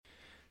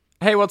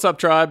Hey, what's up,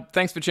 tribe?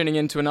 Thanks for tuning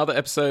in to another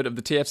episode of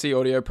the TFC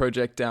Audio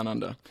Project Down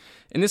Under.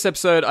 In this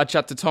episode, I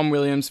chat to Tom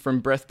Williams from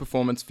Breath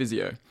Performance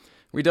Physio.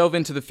 We delve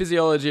into the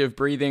physiology of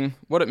breathing,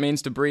 what it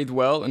means to breathe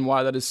well and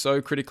why that is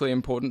so critically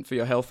important for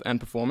your health and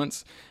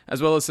performance,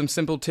 as well as some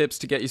simple tips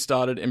to get you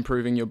started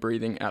improving your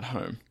breathing at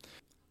home.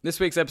 This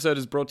week's episode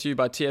is brought to you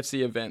by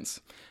TFC Events.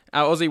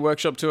 Our Aussie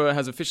workshop tour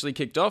has officially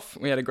kicked off.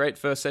 We had a great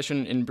first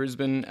session in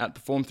Brisbane at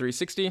Perform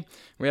 360.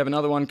 We have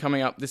another one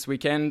coming up this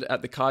weekend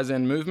at the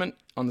Kaizen Movement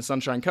on the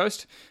Sunshine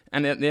Coast.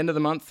 And at the end of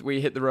the month,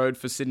 we hit the road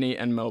for Sydney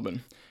and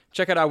Melbourne.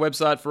 Check out our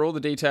website for all the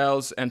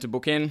details and to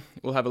book in.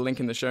 We'll have a link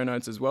in the show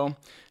notes as well.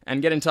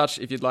 And get in touch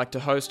if you'd like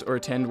to host or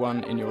attend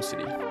one in your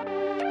city.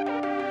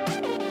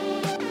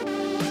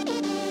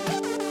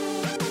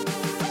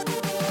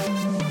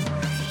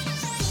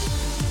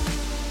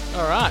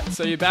 All right,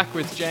 so you're back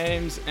with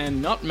James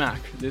and not Mac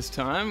this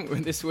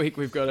time. This week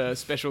we've got a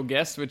special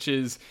guest, which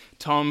is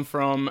Tom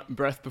from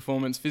Breath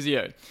Performance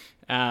Physio.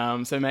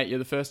 So, mate, you're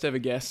the first ever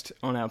guest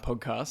on our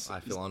podcast.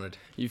 I feel honoured.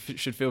 You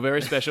should feel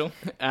very special.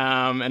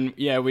 And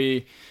yeah,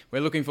 we're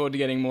looking forward to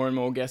getting more and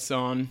more guests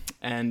on.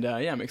 And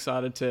yeah, I'm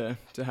excited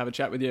to have a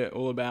chat with you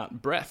all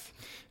about breath.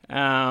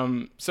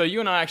 So you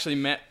and I actually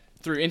met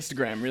through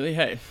Instagram, really?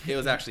 Hey, it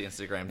was actually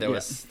Instagram. It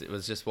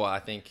was just what I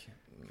think.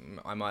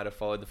 I might have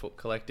followed the Foot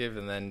Collective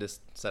and then just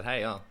said,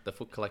 hey, the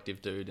Foot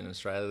Collective dude in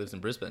Australia lives in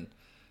Brisbane.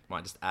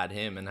 Might just add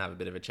him and have a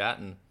bit of a chat.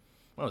 And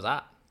what was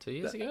that? 2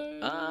 years ago?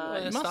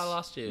 Started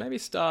last year. Maybe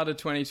started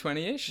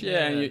 2020-ish.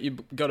 Yeah, and you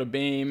got a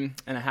beam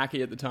and a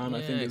hacky at the time,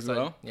 I think, as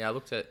well. Yeah,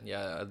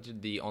 I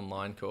did the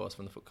online course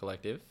from the Foot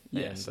Collective.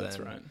 Yes, that's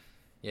right.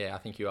 Yeah, I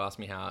think you asked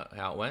me how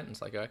it went.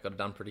 It's like, I got it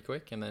done pretty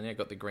quick. And then,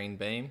 got the green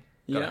beam,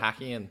 got a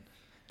hacky, and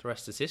the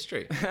rest is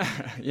history.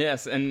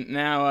 Yes, and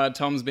now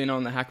Tom's been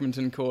on the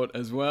Hackmanton court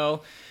as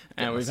well,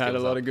 and we've had a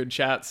lot of good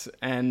chats.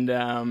 And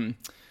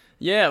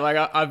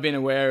I've been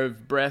aware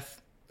of breath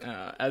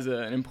as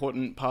an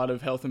important part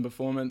of health and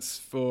performance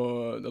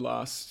for the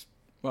last,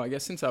 I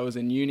guess since I was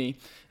in uni.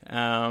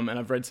 And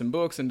I've read some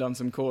books and done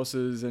some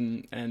courses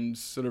and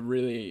sort of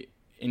really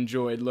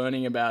enjoyed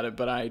learning about it,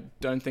 but I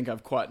don't think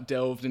I've quite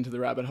delved into the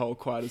rabbit hole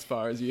quite as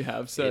far as you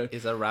have. So it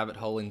is a rabbit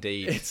hole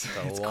indeed. It's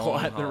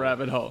quite the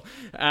rabbit hole.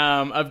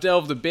 I've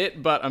delved a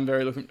bit, but I'm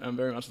very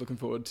much looking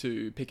forward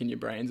to picking your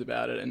brains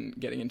about it and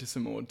getting into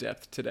some more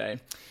depth today.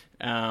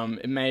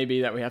 It may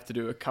be that we have to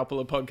do a couple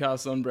of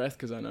podcasts on breath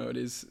because I know it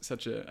is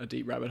such a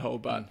deep rabbit hole,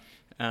 but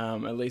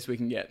at least we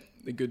can get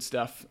the good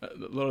stuff, a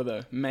lot of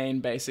the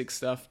main basic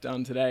stuff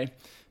done today,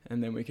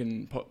 and then we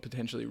can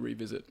potentially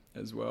revisit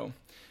as well.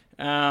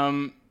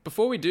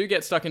 Before we do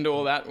get stuck into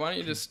all that, why don't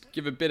you just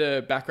give a bit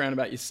of background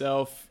about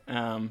yourself,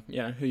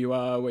 who you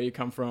are, where you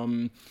come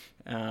from.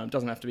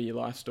 Doesn't have to be your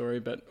life story,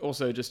 but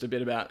also just a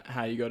bit about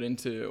how you got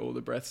into all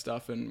the breath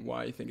stuff and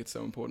why you think it's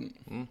so important.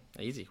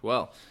 Easy.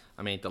 Well,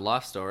 the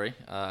life story,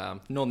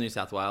 Northern New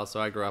South Wales,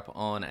 so I grew up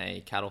on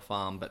a cattle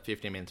farm, but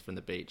 15 minutes from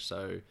the beach,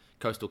 so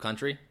coastal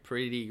country,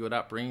 pretty good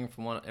upbringing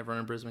from what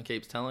everyone in Brisbane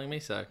keeps telling me,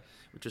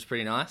 which was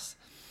pretty nice.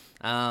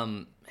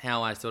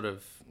 How I sort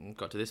of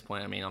got to this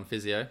point, I'm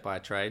physio by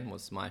trade,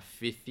 was my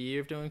 5th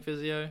year of doing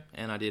physio,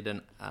 and I did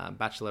a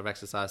Bachelor of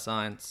Exercise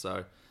Science,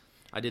 so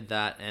I did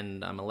that,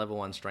 and I'm a level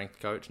 1 strength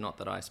coach, not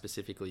that I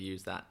specifically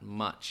use that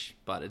much,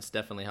 but it's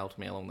definitely helped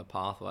me along the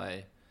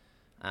pathway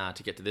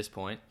to get to this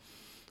point.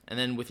 And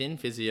then within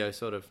physio,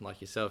 sort of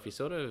like yourself, you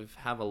sort of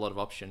have a lot of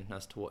option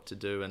as to what to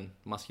do, and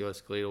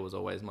musculoskeletal was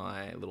always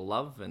my little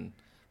love and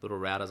little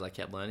route as I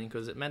kept learning,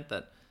 because it meant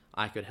that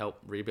I could help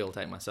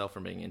rehabilitate myself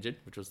from being injured,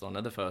 which was one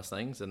of the first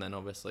things, and then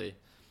obviously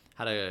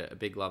had a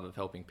big love of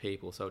helping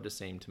people, so it just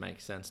seemed to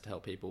make sense to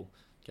help people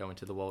go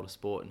into the world of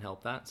sport and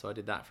help that. So I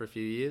did that for a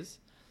few years.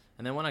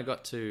 And then when I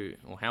got to,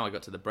 how I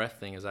got to the breath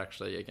thing is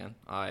actually, again,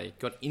 I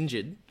got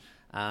injured,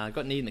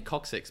 got knee in the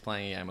coccyx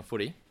playing a game of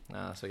footy,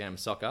 so a game of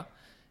soccer,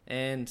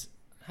 and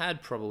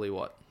had probably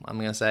probably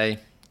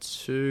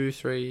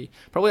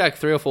like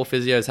 3 or 4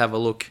 physios have a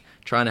look,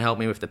 trying to help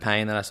me with the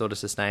pain that I sort of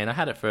sustained. I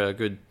had it for a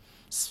good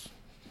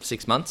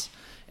 6 months,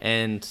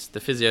 and the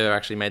physio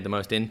actually made the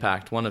most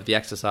impact. One of the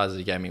exercises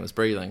he gave me was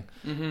breathing,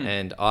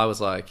 and I was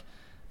like,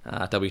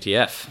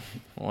 WTF,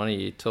 what are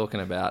you talking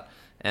about?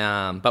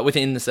 But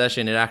within the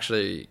session,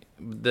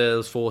 there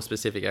was 4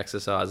 specific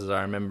exercises.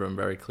 I remember them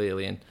very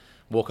clearly, and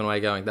walking away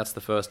going, that's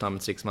the first time in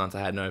 6 months I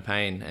had no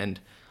pain.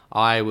 And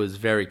I was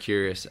very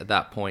curious at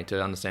that point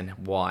to understand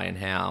why and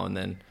how. And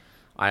then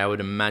I would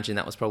imagine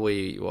that was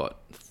probably,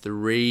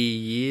 3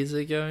 years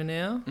ago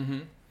now?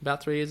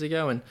 About 3 years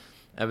ago. And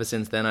ever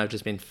since then, I've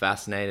just been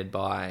fascinated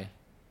by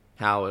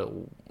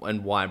how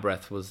and why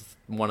breath was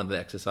one of the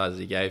exercises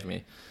he gave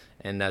me.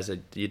 And as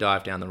you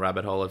dive down the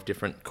rabbit hole of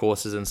different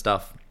courses and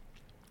stuff,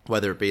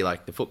 whether it be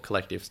like the Foot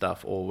Collective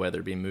stuff or whether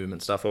it be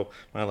movement stuff or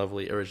my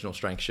lovely Original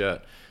Strength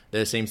shirt,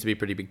 there seems to be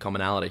pretty big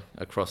commonality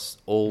across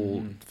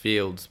all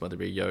fields, whether it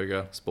be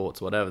yoga, sports,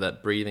 whatever,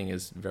 that breathing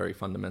is very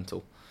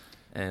fundamental.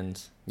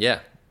 And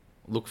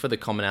look for the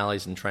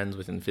commonalities and trends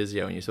within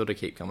physio, and you sort of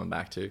keep coming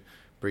back to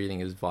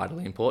breathing is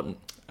vitally important.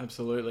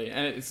 Absolutely.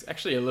 And it's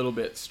actually a little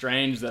bit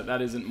strange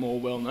that isn't more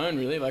well known,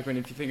 really. Like,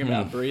 if you think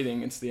about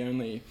breathing, it's the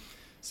only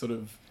sort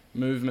of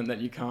movement that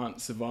you can't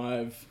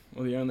survive,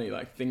 or the only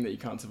like thing that you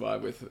can't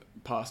survive with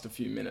past a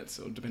few minutes,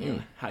 or depending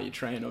on how you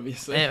train,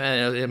 obviously.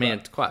 I mean,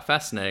 it's quite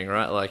fascinating,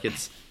 right? Like,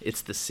 it's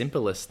the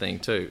simplest thing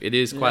too. It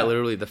is quite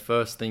literally the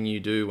first thing you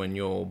do when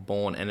you're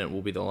born, and it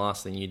will be the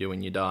last thing you do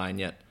when you die. And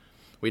yet,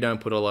 we don't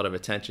put a lot of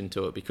attention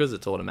to it because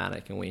it's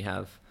automatic, and we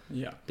have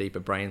deeper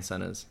brain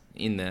centers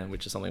in there,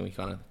 which is something we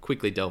kind of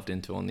quickly delved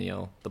into on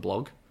the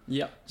blog.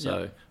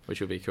 Which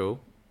would be cool.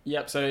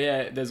 Yep. So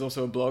there's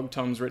also a blog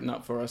Tom's written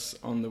up for us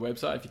on the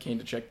website if you're keen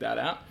to check that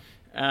out.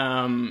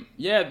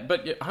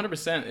 But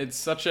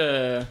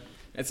 100%,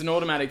 it's an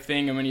automatic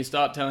thing, and when you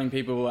start telling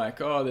people like,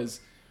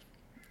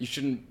 you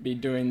shouldn't be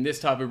doing this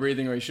type of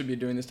breathing, or you should be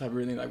doing this type of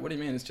breathing, like, what do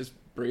you mean? It's just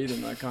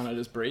breathing. Like, can't I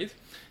just breathe?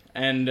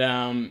 And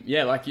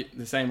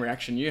the same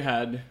reaction you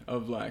had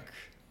of like,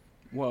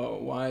 whoa,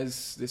 why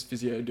is this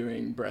physio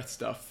doing breath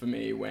stuff for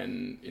me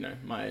when,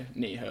 my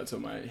knee hurts or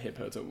my hip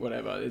hurts or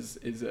whatever is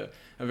a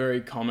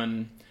very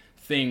common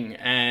thing.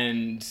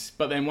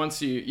 But then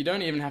once you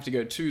don't even have to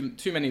go too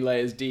many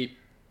layers deep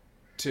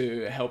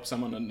to help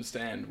someone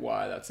understand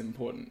why that's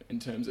important in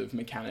terms of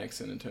mechanics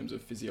and in terms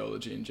of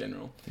physiology in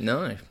general.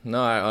 No,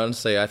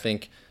 honestly, I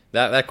think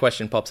that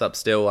question pops up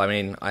still. I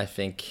mean, I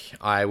think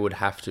I would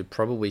have to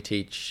probably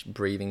teach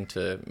breathing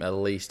to at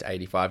least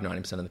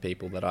 85-90% of the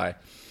people that I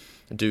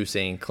do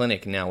see in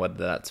clinic. Now, whether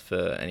that's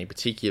for any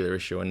particular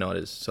issue or not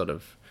is sort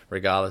of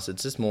regardless.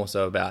 It's just more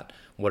so about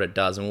what it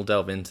does, and we'll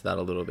delve into that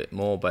a little bit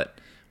more. But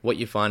what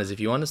you find is if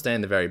you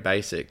understand the very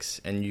basics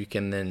and you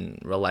can then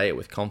relay it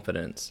with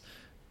confidence,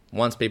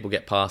 once people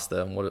get past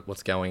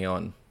what's going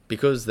on,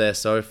 because they're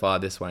so far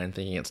this way and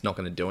thinking it's not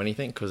going to do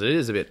anything, because it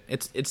is a bit,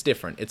 it's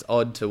different. It's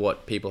odd to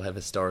what people have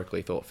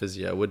historically thought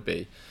physio would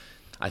be.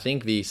 I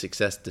think the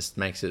success just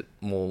makes it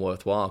more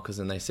worthwhile, because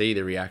then they see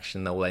the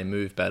reaction, they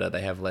move better,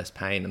 they have less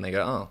pain, and they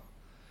go, oh,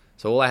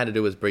 so all I had to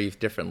do was breathe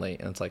differently.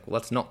 And it's like, well,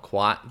 that's not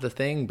quite the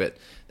thing, but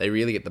they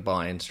really get the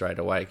buy-in straight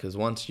away, because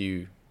once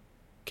you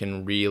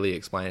can really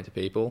explain it to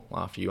people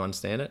after you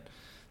understand it,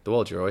 the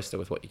world's your oyster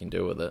with what you can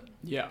do with it.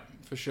 Yeah,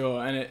 for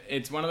sure. And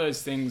it's one of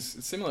those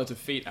things similar to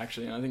feet,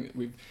 actually. And I think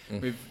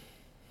we've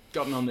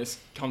gotten on this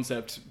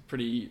concept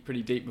pretty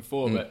deep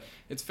before, but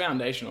it's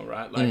foundational,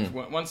 right? Like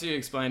once you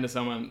explain to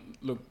someone,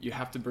 look, you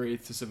have to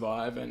breathe to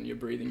survive, and your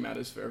breathing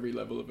matters for every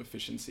level of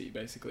efficiency,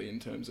 basically, in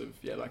terms of,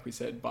 like we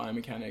said,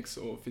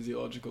 biomechanics or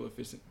physiological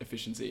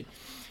efficiency.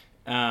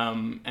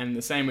 And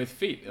the same with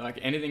feet. Like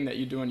anything that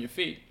you do on your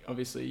feet,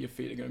 obviously your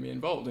feet are going to be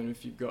involved, and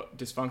if you've got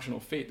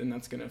dysfunctional feet, then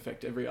that's going to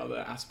affect every other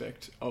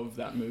aspect of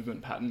that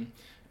movement pattern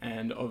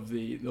and of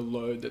the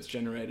load that's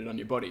generated on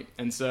your body.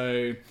 And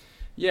so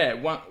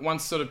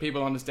once sort of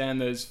people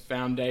understand those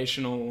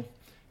foundational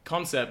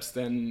concepts,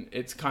 then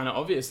it's kind of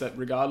obvious that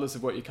regardless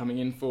of what you're coming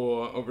in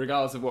for, or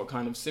regardless of what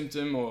kind of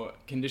symptom or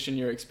condition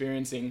you're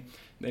experiencing,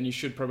 then you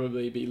should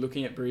probably be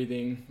looking at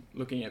breathing,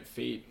 looking at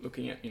feet,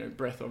 looking at,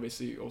 breath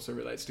obviously also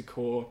relates to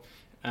core,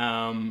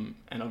 and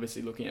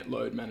obviously looking at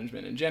load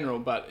management in general.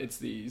 But it's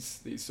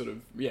these sort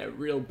of,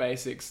 real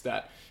basics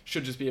that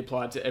should just be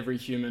applied to every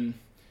human,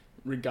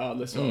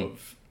 regardless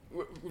of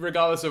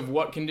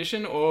what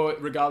condition, or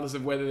regardless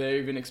of whether they're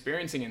even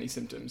experiencing any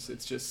symptoms.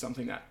 It's just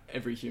something that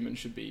every human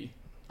should be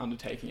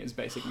undertaking as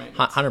basic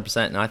maintenance.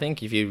 100%. And I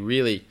think if you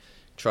really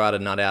try to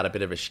nut out a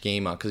bit of a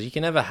schema, because you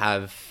can never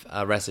have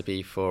a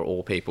recipe for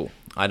all people.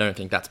 I don't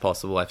think that's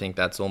possible. I think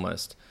that's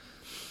almost,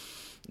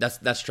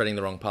 that's treading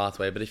the wrong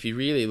pathway. But if you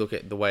really look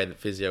at the way that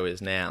physio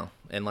is now,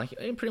 and like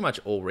in pretty much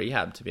all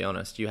rehab, to be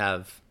honest, you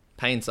have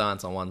pain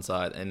science on one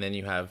side, and then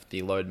you have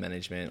the load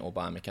management or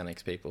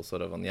biomechanics people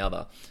sort of on the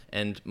other.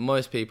 And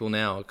most people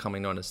now are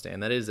coming to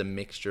understand that it is a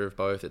mixture of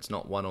both. It's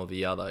not one or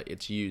the other.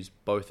 It's used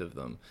both of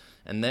them.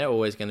 And they're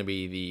always going to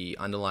be the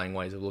underlying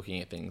ways of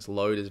looking at things.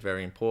 Load is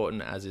very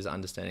important, as is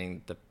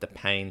understanding the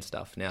pain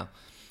stuff. Now,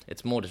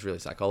 it's more just really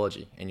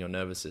psychology in your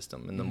nervous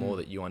system. And the more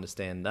that you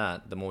understand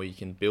that, the more you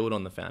can build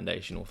on the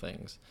foundational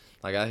things.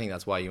 Like, I think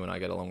that's why you and I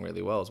get along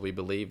really well, is we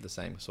believe the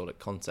same sort of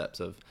concepts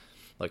of,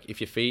 like,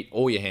 if your feet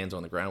or your hands are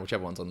on the ground,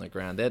 whichever one's on the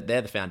ground,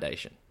 they're the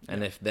foundation.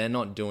 And if they're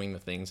not doing the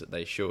things that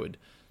they should,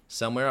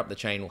 somewhere up the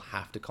chain will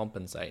have to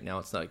compensate. Now,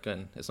 it's not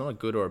a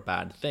good or a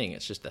bad thing.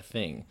 It's just a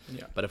thing.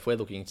 Yeah. But if we're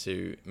looking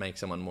to make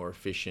someone more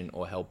efficient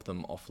or help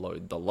them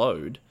offload the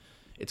load,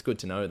 it's good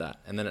to know that.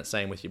 And then it's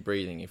same with your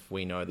breathing. If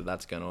we know that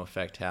that's going to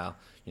affect how,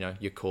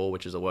 your core,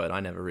 which is a word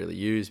I never really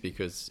use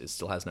because it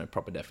still has no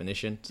proper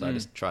definition. So I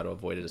just try to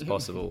avoid it as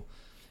possible.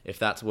 If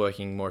that's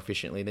working more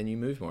efficiently, then you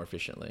move more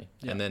efficiently.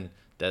 Yeah. And then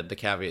the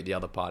caveat, the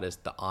other part is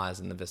the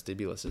eyes and the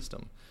vestibular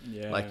system.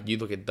 Yeah. Like, you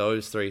look at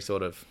those three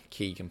sort of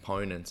key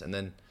components, and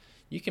then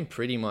you can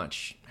pretty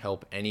much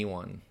help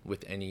anyone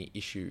with any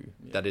issue.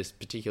 That is,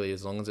 particularly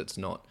as long as it's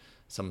not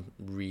some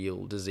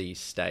real disease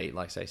state,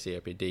 like say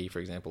COPD, for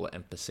example, or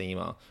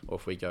emphysema, or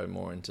if we go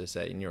more into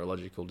say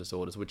neurological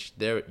disorders, which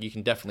there you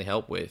can definitely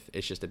help with.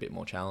 It's just a bit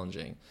more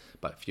challenging.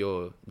 But if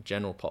you're a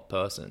general pop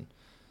person,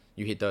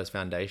 you hit those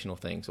foundational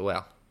things,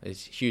 well,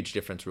 It's a huge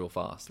difference real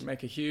fast.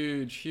 Make a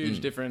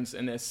huge difference,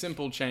 and they're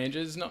simple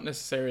changes, not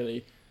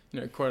necessarily,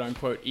 quote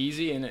unquote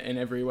easy in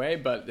every way,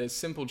 but there's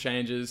simple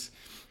changes,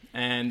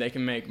 and they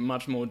can make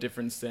much more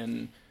difference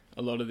than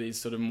a lot of these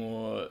sort of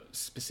more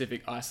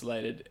specific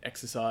isolated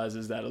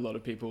exercises that a lot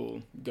of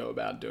people go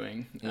about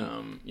doing,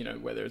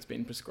 whether it's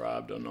been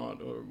prescribed or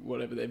not, or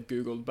whatever they've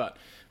Googled. But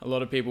a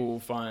lot of people will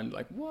find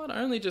I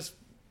only just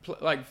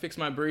fix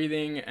my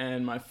breathing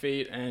and my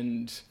feet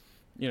and,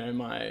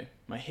 my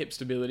hip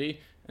stability,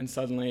 and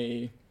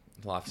suddenly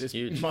life's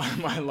huge.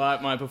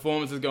 My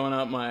performance has gone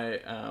up, my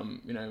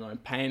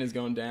pain has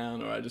gone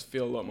down, or I just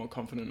feel a lot more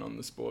confident on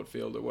the sport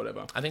field or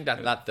whatever. I think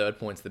that third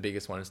point's the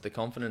biggest one. It's the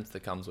confidence that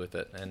comes with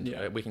it,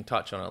 and we can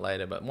touch on it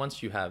later. But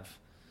once you have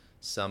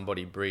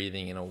somebody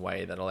breathing in a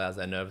way that allows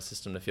their nervous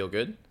system to feel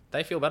good,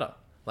 they feel better,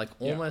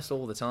 almost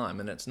all the time.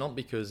 And it's not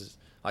because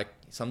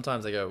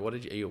sometimes they go, "What are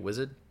you, a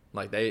wizard?"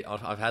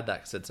 I've had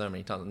that said so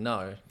many times.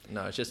 No,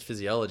 it's just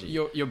physiology.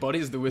 Your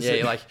body's the wizard.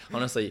 Yeah,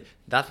 honestly,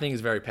 that thing is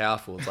very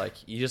powerful.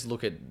 It's you just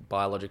look at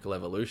biological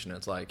evolution.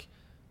 It's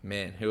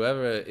man,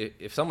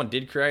 if someone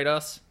did create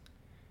us,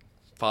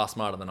 far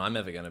smarter than I'm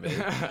ever going to be.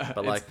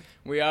 But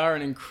we are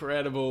an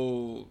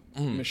incredible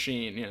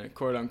machine,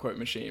 quote unquote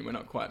machine. We're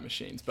not quite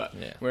machines, but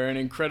we're an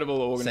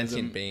incredible organism.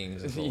 Sentient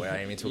beings is what we're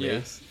aiming to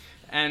be.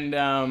 And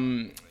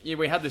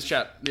we had this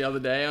chat the other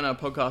day on our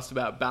podcast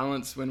about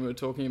balance, when we were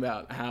talking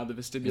about how the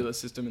vestibular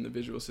system and the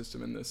visual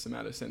system and the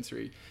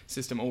somatosensory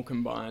system all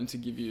combine to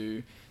give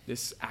you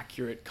this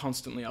accurate,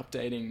 constantly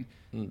updating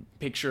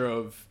picture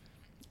of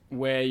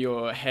where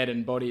your head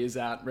and body is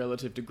at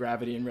relative to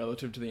gravity and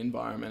relative to the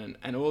environment.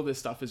 And all this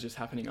stuff is just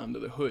happening under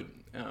the hood,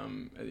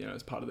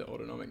 as part of the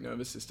autonomic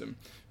nervous system,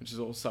 which is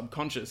all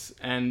subconscious.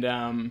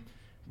 And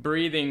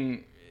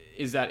breathing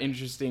is that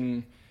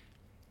interesting,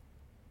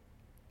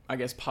 I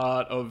guess,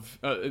 part of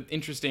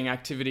interesting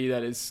activity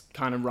that is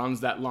kind of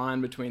runs that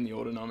line between the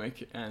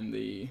autonomic and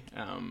the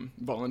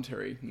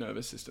voluntary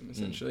nervous system,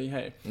 essentially.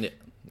 Hey, yeah,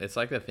 it's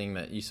the thing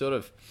that you sort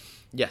of,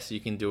 yes,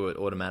 you can do it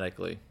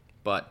automatically,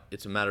 but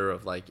it's a matter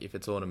of if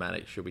it's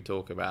automatic, should we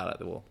talk about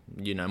it? Well,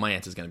 my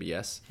answer is going to be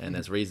yes, and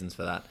there's reasons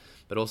for that.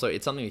 But also,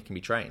 it's something that can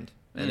be trained,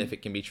 and if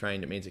it can be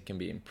trained, it means it can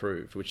be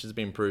improved, which has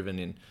been proven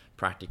in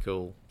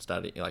practical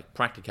study,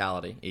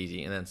 practicality,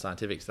 easy, and then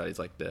scientific studies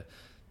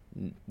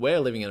we're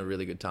living in a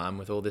really good time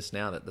with all this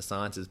now that the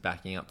science is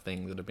backing up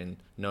things that have been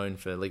known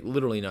for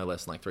literally no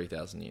less than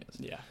 3,000 years.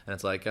 Yeah. And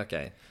it's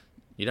okay,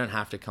 you don't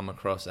have to come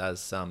across as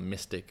some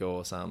mystic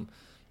or some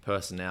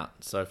person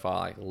out so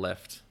far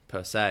left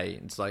per se.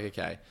 It's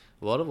okay,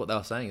 a lot of what they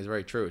were saying is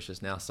very true. It's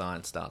just now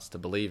science starts to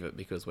believe it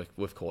because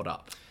we've caught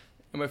up.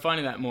 And we're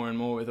finding that more and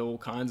more with all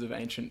kinds of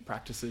ancient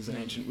practices and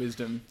ancient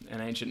wisdom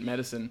and ancient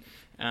medicine,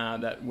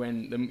 that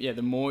when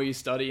the more you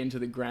study into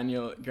the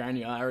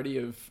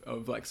granularity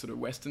of sort of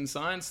Western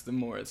science, the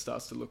more it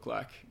starts to look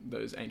like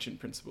those ancient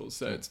principles.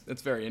 So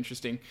it's very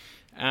interesting.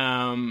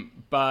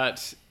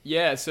 But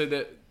yeah, so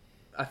that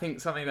I think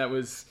something that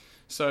was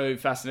so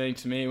fascinating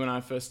to me when I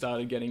first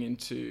started getting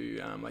into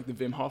the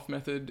Wim Hof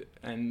method,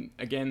 and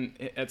again,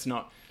 it's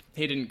not.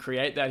 He didn't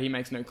create that. He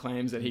makes no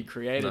claims that he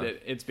created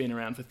it. It's been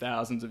around for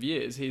thousands of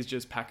years. He's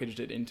just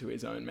packaged it into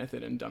his own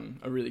method and done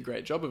a really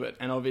great job of it.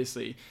 And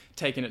obviously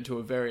taken it to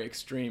a very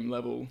extreme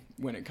level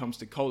when it comes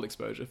to cold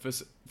exposure.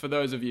 For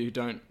those of you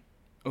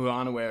who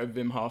aren't aware of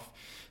Wim Hof,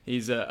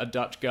 he's a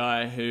Dutch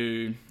guy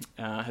who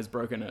has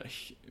broken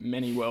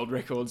many world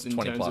records in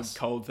terms of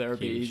cold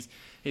therapy.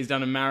 He's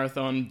done a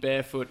marathon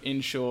barefoot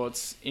in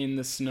shorts in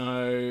the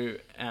snow,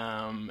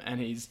 and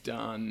he's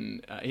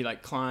done he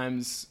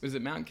climbs, is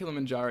it Mount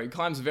Kilimanjaro? He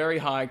climbs very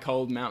high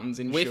cold mountains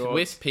in shorts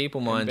with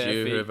people, mind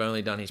you, who have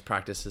only done his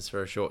practices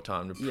for a short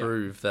time to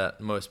prove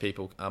that most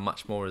people are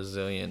much more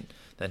resilient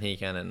than he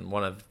can. And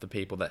one of the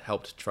people that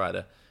helped try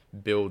to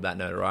build that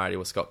notoriety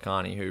was Scott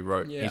Carney, who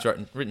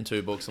written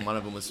 2 books, and one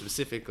of them was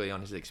specifically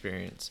on his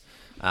experience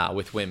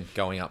with Wim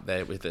going up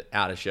there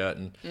without a shirt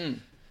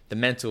and the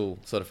mental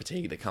sort of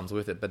fatigue that comes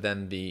with it, but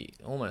then the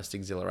almost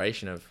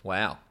exhilaration of,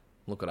 wow,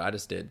 look what I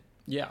just did.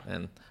 Yeah.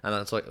 And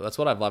that's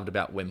what I've loved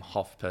about Wim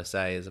Hof per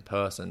se as a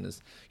person,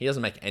 is he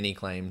doesn't make any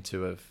claim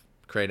to have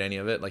created any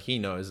of it. He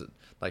knows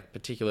that,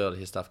 particularly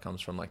his stuff comes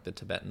from the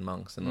Tibetan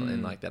monks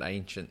and that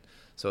ancient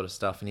sort of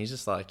stuff, and he's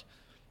just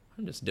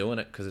I'm just doing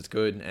it because it's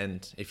good.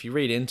 And if you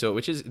read into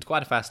it, it's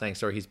quite a fascinating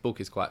story. His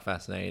book is quite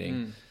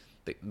fascinating.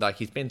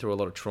 He's been through a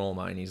lot of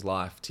trauma in his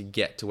life to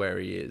get to where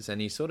he is, and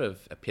he sort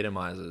of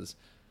epitomizes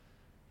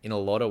in a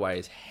lot of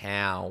ways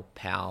how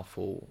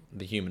powerful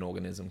the human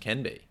organism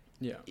can be.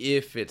 Yeah.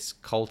 If it's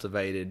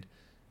cultivated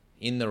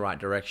in the right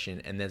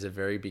direction and there's a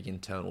very big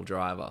internal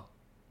driver.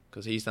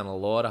 Because he's done a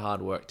lot of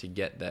hard work to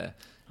get there.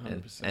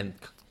 And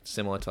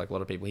similar to a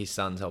lot of people, his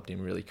sons helped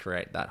him really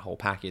create that whole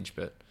package.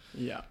 But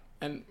yeah.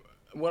 And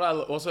what I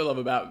also love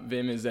about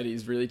Wim is that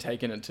he's really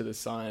taken it to the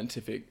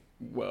scientific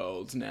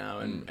world now,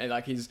 and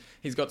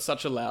he's got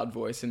such a loud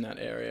voice in that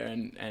area,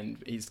 and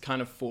he's kind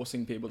of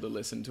forcing people to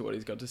listen to what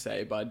he's got to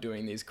say by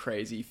doing these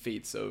crazy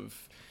feats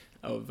of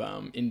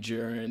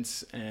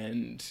endurance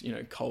and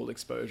cold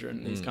exposure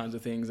and these kinds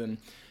of things. And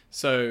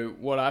So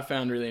what I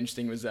found really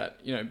interesting was that,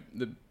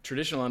 the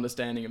traditional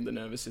understanding of the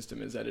nervous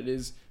system is that it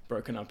is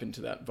broken up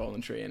into that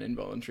voluntary and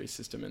involuntary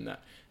system, and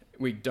that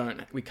we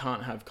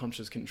can't have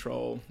conscious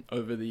control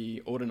over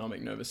the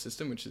autonomic nervous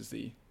system, which is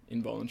the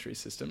involuntary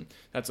system.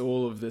 That's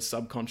all of the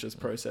subconscious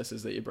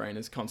processes that your brain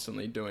is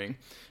constantly doing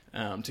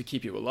to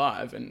keep you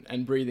alive,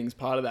 and breathing's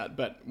part of that.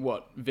 But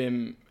what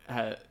Wim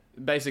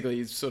basically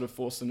he's sort of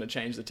forced them to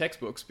change the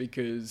textbooks,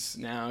 because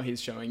now he's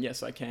showing,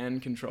 yes, I can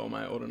control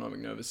my autonomic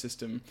nervous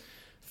system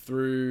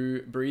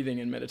through breathing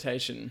and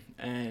meditation,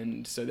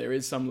 and so there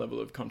is some level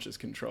of conscious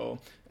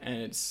control,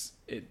 and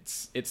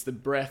it's the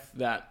breath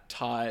that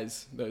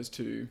ties those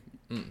two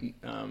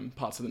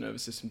parts of the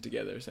nervous system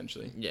together,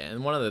 essentially. Yeah,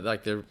 and one of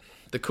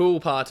the cool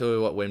part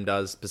to what Wim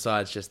does,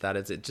 besides just that,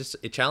 is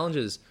it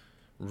challenges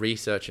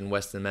research in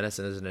Western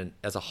medicine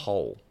as a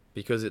whole,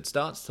 because it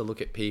starts to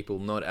look at people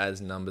not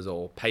as numbers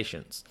or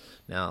patients.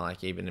 Now,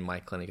 like even in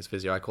my clinic as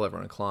physio, I call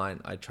everyone a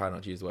client. I try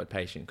not to use the word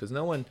patient, because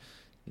no one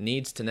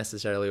needs to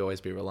necessarily always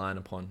be reliant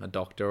upon a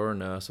doctor or a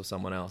nurse or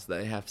someone else.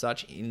 They have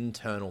such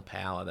internal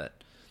power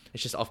that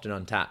it's just often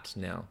untapped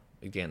now.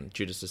 Again,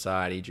 due to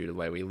society, due to the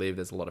way we live,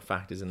 there's a lot of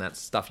factors, and that's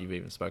stuff you've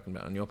even spoken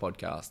about on your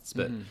podcasts.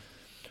 But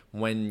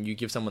when you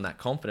give someone that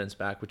confidence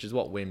back, which is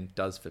what Wim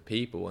does for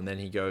people, and then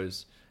he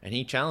goes and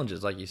he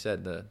challenges, like you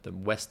said, the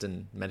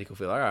Western medical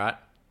field. All right,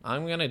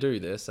 I'm going to do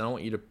this, and I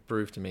want you to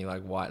prove to me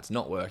like why it's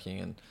not working.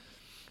 And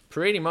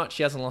pretty much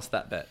he hasn't lost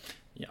that bet.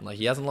 Yeah. Like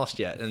he hasn't lost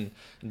yet. And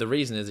the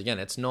reason is, again,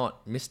 it's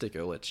not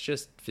mystical. It's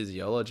just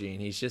physiology.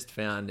 And he's just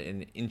found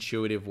an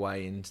intuitive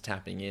way into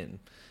tapping in.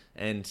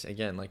 And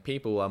again, like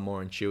people are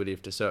more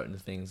intuitive to certain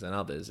things than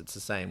others. It's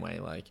the same way.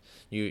 Like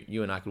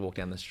you and I could walk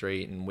down the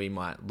street and we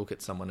might look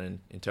at someone and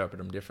interpret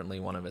them differently.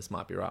 One of us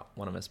might be right.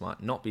 One of us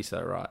might not be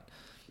so right.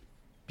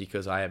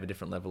 Because I have a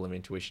different level of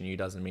intuition, you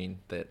doesn't mean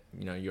that,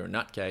 you're a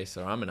nutcase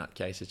or I'm a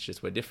nutcase. It's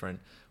just we're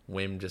different.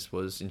 Wim just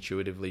was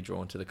intuitively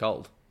drawn to the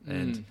cold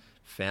and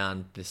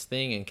found this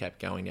thing and kept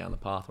going down the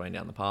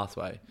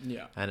pathway.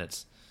 Yeah. And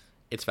it's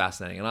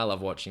fascinating, and I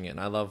love watching it, and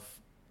I love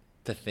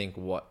to think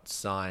what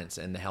science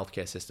and the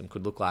healthcare system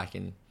could look like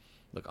in,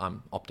 look,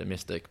 I'm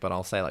optimistic, but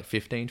I'll say like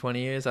 15, 20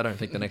 years. I don't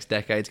think the next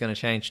decade's going to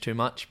change too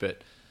much,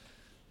 but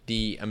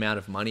the amount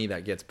of money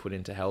that gets put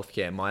into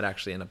healthcare might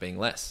actually end up being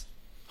less.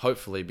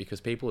 Hopefully,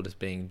 because people are just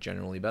being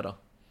generally better.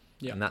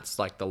 Yeah. And that's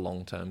like the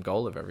long-term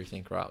goal of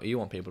everything, right? You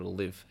want people to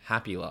live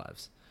happy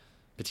lives,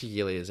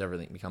 particularly as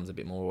everything becomes a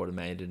bit more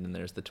automated and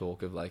there's the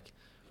talk of like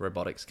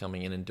robotics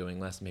coming in and doing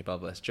less and people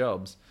have less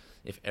jobs.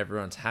 If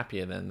everyone's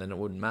happier, then it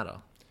wouldn't matter.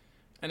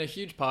 And a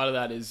huge part of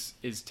that is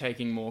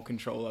taking more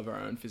control of our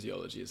own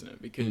physiology, isn't it?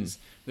 Because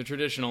the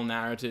traditional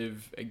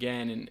narrative,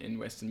 again, in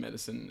Western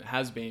medicine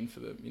has been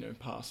for the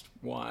past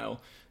while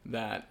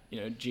that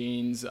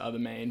genes are the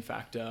main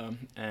factor,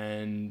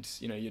 and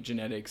your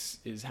genetics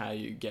is how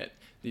you get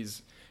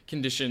these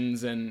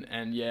conditions,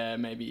 and yeah,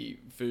 maybe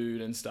food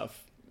and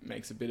stuff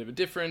makes a bit of a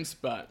difference,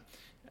 but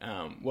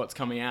what's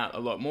coming out a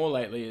lot more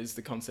lately is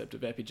the concept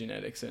of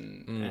epigenetics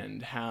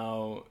and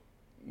how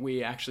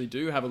we actually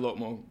do have a lot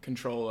more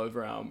control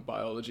over our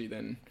biology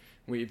than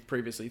we've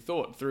previously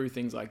thought, through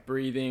things like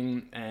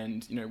breathing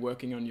and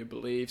working on your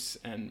beliefs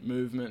and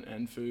movement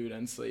and food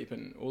and sleep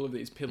and all of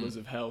these pillars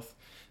of health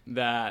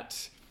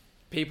that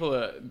people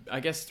are,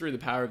 I guess, through the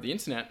power of the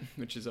internet,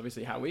 which is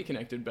obviously how we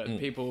connected, but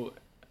people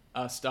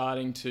are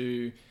starting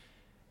to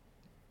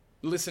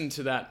listen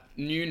to that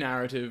new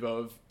narrative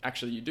of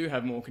actually you do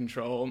have more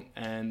control,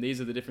 and these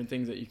are the different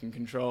things that you can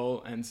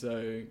control, and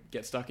so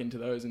get stuck into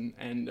those,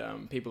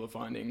 and people are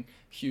finding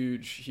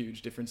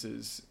huge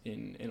differences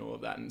in all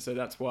of that. And so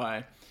that's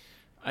why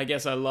I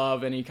guess I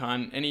love that's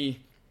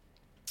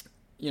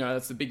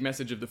the big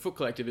message of the Foot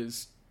Collective,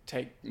 is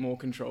take more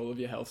control of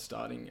your health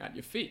starting at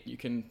your feet. You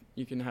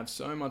can have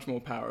so much more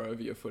power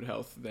over your foot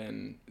health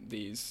than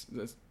the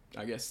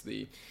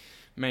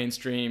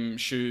mainstream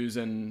shoes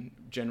and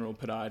general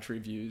podiatry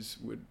views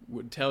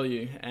would tell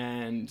you.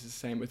 And it's the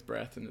same with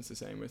breath, and it's the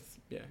same with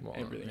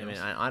everything else.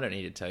 I don't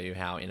need to tell you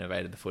how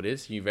innovative the foot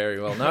is. You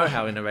very well know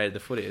how innovative the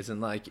foot is, and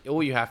like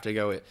all you have to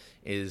go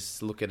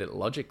is look at it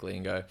logically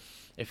and go,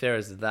 if there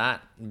is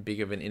that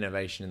big of an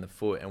innovation in the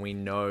foot, and we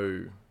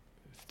know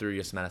through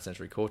your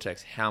somatosensory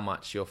cortex how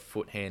much your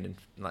foot, hand, and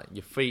like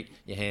your feet,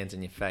 your hands,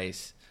 and your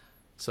face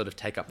sort of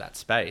take up that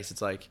space.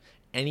 It's like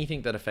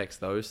anything that affects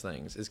those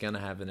things is going to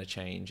have a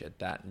change at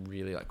that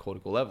really like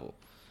cortical level.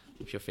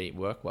 If your feet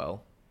work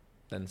well,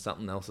 then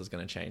something else is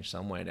going to change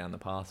somewhere down the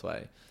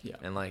pathway. Yeah.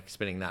 And like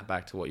spinning that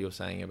back to what you're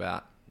saying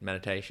about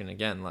meditation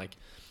again, like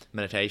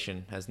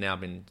meditation has now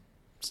been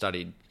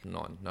studied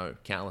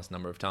countless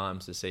number of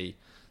times to see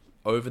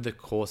over the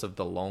course of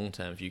the long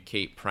term, if you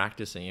keep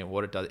practicing it,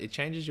 what it does, it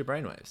changes your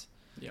brainwaves.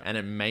 Yeah. And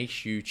it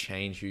makes you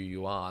change who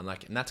you are.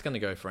 And that's going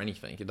to go for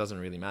anything. It doesn't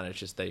really matter. It's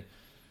just they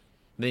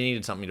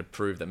needed something to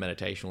prove that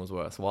meditation was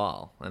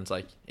worthwhile. And it's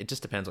like, it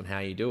just depends on how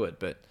you do it.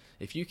 But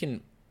if you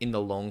can, in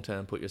the long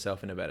term, put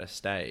yourself in a better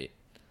state,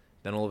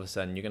 then all of a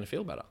sudden you're going to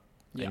feel better.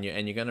 and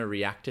you're going to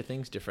react to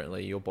things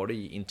differently. Your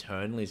body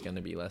internally is going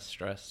to be less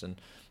stressed, and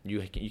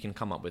you can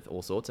come up with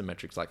all sorts of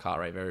metrics like heart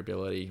rate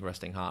variability,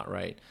 resting heart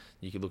rate.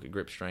 You could look at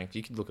grip strength.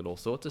 You could look at all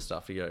sorts of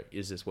stuff. You go,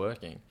 is this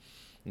working?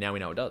 Now we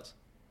know it does,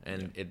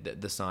 and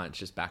the science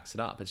just backs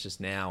it up. It's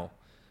just now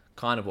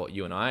kind of what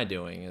you and I are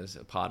doing as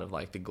a part of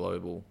like the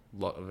global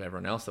lot of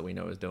everyone else that we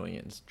know is doing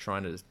it. It's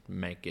trying to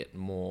make it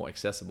more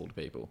accessible to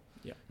people.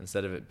 Yeah.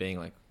 Instead of it being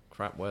like,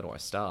 crap, where do I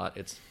start?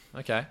 It's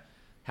okay.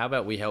 How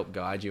about we help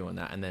guide you on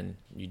that, and then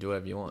you do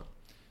whatever you want.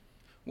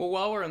 Well,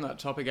 while we're on that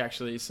topic,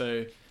 actually,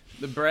 so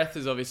the breath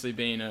has obviously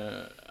been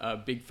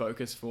a big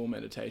focus for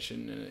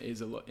meditation, and it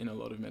is in a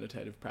lot of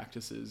meditative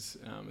practices,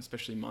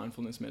 especially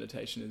mindfulness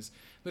meditation, is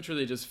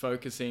literally just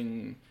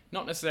focusing,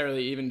 not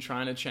necessarily even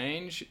trying to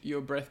change your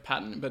breath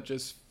pattern, but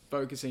just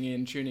focusing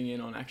in, tuning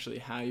in on actually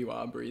how you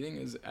are breathing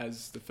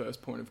as the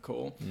first point of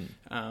call,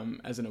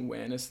 as an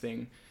awareness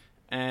thing.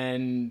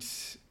 And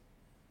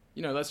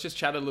let's just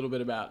chat a little bit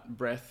about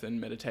breath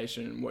and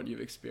meditation and what you've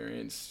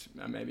experienced,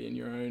 maybe in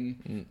your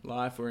own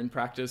life or in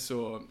practice,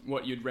 or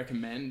what you'd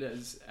recommend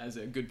as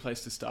a good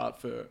place to start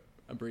for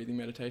a breathing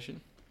meditation.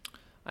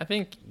 I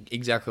think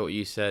exactly what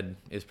you said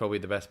is probably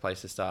the best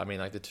place to start. I mean,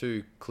 like the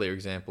two clear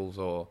examples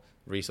or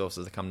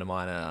resources that come to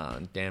mind are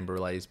Dan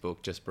Brulet's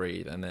book, Just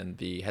Breathe, and then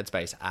the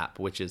Headspace app,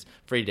 which is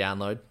free to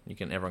download.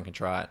 Everyone can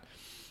try it.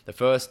 The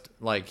first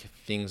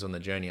things on the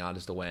journey are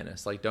just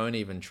awareness. Don't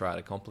even try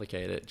to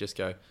complicate it. Just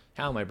go,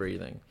 how am I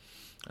breathing?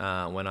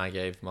 When I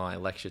gave my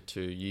lecture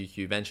to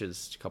UQ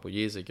Ventures a couple of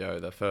years ago,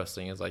 the first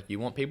thing is you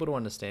want people to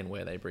understand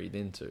where they breathe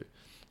into.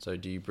 So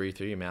do you breathe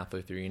through your mouth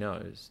or through your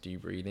nose? Do you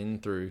breathe in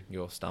through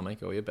your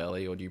stomach or your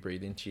belly, or do you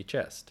breathe into your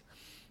chest?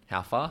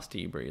 How fast are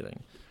you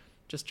breathing?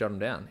 Just jot them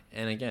down.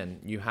 And again,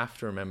 you have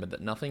to remember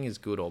that nothing is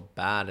good or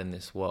bad in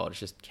this world. It's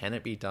just, can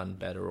it be done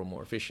better or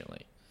more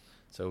efficiently?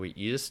 So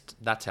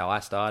that's how I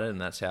started,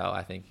 and that's how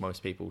I think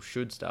most people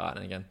should start.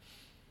 And again,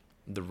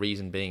 the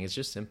reason being is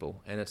just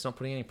simple, and it's not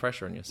putting any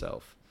pressure on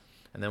yourself.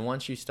 And then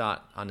once you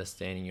start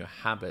understanding your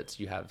habits,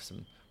 you have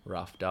some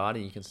rough data,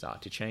 you can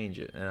start to change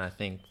it. And I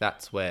think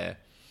that's where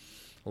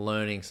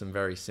learning some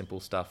very simple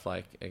stuff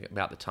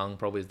about the tongue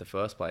probably is the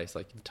first place.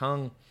 The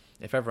tongue,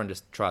 if everyone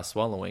just tries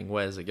swallowing,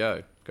 where does it go?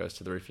 It goes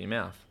to the roof of your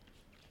mouth.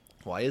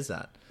 Why is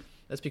that?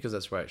 That's because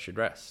that's where it should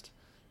rest.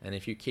 And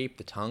if you keep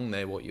the tongue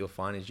there, what you'll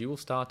find is you will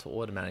start to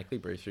automatically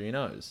breathe through your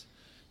nose.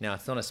 Now,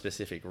 it's not a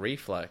specific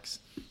reflex,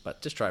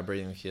 but just try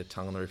breathing with your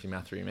tongue on the roof of your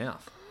mouth through your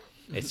mouth.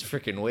 It's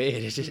freaking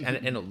weird. It's just,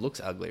 and it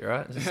looks ugly,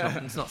 right?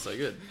 It's not so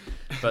good.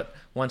 But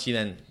once you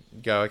then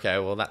go, okay,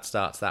 well, that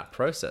starts that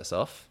process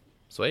off,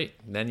 sweet.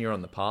 Then you're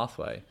on the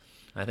pathway.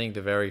 I think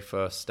the very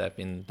first step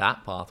in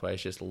that pathway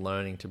is just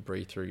learning to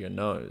breathe through your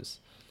nose.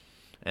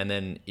 And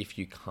then if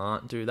you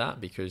can't do that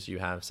because you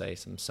have, say,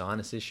 some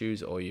sinus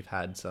issues, or you've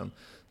had some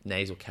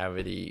nasal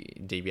cavity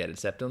deviated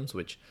septums,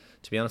 which,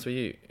 to be honest with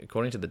you,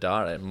 according to the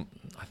data,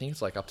 I think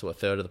it's up to a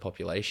third of the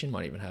population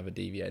might even have a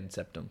deviated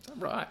septum.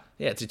 Right.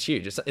 Yeah, it's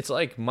huge.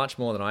 It's much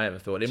more than I ever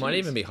thought. It might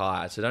even be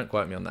higher, so don't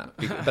quote me on that.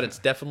 But it's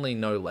definitely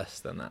no less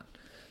than that.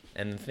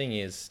 And the thing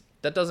is,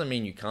 that doesn't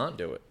mean you can't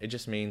do it. It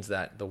just means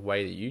that the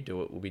way that you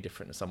do it will be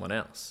different to someone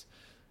else.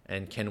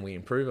 And can we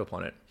improve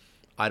upon it?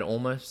 I'd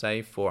almost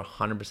say for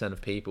 100%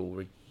 of people,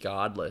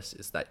 regardless,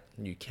 is that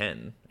you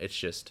can. It's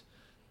just,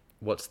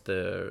 what's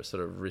the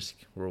sort of risk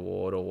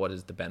reward, or what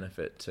is the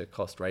benefit to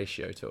cost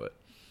ratio to it?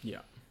 Yeah.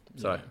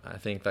 So I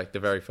think the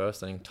very first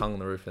thing, tongue on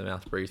the roof of the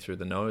mouth, breathe through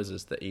the nose,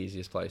 is the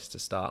easiest place to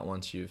start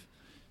once you've,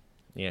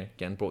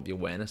 again, brought the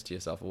awareness to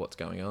yourself of what's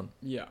going on.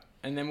 Yeah.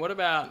 And then what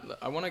about,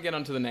 I want to get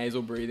onto the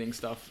nasal breathing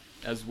stuff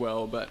as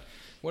well, but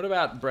what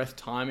about breath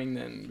timing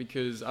then?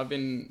 Because I've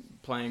been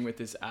playing with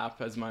this app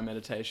as my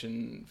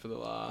meditation for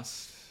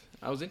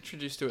I was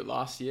introduced to it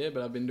last year,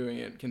 but I've been doing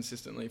it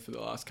consistently for the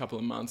last couple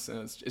of months.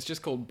 And it's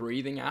just called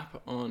Breathing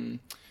App on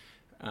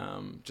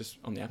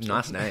the App Store.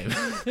 Nice name.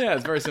 Yeah,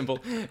 it's very simple.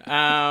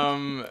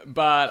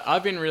 But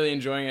I've been really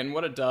enjoying it. And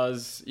what it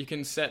does, you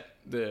can set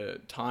the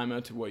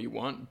timer to what you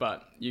want,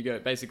 but you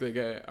basically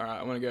go, all right,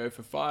 I want to go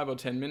for 5 or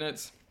 10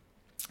 minutes.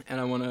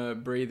 And I want to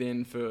breathe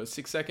in for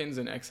 6 seconds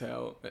and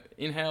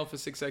inhale for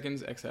 6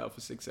 seconds, exhale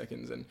for 6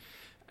 seconds.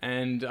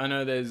 And I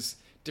know there's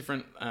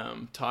different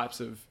types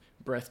of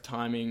breath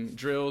timing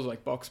drills,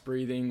 like box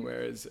breathing,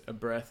 where it's a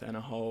breath and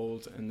a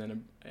hold, and then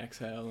an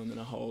exhale and then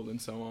a hold,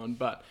 and so on.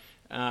 But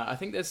I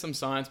think there's some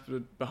science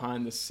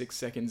behind the 6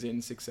 seconds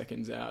in, 6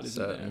 seconds out,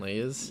 isn't there? Certainly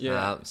is.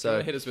 Yeah.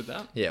 So hit us with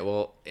that. Yeah,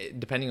 well,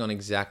 depending on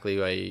exactly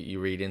where you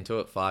read into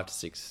it, 5 to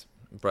 6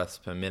 breaths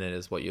per minute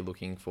is what you're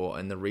looking for.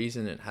 And the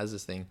reason it has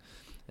this thing,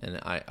 and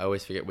I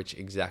always forget which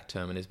exact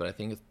term it is, but I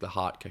think it's the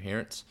heart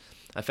coherence.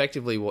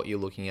 Effectively, what you're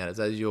looking at is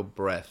as your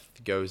breath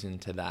goes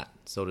into that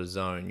sort of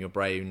zone, your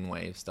brain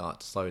waves start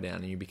to slow down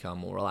and you become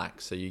more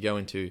relaxed. So you go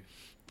into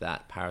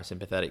that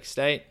parasympathetic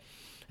state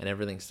and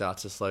everything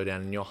starts to slow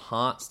down and your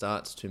heart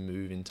starts to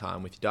move in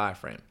time with your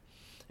diaphragm.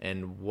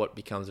 And what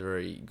becomes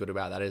very good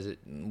about that is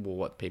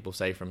what people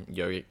say from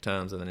yogic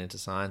terms and then into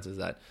science is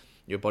that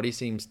your body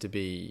seems to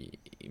be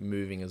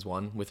moving as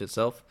one with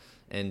itself.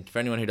 And for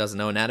anyone who doesn't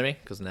know anatomy,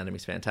 because anatomy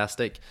is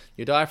fantastic,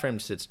 your diaphragm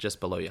sits just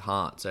below your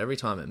heart. So every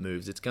time it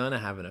moves, it's going to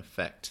have an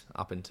effect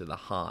up into the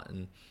heart.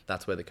 And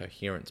that's where the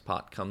coherence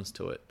part comes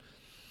to it.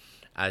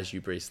 As you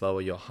breathe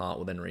slower, your heart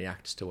will then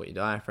react to what your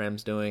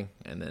diaphragm's doing.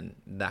 And then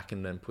that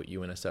can then put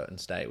you in a certain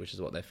state, which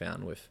is what they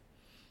found with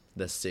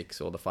the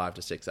 6 or the 5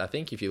 to 6. I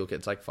think if you look at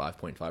it's like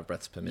 5.5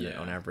 breaths per minute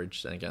on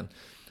average. And again,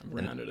 I've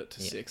rounded it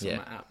to 6 on my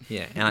app.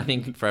 Yeah, and I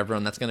think for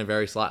everyone, that's going to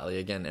vary slightly.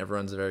 Again,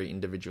 everyone's very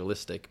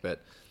individualistic,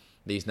 but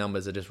these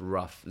numbers are just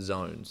rough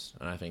zones.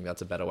 And I think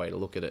that's a better way to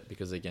look at it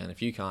because, again,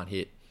 if you can't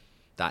hit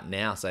that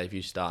now, say if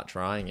you start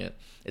trying it,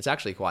 it's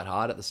actually quite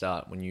hard at the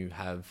start when you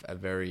have a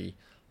very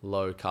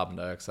low carbon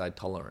dioxide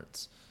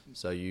tolerance.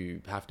 So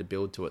you have to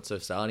build to it. So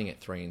starting at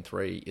 3 and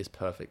 3 is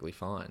perfectly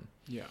fine.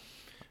 Yeah.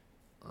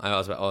 I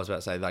was about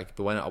to say, like,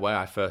 the way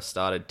I first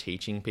started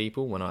teaching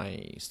people when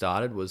I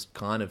started was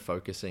kind of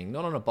focusing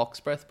not on a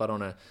box breath, but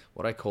on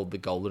what I called the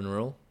golden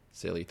rule,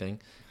 silly thing,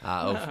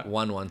 of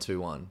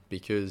 1-1-2-1.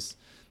 Because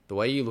the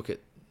way you look at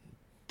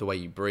the way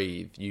you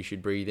breathe, you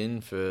should breathe in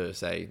for,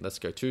 say, let's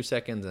go 2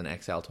 seconds and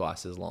exhale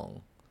twice as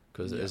long.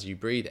 Because as you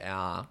breathe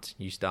out,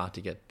 you start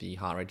to get the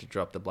heart rate to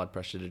drop, the blood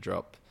pressure to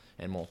drop,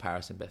 and more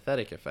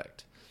parasympathetic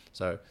effect.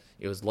 So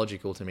it was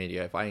logical to me to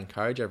go, if I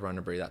encourage everyone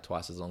to breathe out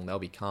twice as long, they'll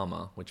be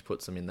calmer, which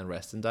puts them in the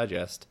rest and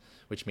digest,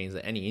 which means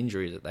that any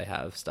injuries that they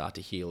have start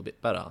to heal a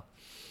bit better.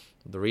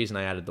 The reason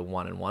I added the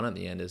 1 and 1 at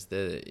the end is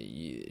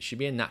it should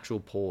be a natural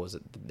pause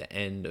at the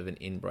end of an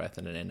in-breath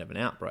and an end of an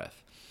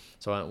out-breath.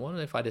 So I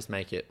wonder if I just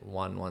make it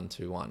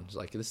 1-1-2-1. It's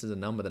like, this is a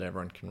number that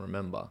everyone can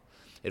remember.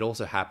 It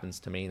also happens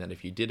to mean that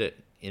if you did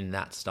it in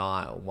that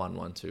style,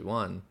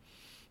 1-1-2-1,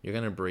 you're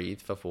going to breathe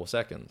for 4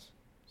 seconds.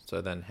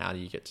 So then how do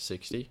you get to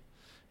 60?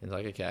 It's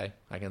like, okay,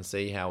 I can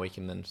see how we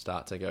can then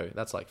start to go,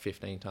 that's like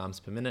 15 times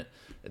per minute.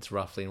 It's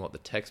roughly in what the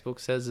textbook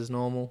says is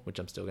normal, which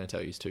I'm still going to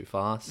tell you is too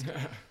fast.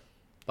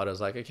 But I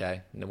was like,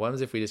 okay, what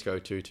happens if we just go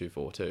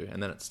 2-2-4-2?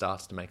 And then it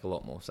starts to make a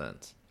lot more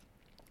sense.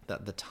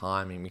 That the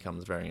timing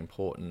becomes very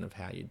important of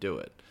how you do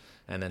it.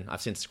 And then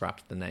I've since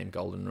scrapped the name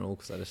Golden Rule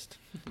because I just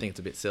think it's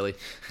a bit silly.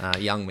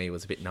 Young me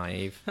was a bit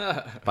naive.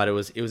 But it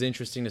was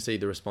interesting to see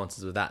the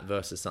responses of that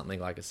versus something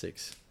like a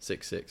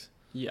 6-6-6.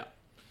 Yeah.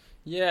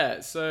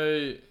 Yeah,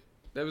 so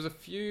there was a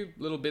few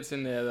little bits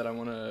in there that I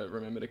want to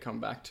remember to come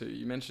back to.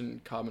 You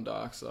mentioned carbon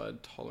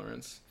dioxide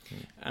tolerance,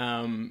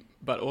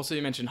 but also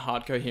you mentioned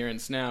heart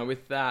coherence. Now,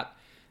 with that,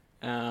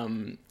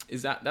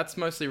 that's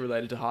mostly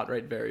related to heart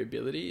rate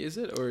variability, is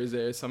it? Or is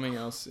there something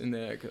else in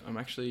there? 'Cause I'm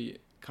actually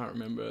can't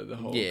remember the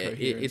whole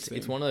coherence thing.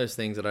 It's one of those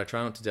things that I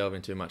try not to delve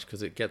into much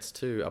because it gets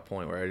to a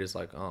point where it is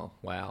like, oh,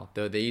 wow.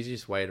 The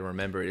easiest way to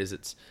remember it is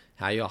it's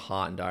how your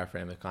heart and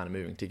diaphragm are kind of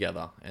moving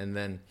together. And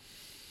then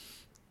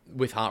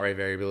with heart rate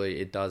variability,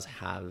 it does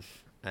have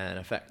an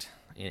effect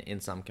in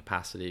some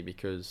capacity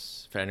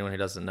because for anyone who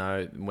doesn't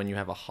know, when you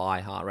have a high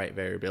heart rate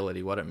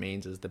variability, what it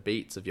means is the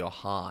beats of your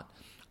heart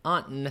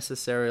aren't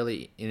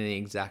necessarily in an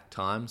exact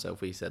time. So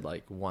if we said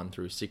like 1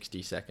 through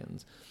 60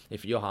 seconds,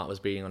 if your heart was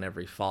beating on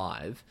every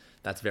 5,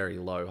 that's very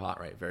low heart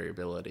rate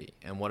variability.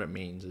 And what it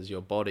means is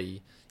your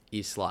body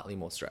is slightly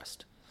more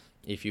stressed.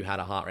 If you had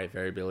a heart rate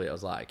variability, it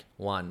was like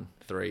 1,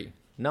 3,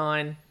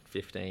 9,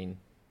 15,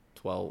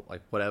 12,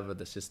 like whatever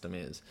the system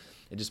is.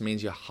 It just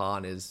means your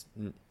heart is,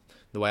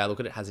 the way I look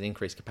at it, has an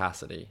increased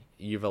capacity.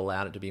 You've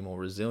allowed it to be more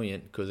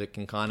resilient because it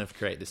can kind of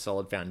create this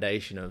solid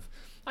foundation of,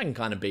 I can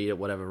kind of beat at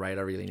whatever rate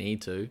I really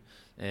need to.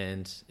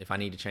 And if I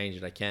need to change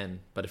it, I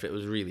can. But if it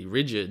was really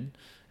rigid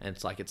and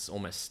it's like it's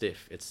almost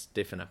stiff, it's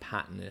stiff in a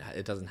pattern,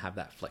 it doesn't have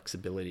that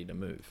flexibility to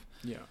move.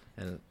 Yeah.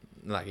 And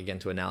like, again,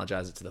 to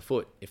analogize it to the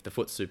foot, if the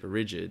foot's super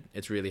rigid,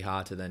 it's really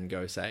hard to then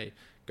go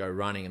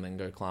running and then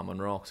go climb on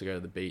rocks or go to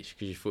the beach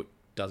because your foot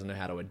doesn't know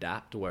how to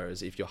adapt.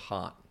 Whereas if your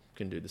heart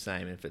can do the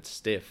same, if it's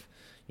stiff,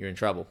 you're in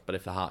trouble. But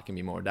if the heart can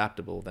be more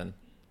adaptable, then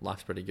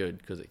life's pretty good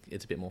because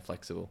it's a bit more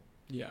flexible.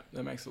 Yeah,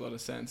 that makes a lot of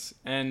sense.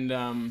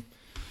 And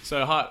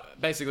so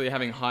basically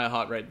having higher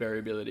heart rate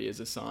variability is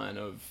a sign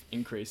of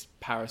increased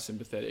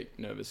parasympathetic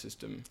nervous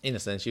system. In a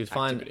sense, you'd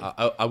activity.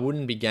 find, I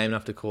wouldn't be game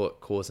enough to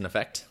cause and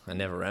effect. I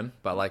never am.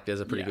 But like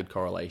there's a pretty good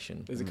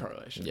correlation. There's a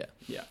correlation.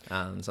 Yeah.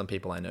 Some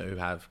people I know who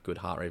have good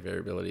heart rate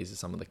variabilities are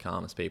some of the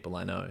calmest people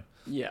I know.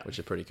 Yeah. Which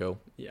are pretty cool.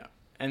 Yeah.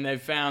 And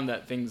they've found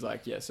that things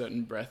like,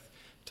 certain breath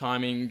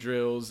timing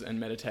drills and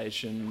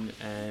meditation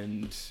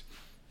and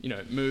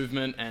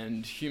movement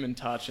and human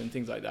touch and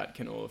things like that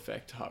can all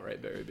affect heart rate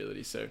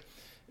variability. So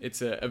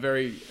it's a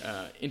very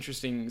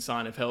interesting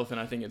sign of health, and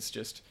I think it's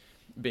just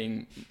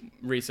being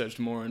researched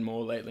more and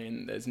more lately,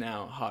 and there's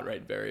now heart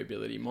rate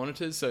variability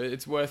monitors. So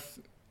it's worth,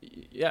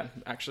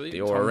 actually. The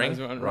Oura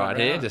Ring right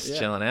here, just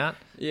chilling out.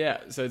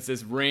 Yeah, so it's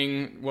this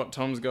ring, what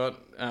Tom's got.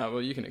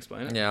 Well, you can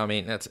explain it. Yeah, I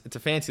mean, it's a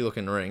fancy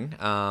looking ring.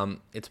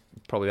 It's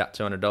probably about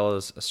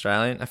 $200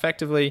 Australian.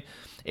 Effectively,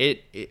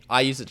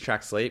 I use it to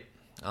track sleep.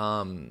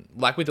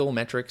 Like with all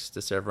metrics,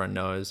 just so everyone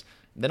knows,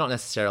 they're not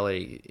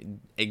necessarily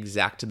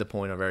exact to the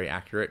point or very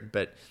accurate,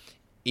 but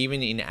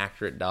even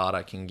inaccurate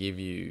data can give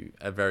you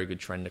a very good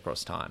trend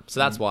across time. So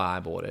that's why I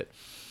bought it.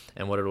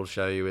 And what it'll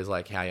show you is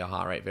like how your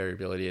heart rate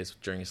variability is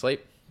during your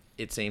sleep.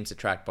 It seems to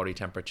track body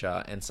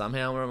temperature and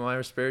somehow my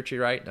respiratory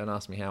rate. Don't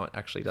ask me how it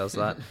actually does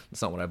that.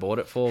 It's not what I bought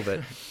it for, but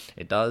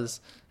it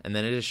does. And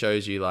then it just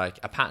shows you like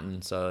a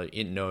pattern. So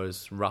it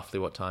knows roughly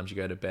what times you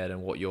go to bed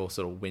and what your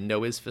sort of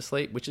window is for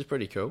sleep, which is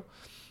pretty cool.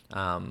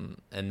 And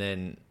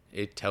then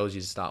it tells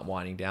you to start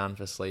winding down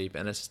for sleep.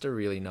 And it's just a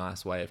really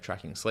nice way of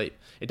tracking sleep.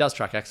 It does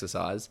track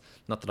exercise.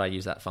 Not that I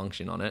use that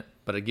function on it,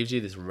 but it gives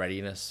you this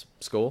readiness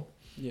score.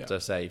 Yeah. So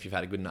say if you've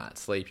had a good night's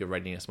sleep, your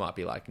readiness might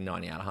be like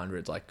 90 out of 100.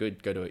 It's like,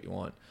 good, go do what you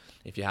want.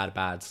 If you had a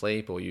bad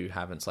sleep or you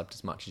haven't slept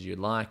as much as you'd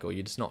like or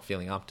you're just not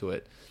feeling up to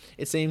it,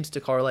 it seems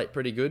to correlate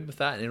pretty good with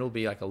that, and it'll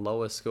be like a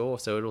lower score.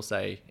 So it'll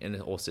say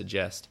or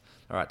suggest,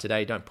 all right,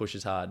 today don't push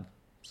as hard.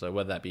 So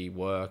whether that be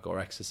work or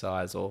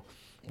exercise or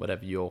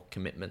whatever your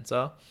commitments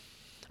are.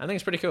 I think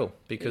it's pretty cool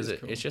because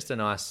it's just a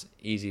nice,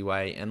 easy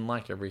way. And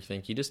like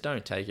everything, you just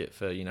don't take it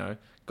for,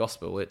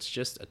 gospel. It's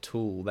just a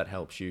tool that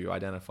helps you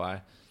identify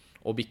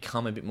or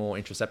become a bit more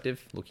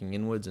introspective, looking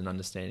inwards and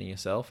understanding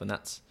yourself. And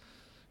that's,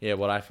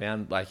 what I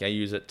found. Like I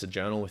use it to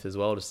journal with as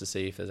well, just to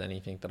see if there's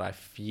anything that I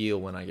feel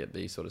when I get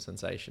these sort of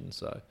sensations.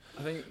 So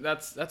I think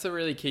that's a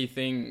really key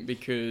thing,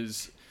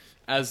 because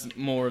as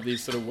more of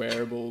these sort of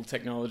wearable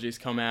technologies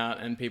come out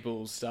and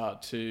people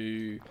start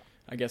to,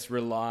 I guess,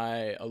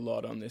 rely a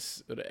lot on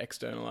this sort of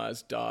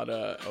externalized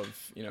data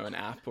of, an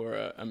app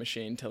or a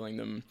machine telling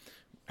them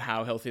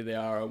how healthy they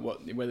are or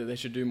whether they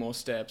should do more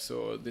steps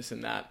or this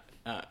and that.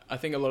 I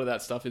think a lot of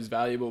that stuff is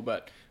valuable,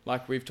 but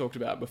like we've talked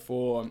about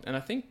before, and I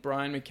think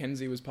Brian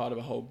McKenzie was part of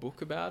a whole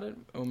book about it,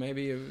 or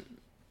maybe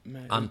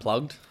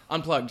Unplugged,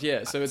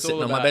 yeah. So it's sitting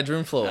all about, on my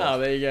bedroom floor. Oh,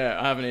 there you go.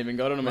 I haven't even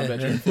got it on my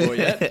bedroom floor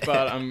yet,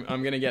 but I'm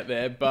going to get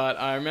there. But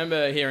I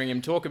remember hearing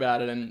him talk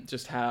about it and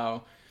just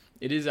how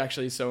it is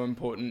actually so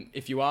important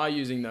if you are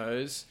using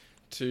those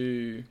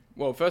to,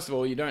 well, first of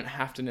all, you don't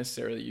have to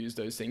necessarily use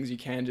those things. You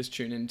can just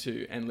tune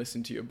into and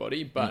listen to your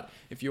body. But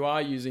if you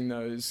are using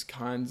those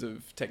kinds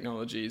of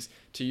technologies,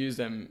 to use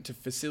them to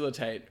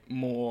facilitate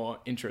more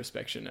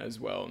introspection as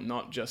well,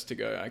 not just to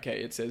go,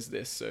 okay, it says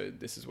this, so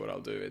this is what I'll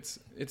do.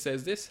 It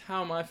says this,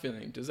 how am I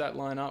feeling? Does that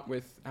line up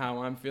with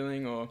how I'm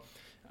feeling? Or,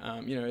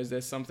 is there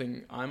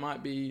something I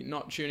might be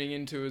not tuning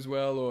into as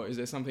well? Or is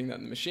there something that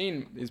the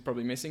machine is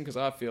probably missing because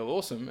I feel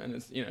awesome?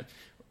 And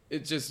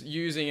it's just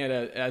using it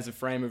as a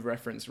frame of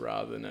reference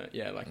rather than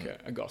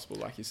a gospel,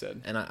 like you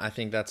said. And I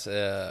think that's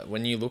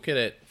when you look at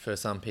it for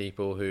some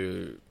people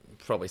who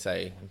probably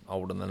say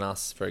older than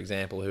us, for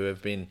example, who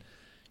have been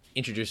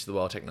introduced to the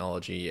world of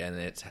technology and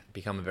it's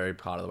become a very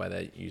part of the way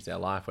they use their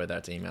life, whether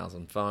it's emails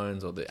on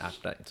phones or the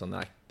updates on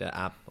their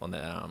app on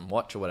their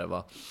watch or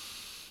whatever.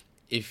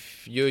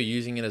 If you're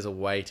using it as a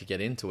way to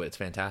get into it, it's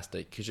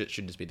fantastic, because it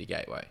should just be the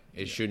gateway.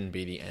 It shouldn't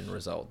be the end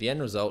result. The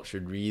end result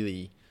should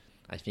really,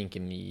 I think,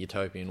 in the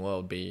utopian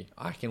world be,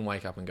 I can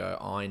wake up and go,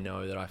 I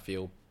know that I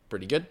feel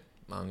pretty good.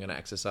 I'm going to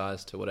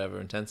exercise to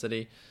whatever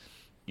intensity.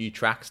 You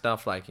track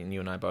stuff, like, and you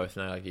and I both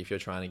know, like, if you're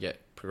trying to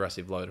get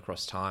progressive load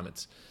across time,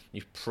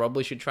 you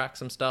probably should track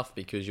some stuff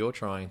because you're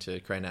trying to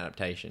create an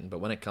adaptation. But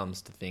when it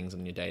comes to things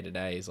in your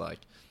day-to-day, is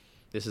like,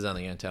 this is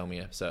only going to tell me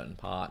a certain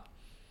part.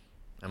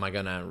 Am I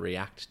going to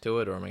react to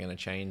it, or am I going to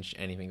change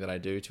anything that I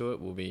do to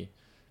it? Will be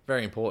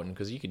very important,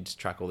 because you could just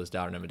track all this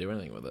data and never do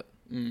anything with it.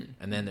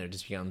 And then it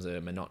just becomes a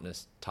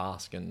monotonous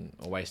task and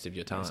a waste of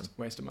your time.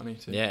 Waste of money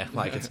too. Yeah,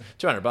 like it's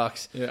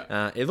 $200.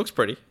 Yeah. It looks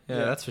pretty.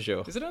 Yeah, that's for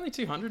sure. Is it only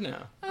 200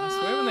 now? I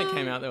swear when they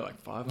came out, they were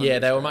like 500. Yeah,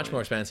 they were much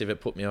more expensive.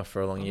 It put me off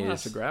for a long years. I'll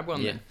have to grab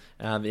one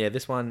then.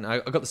 This one, I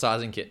got the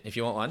sizing kit if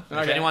you want one.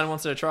 Okay. If anyone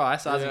wants to try,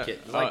 sizing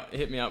kit.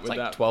 Hit me up with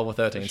that. 12 or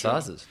 13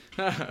 sizes.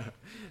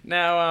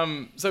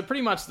 Now, so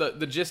pretty much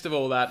the gist of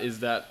all that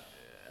is that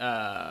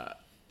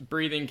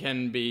breathing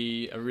can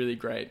be a really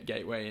great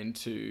gateway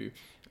into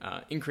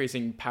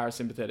increasing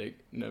parasympathetic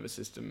nervous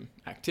system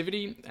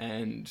activity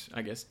and,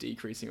 I guess,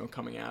 decreasing or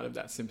coming out of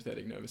that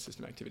sympathetic nervous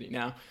system activity.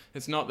 Now,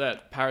 it's not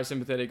that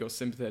parasympathetic or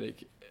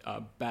sympathetic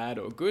are bad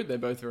or good. They're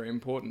both very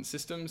important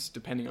systems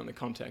depending on the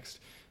context.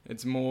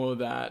 It's more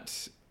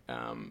that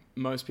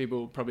most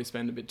people probably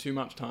spend a bit too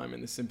much time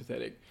in the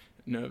sympathetic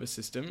nervous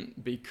system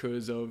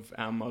because of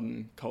our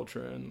modern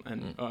culture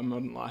and our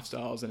modern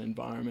lifestyles and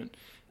environment.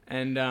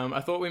 And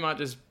I thought we might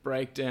just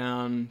break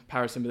down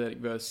parasympathetic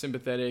versus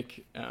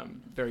sympathetic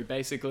very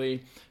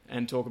basically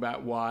and talk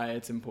about why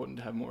it's important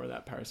to have more of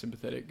that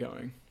parasympathetic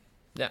going.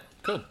 Yeah,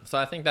 cool. So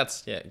I think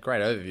that's a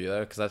great overview, though,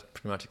 because that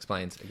pretty much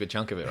explains a good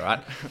chunk of it, right?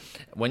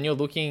 When you're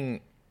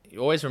looking, you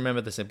always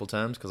remember the simple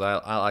terms, because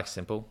I like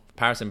simple.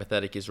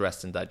 Parasympathetic is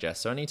rest and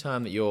digest. So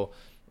anytime that you're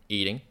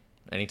eating,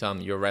 anytime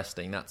that you're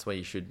resting, that's where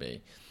you should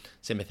be.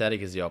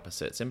 Sympathetic is the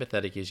opposite.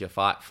 Sympathetic is your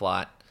fight,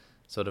 flight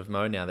sort of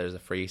mode. Now there's a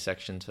free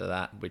section to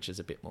that, which is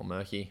a bit more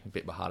murky, a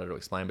bit harder to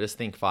explain, but just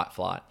think fight,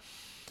 flight.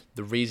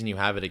 The reason you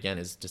have it, again,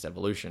 is just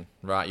evolution,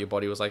 right? Your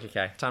body was like,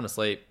 okay, time to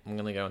sleep. I'm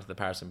going to go into the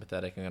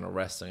parasympathetic. I'm going to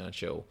rest. I'm going to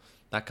chill.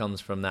 That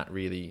comes from that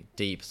really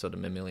deep sort of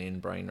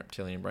mammalian brain,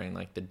 reptilian brain,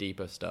 like the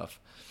deeper stuff.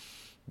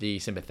 The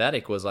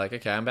sympathetic was like,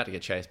 okay, I'm about to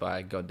get chased by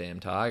a goddamn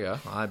tiger.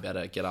 I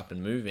better get up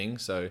and moving.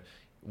 So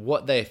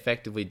what they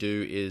effectively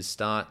do is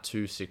start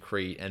to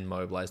secrete and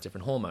mobilize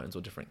different hormones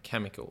or different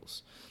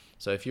chemicals.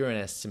 So if you're in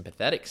a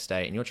sympathetic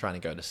state and you're trying to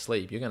go to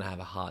sleep, you're going to have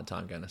a hard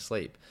time going to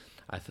sleep.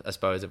 I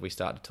suppose if we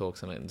start to talk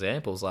some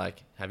examples,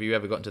 like, have you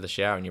ever gotten to the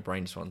shower and your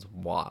brain just runs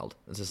wild?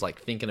 It's just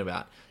like thinking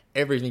about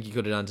everything you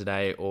could have done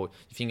today, or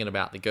you're thinking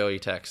about the girl you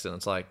text and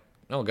it's like,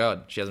 oh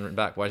God, she hasn't written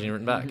back. Why hasn't she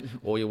written back?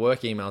 Or your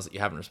work emails that you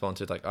haven't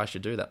responded to, like, I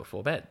should do that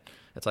before bed.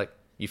 It's like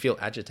you feel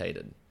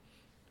agitated.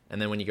 And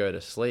then when you go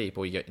to sleep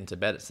or you get into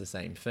bed, it's the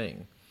same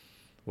thing.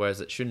 Whereas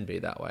it shouldn't be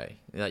that way.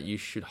 Like, you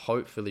should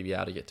hopefully be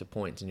able to get to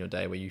points in your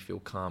day where you feel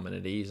calm and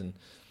at ease, and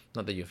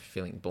not that you're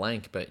feeling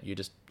blank, but you're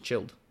just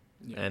chilled.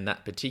 Yeah. And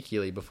that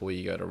particularly before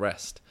you go to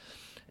rest.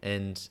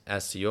 And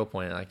as to your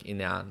point, like in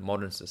our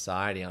modern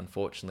society,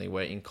 unfortunately,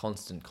 we're in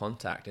constant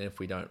contact. And if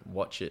we don't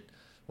watch it,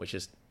 which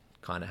has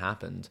kind of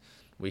happened,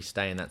 we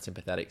stay in that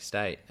sympathetic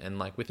state. And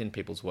like within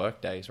people's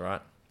work days,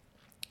 right?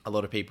 A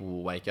lot of people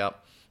will wake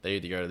up, they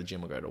either go to the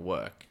gym or go to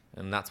work.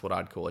 And that's what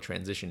I'd call a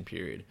transition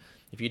period.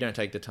 If you don't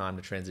take the time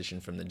to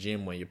transition from the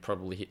gym where you're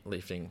probably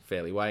lifting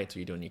fairly weights or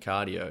you're doing your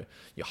cardio,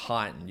 you're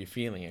heightened, you're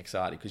feeling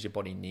excited because your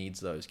body needs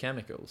those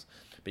chemicals.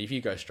 But if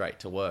you go straight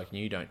to work and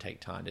you don't take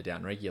time to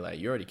downregulate,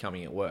 you're already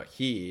coming at work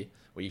here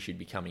where you should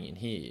be coming in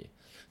here.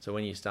 So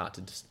when you start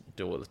to just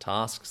do all the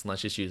tasks, and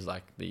let's just use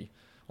like the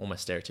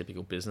almost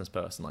stereotypical business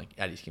person, like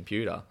at his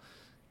computer,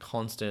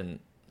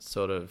 constant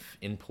sort of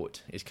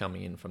input is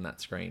coming in from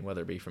that screen,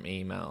 whether it be from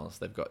emails,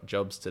 they've got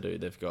jobs to do,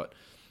 they've got,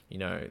 you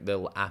know, their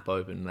little app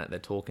open that they're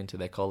talking to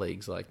their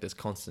colleagues. Like there's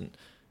constant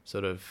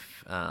sort of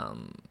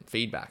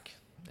feedback.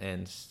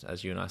 And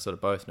as you and I sort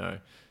of both know,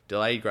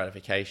 delayed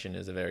gratification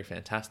is a very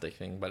fantastic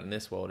thing, but in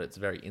this world, it's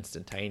very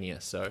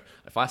instantaneous. So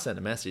if I send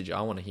a message, I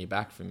want to hear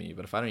back from you.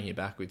 But if I don't hear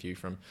back with you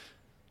from,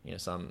 you know,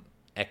 some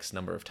X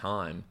number of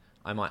time,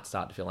 I might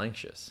start to feel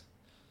anxious.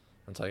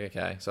 It's like,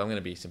 okay, so I'm going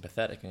to be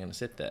sympathetic. I'm going to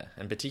sit there.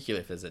 And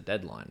particularly if there's a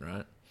deadline,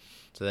 right?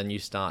 So then you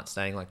start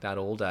staying like that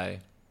all day.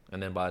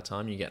 And then by the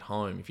time you get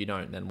home, if you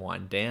don't then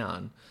wind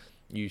down,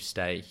 you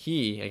stay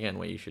here, again,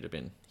 where you should have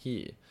been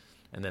here.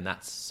 And then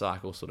that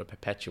cycle sort of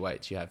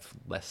perpetuates. You have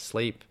less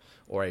sleep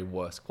or a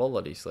worse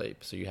quality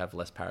sleep. So you have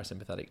less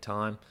parasympathetic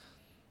time.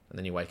 And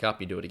then you wake up,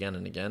 you do it again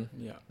and again.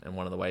 Yeah. And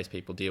one of the ways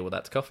people deal with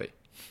that's coffee.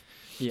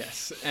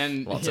 Yes.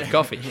 And lots of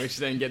coffee. Which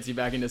then gets you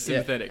back into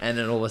sympathetic. Yeah. And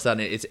then all of a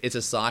sudden, it's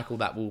a cycle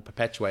that will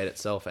perpetuate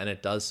itself. And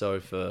it does so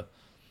for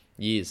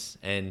years,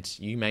 and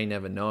you may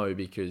never know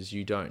because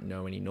you don't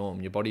know any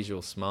norm. Your body's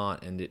real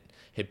smart, and it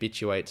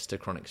habituates to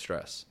chronic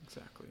stress.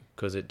 Exactly.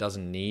 Because it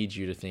doesn't need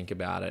you to think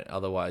about it.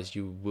 Otherwise,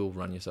 you will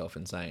run yourself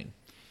insane.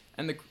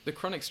 And the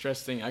chronic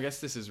stress thing, I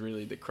guess this is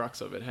really the crux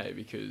of it, hey,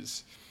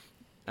 because,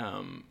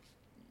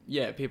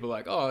 people are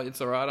like, oh, it's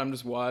all right, I'm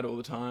just wired all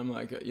the time.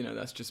 Like, you know,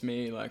 that's just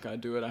me. Like, I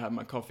do it, I have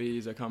my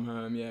coffees, I come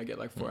home, I get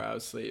like 4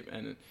 hours sleep,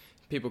 and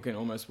people can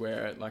almost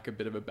wear it like a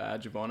bit of a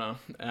badge of honor.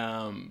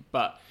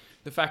 But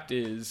the fact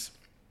is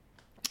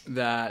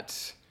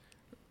that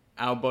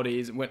our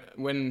bodies,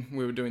 when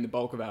we were doing the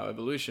bulk of our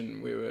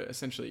evolution, we were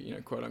essentially, you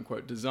know, quote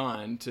unquote,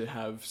 designed to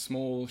have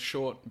small,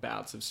 short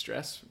bouts of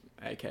stress,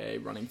 aka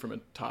running from a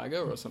tiger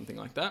or something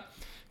like that,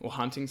 or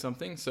hunting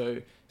something.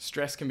 So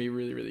stress can be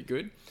really, really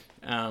good,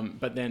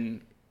 but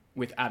then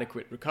with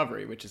adequate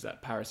recovery, which is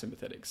that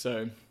parasympathetic.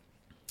 So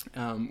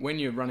when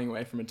you're running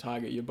away from a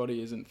tiger, your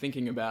body isn't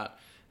thinking about,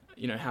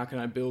 you know, how can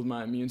I build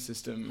my immune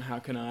system? How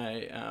can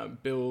I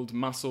build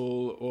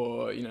muscle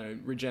or, you know,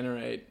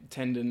 regenerate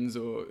tendons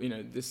or, you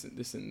know, this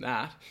and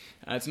that.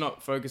 It's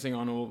not focusing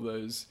on all of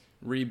those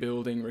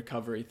rebuilding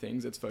recovery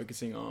things. It's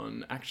focusing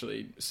on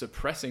actually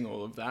suppressing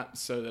all of that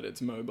so that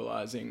it's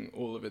mobilizing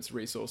all of its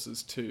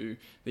resources to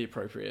the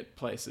appropriate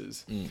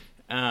places.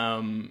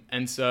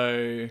 And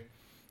so,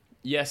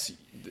 yes,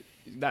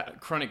 that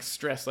chronic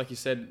stress, like you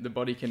said, the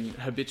body can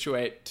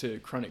habituate to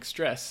chronic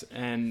stress.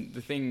 And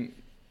the thing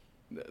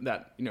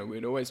that, you know,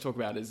 we'd always talk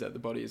about is that the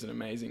body is an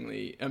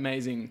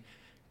amazing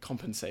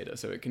compensator.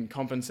 So it can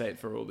compensate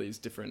for all these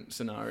different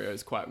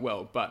scenarios quite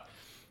well. But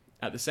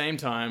at the same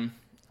time,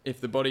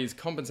 if the body is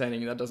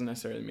compensating, that doesn't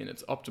necessarily mean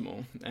it's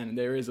optimal. And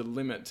there is a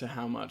limit to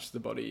how much the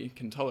body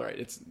can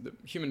tolerate. The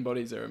human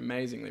bodies are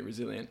amazingly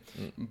resilient.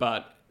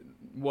 But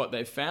what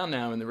they've found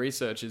now in the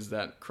research is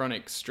that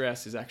chronic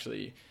stress is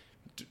actually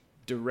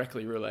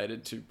directly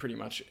related to pretty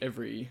much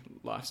every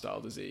lifestyle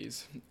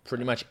disease.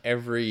 Pretty much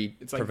every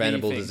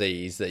preventable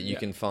disease that you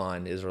can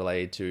find is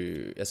related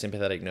to a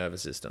sympathetic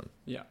nervous system.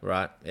 Yeah.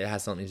 Right? It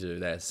has something to do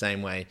there.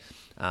 Same way,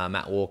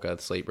 Matt Walker,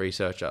 the sleep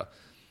researcher,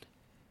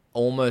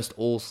 almost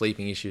all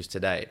sleeping issues to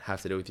date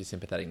have to do with your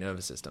sympathetic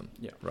nervous system.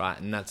 Yeah. Right?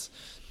 And that's,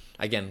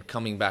 again,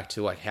 coming back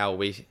to like how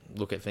we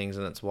look at things,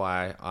 and that's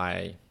why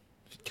I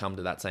come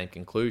to that same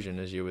conclusion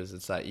as you, is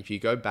it's like if you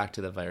go back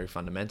to the very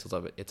fundamentals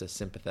of it, it's a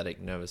sympathetic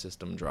nervous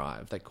system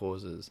drive that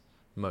causes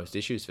most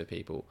issues for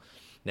people.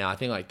 Now, I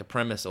think like the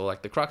premise or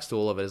like the crux to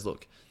all of it is,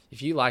 look,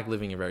 if you like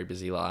living a very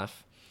busy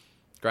life,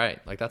 great,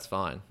 like that's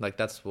fine. Like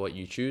that's what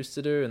you choose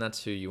to do and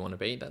that's who you want to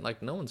be. That,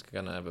 like, no one's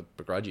going to ever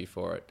begrudge you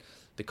for it.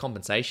 The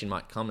compensation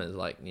might come as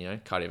like, you know,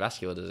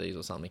 cardiovascular disease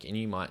or something, and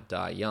you might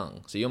die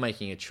young. So you're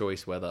making a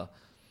choice whether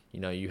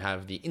you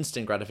have the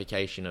instant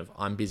gratification of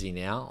I'm busy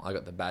now. I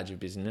got the badge of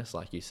busyness,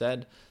 like you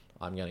said.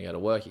 I'm going to go to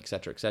work,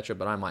 etc.,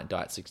 but I might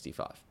die at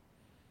 65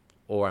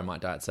 or I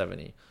might die at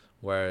 70.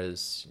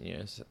 Whereas,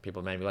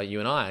 people maybe like you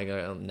and I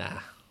go, nah,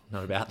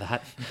 not about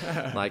that.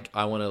 Like,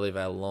 I want to live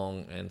a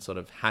long and sort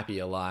of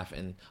happier life,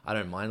 and I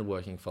don't mind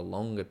working for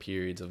longer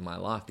periods of my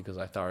life because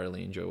I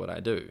thoroughly enjoy what I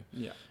do.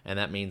 Yeah. And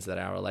that means that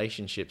our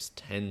relationships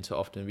tend to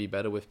often be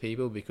better with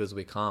people because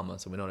we're calmer,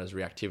 so we're not as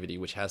reactivity,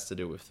 which has to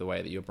do with the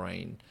way that your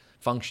brain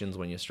functions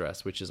when you're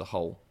stressed, which is a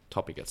whole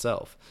topic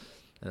itself.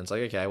 And it's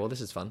like, okay, well,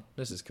 this is fun,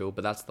 this is cool,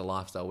 but that's the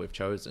lifestyle we've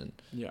chosen.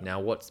 Yeah. Now,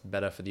 what's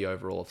better for the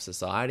overall of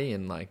society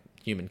and like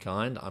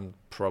humankind? I'm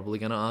probably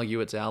going to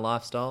argue it's our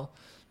lifestyle,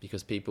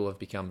 because people have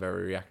become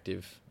very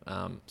reactive.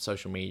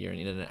 Social media and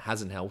internet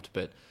hasn't helped,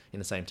 but in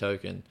the same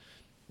token,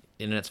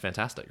 internet's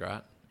fantastic,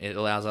 right? It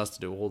allows us to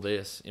do all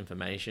this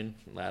information,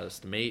 allows us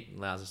to meet,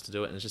 allows us to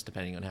do it, and it's just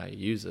depending on how you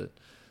use it.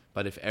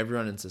 But if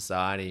everyone in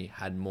society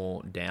had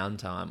more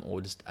downtime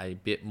or just a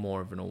bit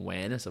more of an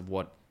awareness of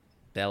what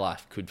their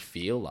life could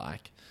feel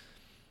like,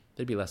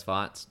 there'd be less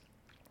fights.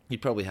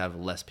 You'd probably have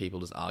less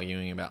people just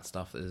arguing about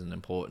stuff that isn't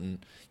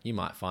important. You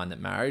might find that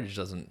marriage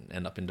doesn't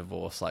end up in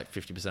divorce like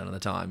 50% of the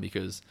time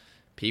because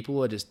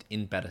people are just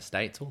in better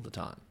states all the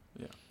time.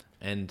 Yeah.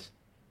 And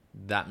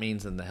that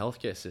means that the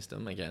healthcare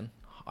system, again,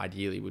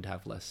 ideally would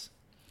have less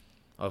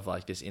of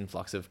like this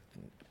influx of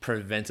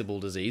preventable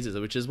diseases,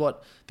 which is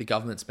what the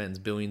government spends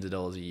billions of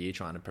dollars a year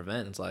trying to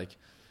prevent. It's like,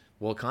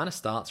 well, it kind of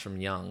starts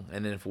from young.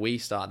 And then if we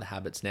start the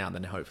habits now,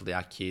 then hopefully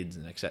our kids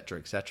and et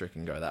cetera,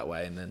 can go that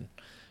way. And then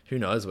who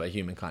knows where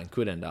humankind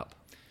could end up.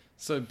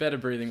 So better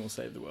breathing will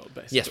save the world,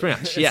 basically. Yes, pretty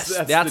much. Yes,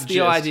 that's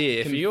the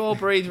idea. If you all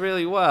breathe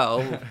really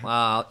well,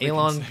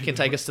 Elon can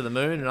take us to the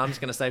moon, and I'm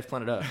just going to save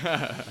planet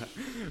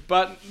Earth.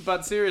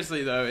 But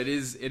seriously, though, it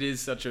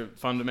is such a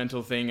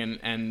fundamental thing,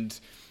 and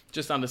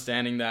just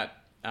understanding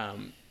that,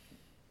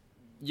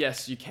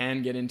 yes, you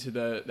can get into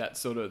that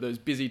sort of those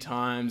busy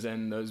times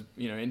and those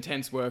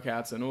intense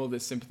workouts and all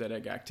this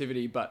sympathetic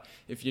activity. But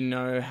if you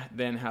know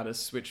then how to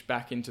switch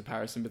back into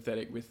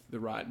parasympathetic with the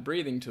right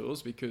breathing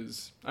tools,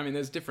 because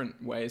there's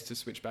different ways to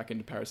switch back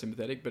into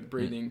parasympathetic, but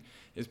breathing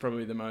is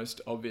probably the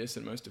most obvious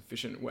and most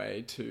efficient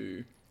way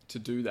to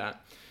do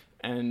that.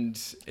 And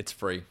it's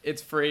free.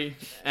 It's free,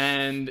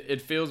 and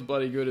it feels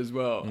bloody good as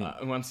well.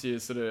 Once you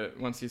sort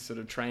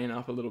of train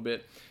up a little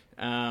bit,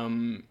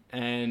 and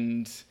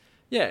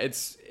yeah,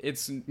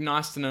 it's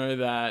nice to know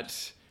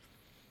that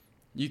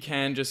you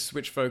can just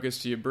switch focus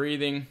to your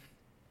breathing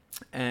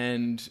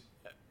and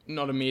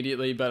not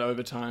immediately, but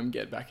over time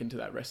get back into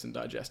that rest and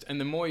digest. And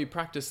the more you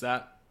practice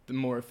that, the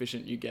more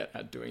efficient you get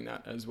at doing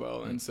that as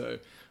well. And so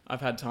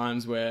I've had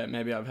times where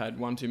maybe I've had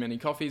one too many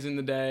coffees in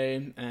the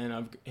day and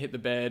I've hit the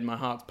bed, my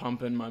heart's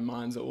pumping, my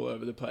mind's all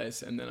over the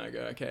place. And then I go,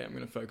 okay, I'm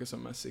going to focus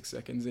on my 6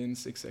 seconds in,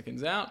 6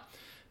 seconds out.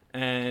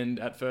 And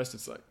at first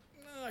it's like,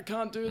 I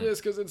can't do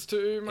this because it's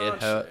too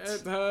much.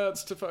 It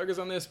hurts to focus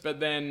on this. But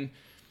then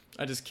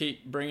I just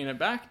keep bringing it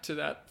back to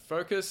that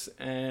focus,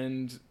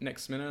 and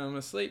next minute I'm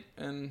asleep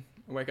and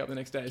I wake up the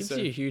next day. It gives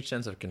you a huge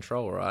sense of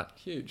control, right?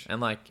 Huge.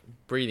 And like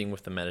breathing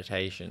with the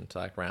meditation to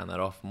like round that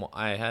off.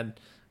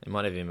 It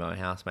might have been my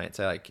housemate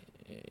say like,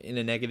 in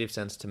a negative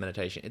sense to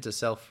meditation, it's a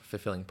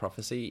self-fulfilling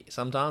prophecy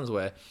sometimes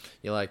where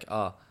you're like,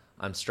 oh,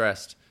 I'm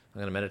stressed, I'm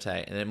going to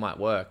meditate, and it might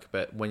work.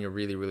 But when you're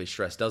really, really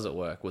stressed, does it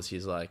work? Was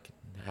his like,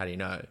 how do you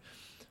know?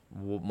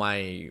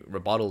 My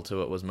rebuttal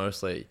to it was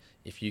mostly,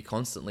 if you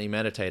constantly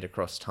meditate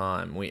across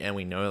time, we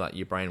know that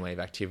your brainwave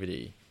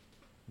activity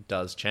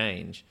does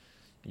change,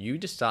 you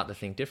just start to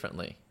think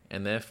differently,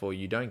 and therefore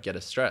you don't get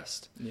as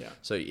stressed. Yeah.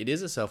 So it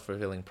is a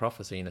self-fulfilling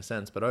prophecy in a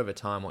sense, but over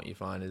time what you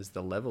find is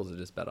the levels are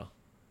just better,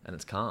 and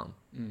it's calm.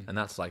 And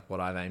that's like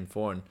what I've aimed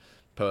for, and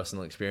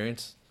personal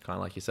experience, kind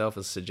of like yourself,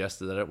 has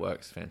suggested that it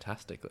works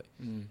fantastically.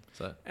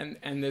 So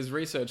and there's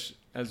research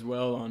as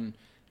well on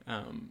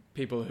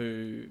people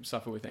who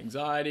suffer with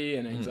anxiety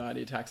and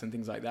anxiety attacks and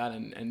things like that,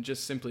 and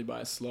just simply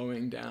by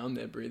slowing down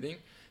their breathing,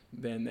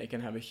 then they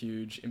can have a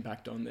huge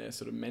impact on their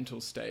sort of mental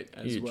state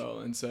as well.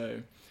 And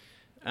so,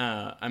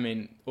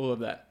 all of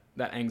that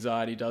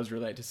anxiety does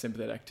relate to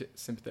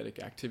sympathetic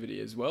activity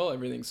as well.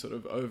 Everything's sort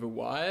of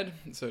overwired,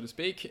 so to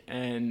speak.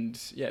 And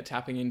yeah,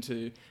 tapping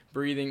into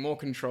breathing, more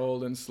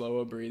controlled and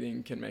slower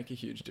breathing, can make a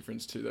huge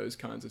difference to those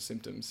kinds of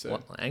symptoms. So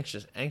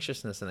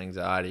anxiousness and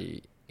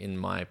anxiety, in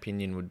my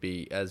opinion, would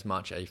be as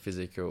much a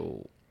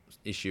physical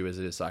issue as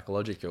it is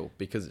psychological,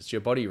 because it's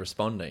your body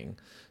responding.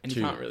 And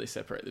you can't really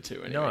separate the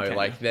two No, anyway.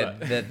 like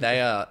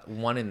they are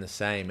one in the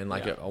same. And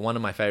like one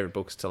of my favorite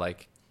books to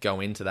like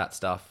go into that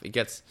stuff,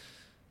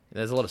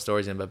 there's a lot of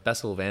stories in, but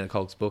Bessel van der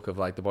Kolk's book of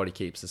like The Body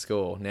Keeps the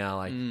Score. Now,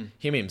 like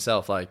him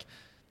himself, like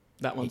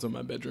that one's on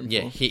my bedroom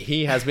floor. Yeah,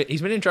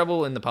 he's been in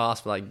trouble in the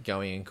past for like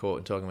going in court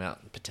and talking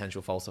about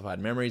potential falsified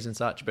memories and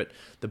such. But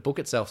the book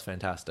itself's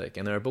fantastic,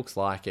 and there are books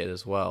like it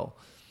as well.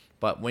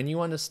 But when you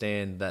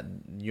understand that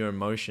your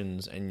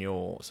emotions and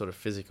your sort of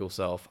physical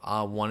self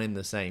are one in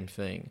the same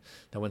thing,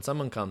 that when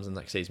someone comes and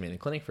like sees me in the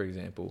clinic, for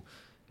example,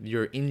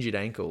 your injured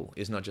ankle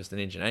is not just an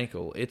injured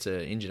ankle, it's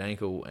an injured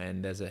ankle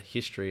and there's a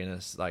history and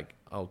it's like,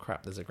 oh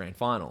crap, there's a grand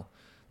final.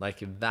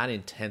 Like that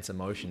intense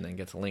emotion then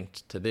gets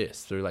linked to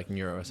this through like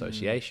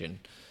neuroassociation.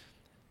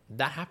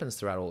 That happens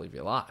throughout all of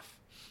your life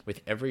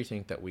with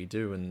everything that we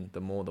do. And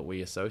the more that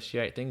we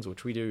associate things,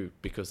 which we do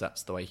because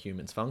that's the way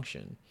humans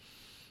function,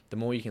 the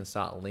more you can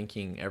start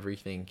linking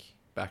everything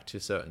back to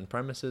certain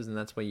premises. And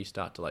that's where you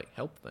start to like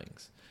help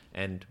things.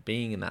 And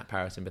being in that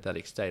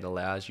parasympathetic state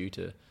allows you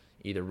to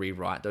either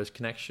rewrite those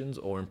connections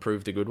or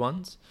improve the good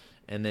ones.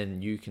 And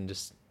then you can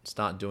just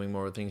start doing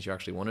more of the things you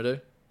actually want to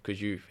do because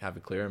you have a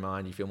clearer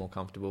mind, you feel more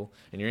comfortable,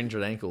 and your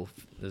injured ankle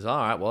is, all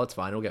right, well, it's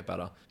fine, it'll get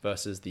better,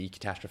 versus the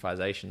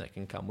catastrophization that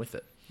can come with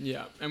it.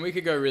 Yeah, and we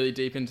could go really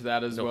deep into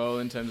that as well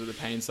in terms of the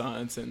pain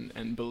science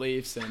and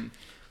beliefs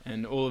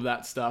and all of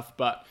that stuff,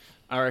 but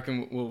I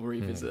reckon we'll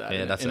revisit that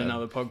in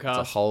another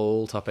podcast. It's a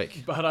whole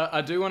topic. But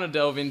I do want to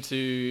delve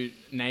into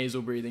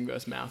nasal breathing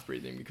versus mouth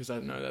breathing because I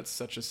know that's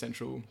such a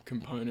central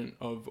component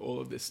of all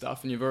of this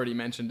stuff, and you've already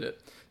mentioned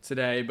it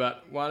today,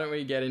 but why don't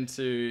we get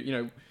into, you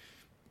know,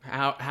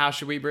 how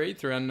should we breathe,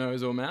 through our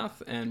nose or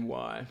mouth, and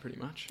why, pretty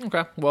much?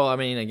 Okay. Well, I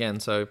mean,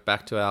 again, so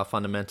back to our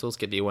fundamentals,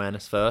 get the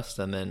awareness first,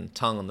 and then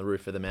tongue on the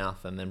roof of the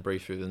mouth, and then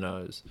breathe through the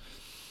nose.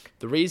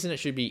 The reason it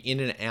should be in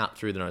and out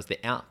through the nose,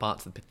 the out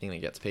part's the thing that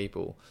gets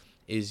people,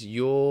 is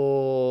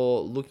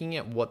you're looking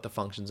at what the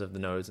functions of the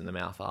nose and the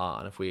mouth are.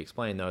 And if we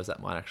explain those, that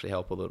might actually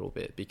help a little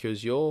bit,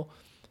 because your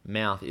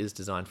mouth is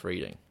designed for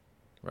eating,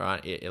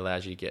 right? It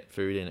allows you to get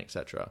food in,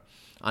 etc.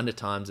 Under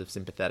times of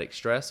sympathetic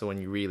stress, or when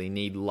you really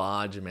need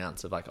large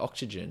amounts of like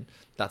oxygen,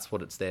 that's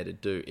what it's there to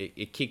do.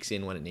 It kicks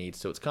in when it needs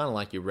to. It's kind of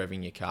like you're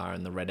revving your car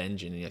and the red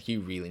engine, and you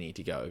really need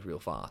to go real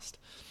fast.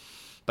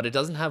 But it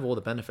doesn't have all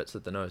the benefits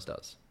that the nose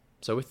does.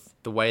 So with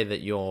the way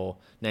that your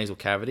nasal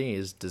cavity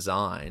is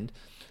designed,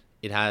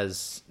 it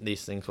has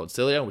these things called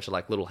cilia, which are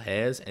like little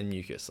hairs, and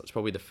mucus. That's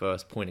probably the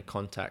first point of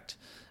contact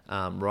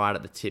right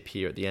at the tip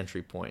here at the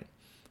entry point.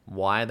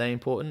 Why are they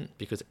important?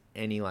 Because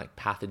any like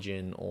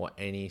pathogen or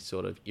any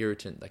sort of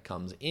irritant that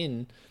comes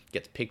in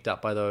gets picked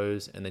up by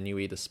those, and then you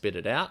either spit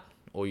it out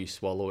or you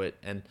swallow it.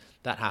 And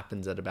that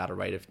happens at about a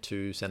rate of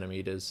 2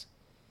 centimeters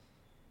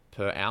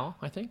per hour,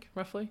 I think,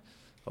 roughly.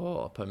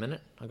 Or per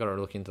minute. I got to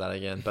look into that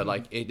again. But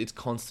like it's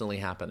constantly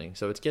happening.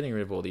 So it's getting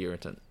rid of all the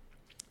irritant.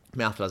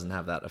 Mouth doesn't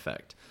have that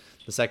effect.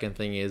 The second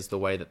thing is the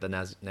way that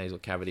the nasal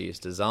cavity is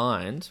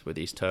designed with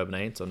these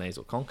turbinates or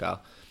nasal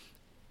concha.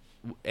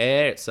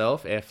 Air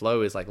itself,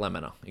 airflow is like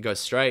laminar. It goes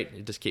straight,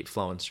 it just keeps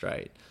flowing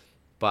straight.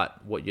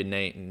 But what your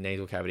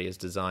nasal cavity is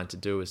designed to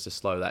do is to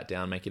slow that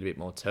down, make it a bit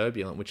more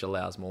turbulent, which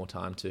allows more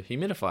time to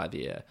humidify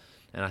the air.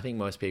 And I think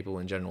most people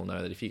in general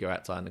know that if you go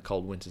outside in a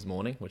cold winter's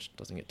morning, which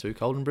doesn't get too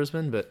cold in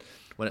Brisbane, but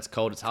when it's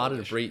cold, it's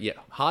harder to breathe. Yeah,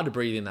 hard to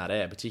breathe in that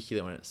air,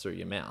 particularly when it's through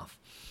your mouth.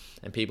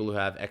 And people who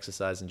have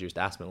exercise-induced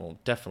asthma will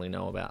definitely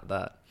know about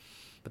that.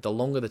 But the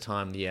longer the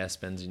time the air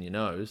spends in your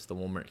nose, the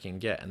warmer it can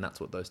get, and that's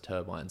what those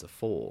turbines are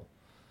for.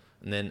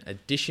 And then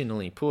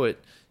additionally put,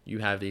 you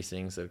have these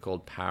things that are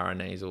called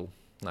paranasal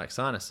like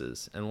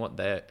sinuses, and what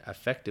they're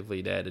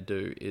effectively there to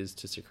do is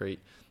to secrete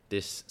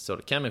this sort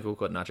of chemical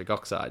called nitric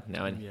oxide.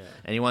 Now,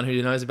 anyone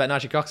who knows about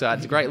nitric oxide,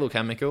 it's a great little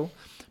chemical,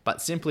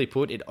 but simply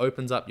put, it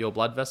opens up your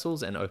blood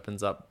vessels and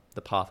opens up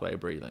the pathway of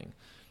breathing.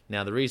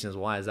 Now, the reason is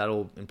why is that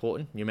all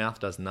important? Your mouth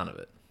does none of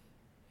it.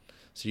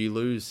 So you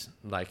lose,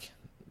 like,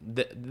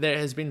 there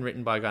has been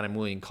written by a guy named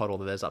William Cottle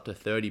that there's up to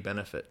 30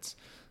 benefits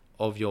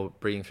of your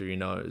breathing through your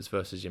nose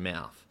versus your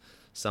mouth.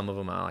 Some of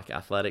them are like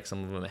athletic,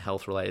 some of them are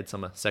health related,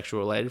 some are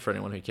sexual related for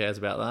anyone who cares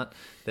about that.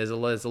 There's a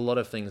lot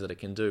of things that it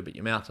can do, but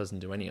your mouth doesn't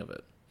do any of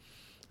it.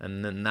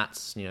 And then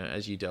that's, you know,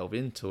 as you delve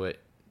into it,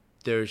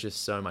 there is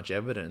just so much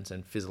evidence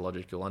and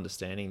physiological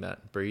understanding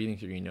that breathing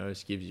through your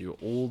nose gives you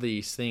all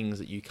these things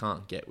that you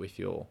can't get with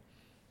your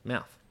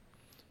mouth.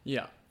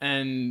 Yeah,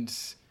 and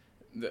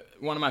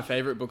one of my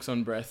favorite books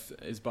on breath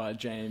is by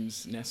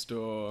James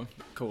Nestor,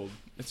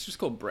 it's just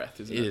called Breath,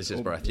 isn't it? It is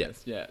just Breath, yeah.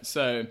 Yeah,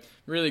 so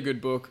really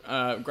good book.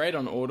 Great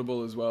on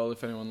Audible as well,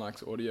 if anyone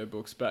likes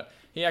audiobooks. But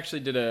he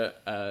actually did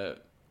a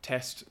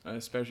test,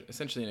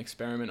 essentially an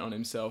experiment on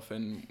himself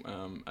and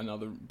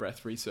another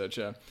breath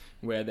researcher,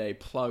 where they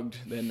plugged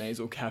their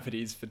nasal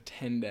cavities for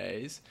 10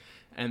 days.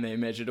 And they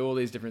measured all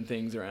these different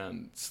things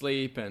around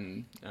sleep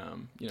and,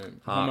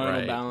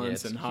 hormonal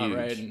balance and heart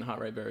rate and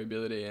heart rate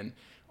variability and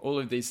all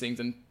of these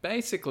things. And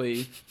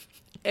basically,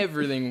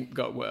 everything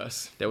got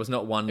worse. There was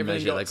not one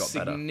measure that got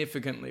better.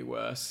 Significantly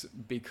worse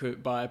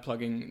by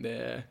plugging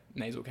their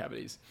nasal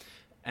cavities.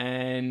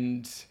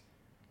 And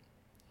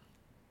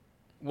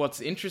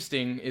what's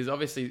interesting is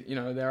obviously,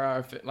 there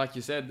are, like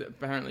you said,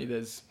 apparently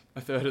there's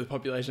a third of the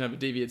population have a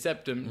deviated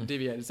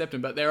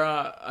septum, but there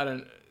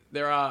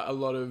are a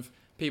lot of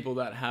people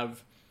that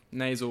have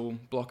nasal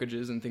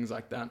blockages and things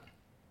like that.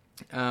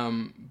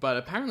 But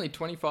apparently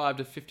 25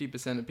 to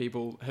 50% of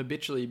people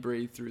habitually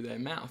breathe through their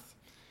mouth.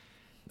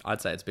 I'd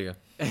say it's bigger.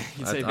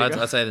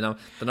 I'd say the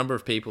number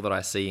of people that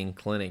I see in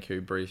clinic who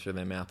breathe through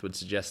their mouth would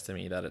suggest to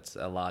me that it's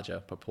a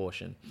larger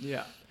proportion.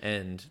 Yeah.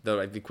 And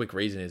the quick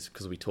reason is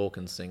because we talk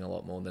and sing a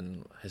lot more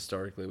than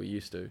historically we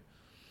used to.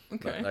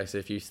 Okay. Like, so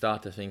if you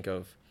start to think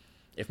of,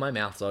 if my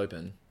mouth's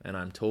open and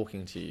I'm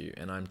talking to you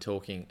and I'm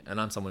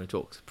someone who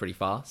talks pretty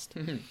fast,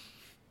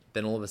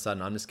 then all of a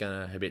sudden I'm just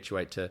going to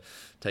habituate to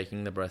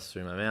taking the breaths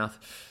through my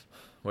mouth.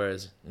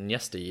 Whereas in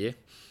yesteryear,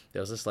 there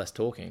was just less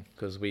talking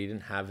because we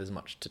didn't have as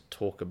much to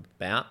talk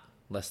about,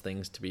 less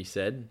things to be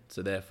said.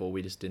 So therefore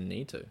we just didn't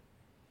need to.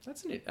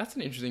 That's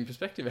an interesting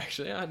perspective,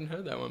 actually. I hadn't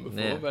heard that one before,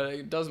 Yeah. but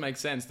it does make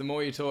sense. The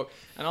more you talk,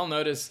 and I'll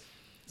notice,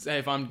 say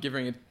if I'm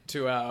giving a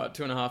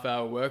 2.5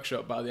 hour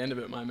workshop, by the end of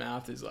it, my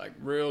mouth is like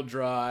real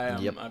dry.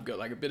 Yep. I've got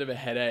like a bit of a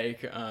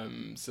headache.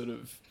 Sort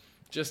of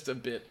just a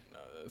bit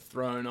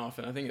thrown off,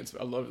 and I think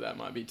a lot of that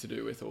might be to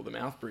do with all the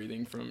mouth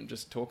breathing from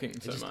just talking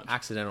so Just much.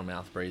 accidental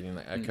mouth breathing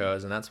that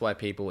occurs, and that's why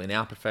people in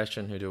our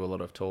profession who do a lot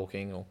of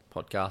talking or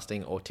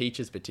podcasting, or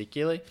teachers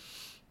particularly,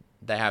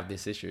 they have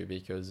this issue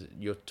because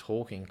you're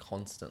talking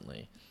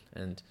constantly.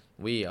 And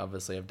we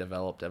obviously have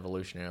developed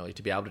evolutionarily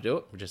to be able to do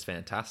it, which is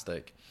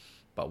fantastic,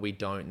 but we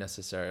don't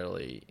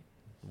necessarily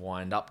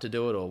wind up to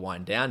do it or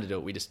wind down to do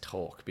it. We just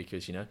talk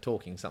because,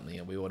 talking is something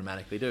that we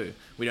automatically do.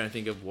 We don't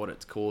think of what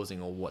it's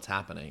causing or what's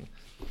happening,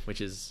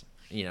 which is,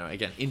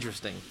 again,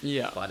 interesting.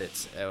 Yeah. But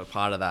it's a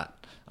part of that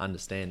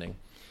understanding.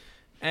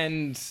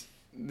 And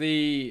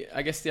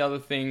I guess the other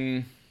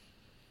thing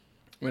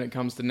when it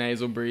comes to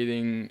nasal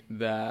breathing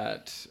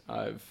that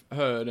I've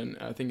heard, and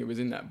I think it was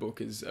in that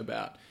book, is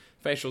about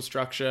facial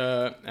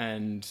structure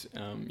and,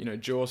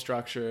 jaw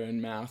structure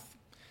and mouth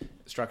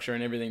structure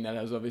and everything that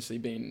has obviously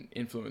been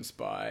influenced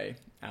by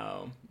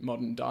our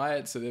modern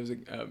diet. So there was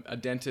a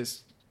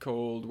dentist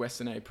called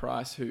Weston A.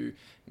 Price who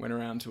went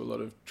around to a lot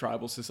of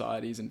tribal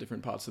societies in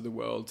different parts of the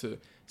world to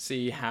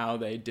see how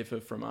they differ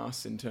from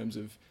us in terms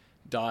of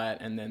diet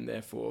and then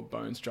therefore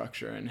bone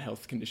structure and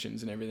health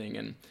conditions and everything.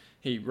 And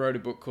he wrote a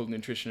book called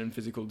Nutrition and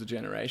Physical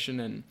Degeneration,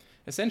 and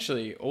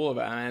essentially all of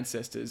our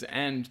ancestors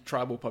and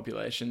tribal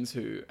populations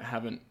who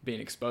haven't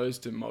been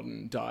exposed to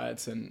modern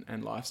diets and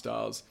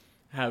lifestyles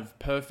have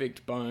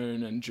perfect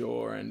bone and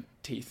jaw and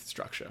teeth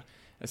structure,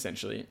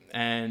 essentially.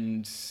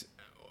 And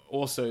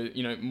also,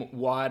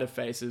 wider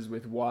faces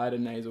with wider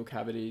nasal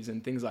cavities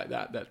and things like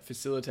that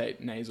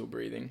facilitate nasal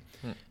breathing.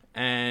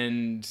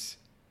 And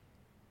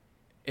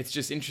it's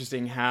just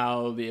interesting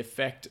how the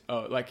effect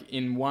of, like,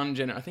 in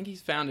I think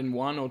he's found in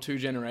 1 or 2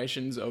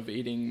 generations of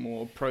eating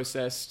more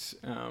processed,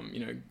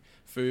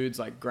 foods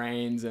like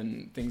grains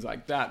and things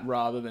like that,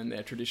 rather than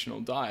their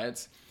traditional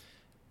diets,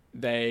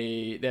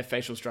 their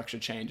facial structure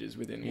changes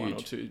within 1 or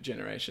 2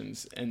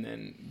 generations, and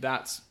then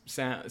that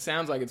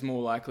sounds like it's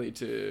more likely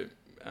to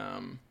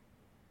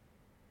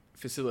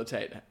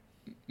facilitate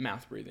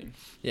mouth breathing.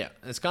 Yeah,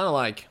 it's kind of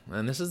like,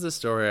 and this is the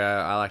story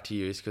I like to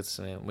use because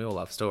we all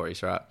love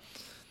stories, right?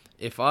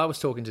 If I was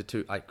talking to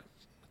two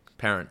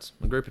parents,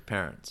 a group of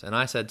parents, and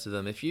I said to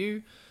them, if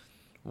you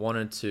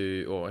wanted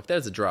to, or if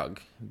there's a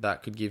drug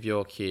that could give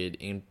your kid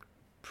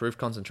improved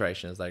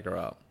concentration as they grow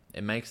up,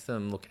 it makes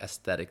them look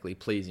aesthetically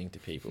pleasing to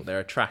people. They're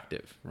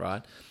attractive,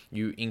 right?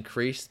 You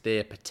increase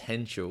their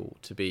potential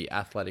to be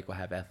athletic or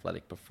have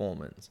athletic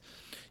performance.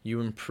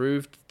 You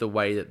improved the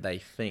way that they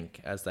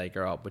think as they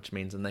grow up, which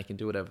means then they can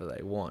do whatever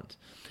they want.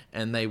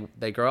 And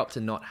they grow up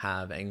to not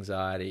have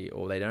anxiety,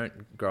 or they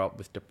don't grow up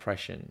with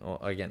depression, or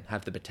again,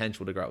 have the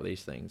potential to grow up with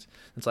these things.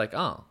 It's like,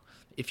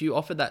 if you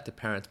offered that to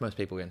parents, most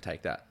people are going to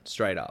take that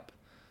straight up.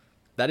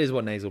 That is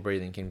what nasal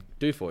breathing can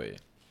do for you.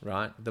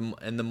 Right?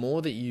 The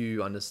more that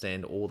you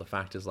understand all the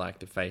factors like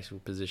the facial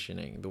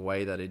positioning, the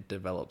way that it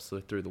develops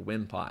through the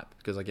windpipe,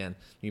 because again,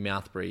 you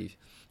mouth breathe,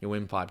 your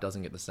windpipe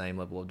doesn't get the same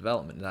level of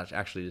development. It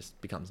actually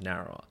just becomes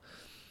narrower.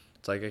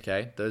 It's like,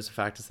 okay, those are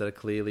factors that have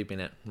clearly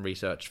been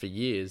researched for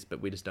years, but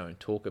we just don't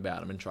talk about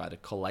them and try to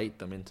collate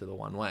them into the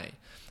one way.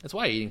 That's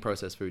why eating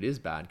processed food is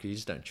bad, because you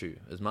just don't chew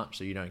as much,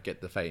 so you don't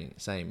get the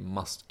same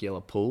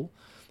muscular pull.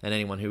 And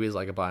anyone who is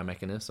like a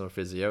biomechanist or a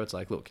physio, it's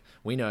like, look,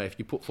 we know if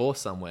you put force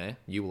somewhere,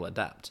 you will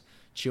adapt.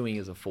 Chewing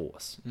is a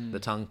force.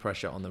 The tongue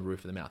pressure on the roof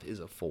of the mouth is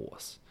a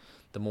force.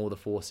 The more the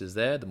force is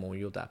there, the more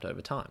you'll adapt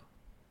over time.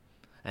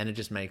 And it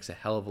just makes a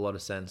hell of a lot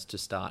of sense to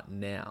start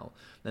now.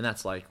 And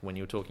that's like when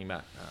you were talking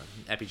about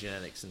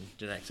epigenetics and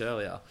genetics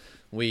earlier.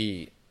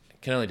 We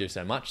can only do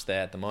so much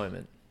there at the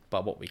moment.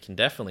 But what we can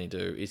definitely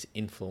do is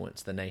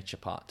influence the nature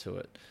part to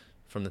it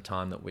from the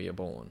time that we are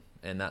born.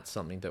 And that's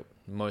something that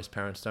most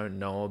parents don't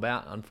know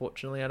about,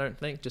 unfortunately, I don't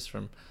think, just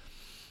from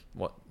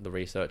what the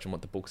research and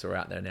what the books are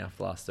out there now for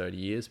the last 30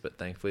 years. But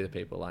thankfully, the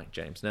people like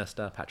James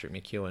Nestor, Patrick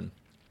McEwen,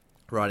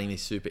 writing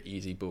these super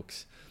easy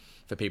books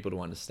for people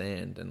to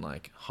understand, and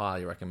like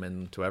highly recommend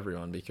them to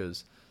everyone,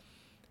 because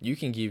you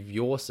can give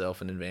yourself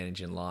an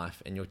advantage in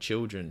life and your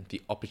children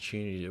the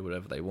opportunity to do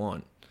whatever they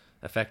want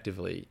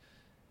effectively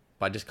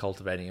by just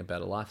cultivating a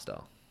better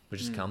lifestyle, which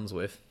just comes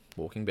with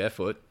walking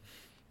barefoot,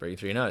 breathe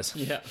through your nose.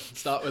 Yeah,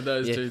 start with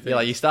those 2 things. Yeah,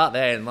 like you start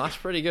there and life's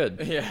pretty good.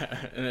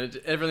 Yeah, and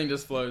everything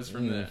just flows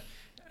from there.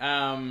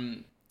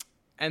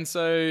 And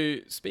so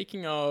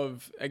speaking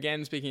of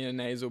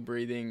nasal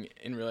breathing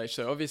in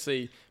relation, so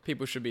obviously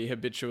people should be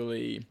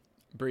habitually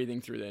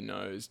breathing through their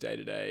nose day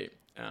to day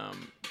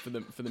for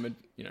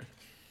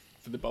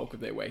the bulk of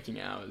their waking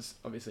hours,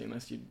 obviously,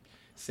 unless you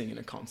sing in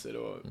a concert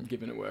or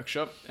give in a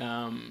workshop.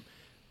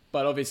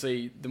 But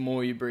obviously, the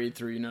more you breathe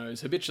through your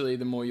nose habitually,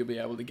 the more you'll be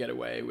able to get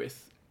away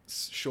with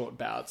short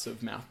bouts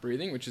of mouth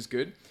breathing, which is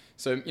good.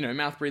 So,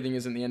 mouth breathing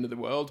isn't the end of the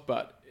world,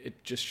 but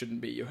it just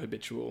shouldn't be your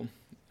habitual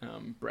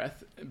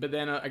breath. But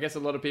then I guess a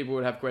lot of people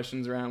would have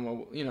questions around,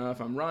 well,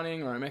 if I'm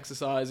running or I'm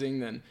exercising,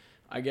 then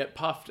I get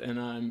puffed and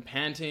I'm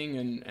panting,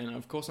 and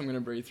of course I'm going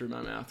to breathe through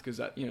my mouth because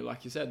that,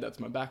 like you said, that's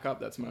my backup,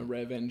 that's my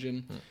rev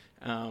engine.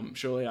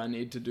 Surely I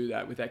need to do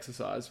that with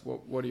exercise.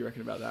 What do you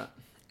reckon about that?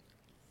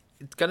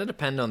 It's going to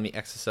depend on the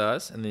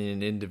exercise and the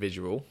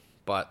individual.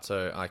 But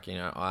so, I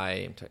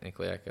am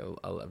technically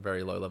a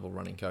very low level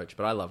running coach,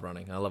 but I love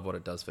running. I love what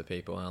it does for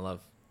people, and I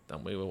love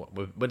that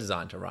we're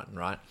designed to run,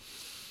 right?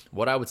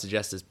 What I would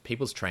suggest is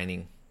people's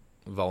training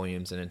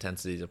volumes and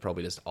intensities are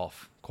probably just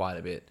off quite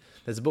a bit.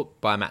 There's a book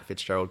by Matt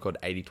Fitzgerald called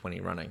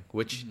 80-20 Running,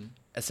 which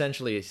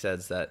essentially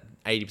says that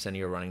 80% of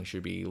your running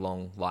should be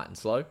long, light, and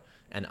slow,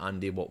 and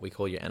under what we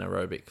call your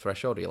anaerobic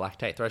threshold or your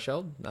lactate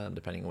threshold,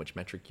 depending on which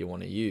metric you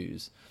want to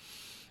use.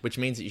 Which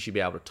means that you should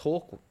be able to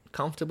talk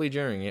comfortably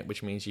during it,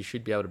 which means you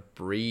should be able to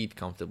breathe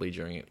comfortably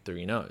during it through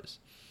your nose.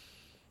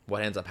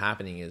 What ends up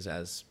happening is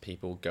as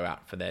people go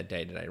out for their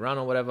day-to-day run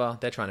or whatever,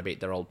 they're trying to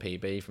beat their old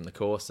PB from the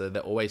course, so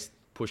they're always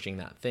pushing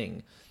that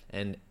thing.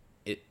 And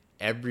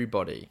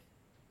everybody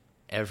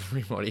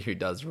who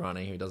does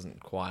running, who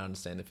doesn't quite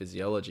understand the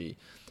physiology,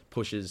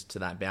 pushes to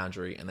that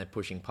boundary, and they're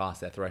pushing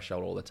past their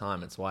threshold all the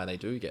time. It's why they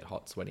do get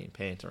hot, sweaty, and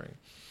pantering.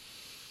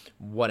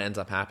 What ends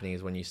up happening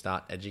is when you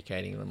start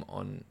educating them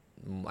on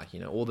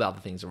all the other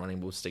things are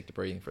running, we'll stick to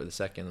breathing for the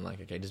second, and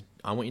okay,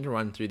 I want you to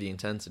run through the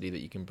intensity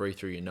that you can breathe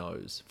through your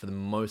nose for the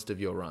most of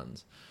your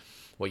runs.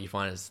 What you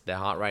find is their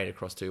heart rate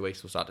across 2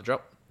 weeks will start to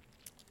drop.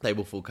 They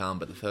will feel calm,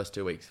 but the first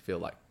 2 weeks feel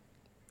like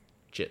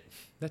shit.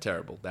 They're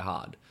terrible. They're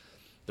hard.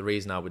 The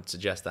reason I would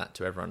suggest that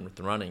to everyone with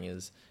the running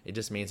is it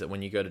just means that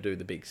when you go to do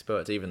the big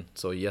spurts, even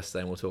saw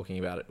yesterday and we're talking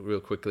about it real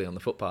quickly on the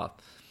footpath,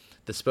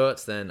 the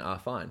spurts then are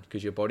fine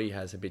because your body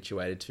has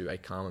habituated to a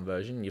calmer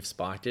version. You've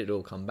spiked it,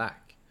 it'll come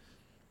back.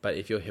 But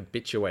if you're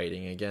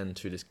habituating again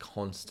to this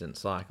constant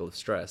cycle of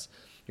stress,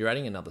 you're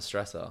adding another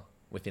stressor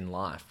within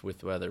life,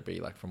 with whether it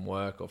be like from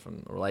work or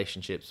from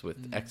relationships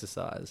with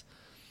exercise,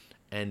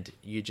 and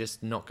you're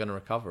just not going to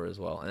recover as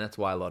well. And that's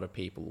why a lot of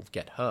people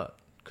get hurt,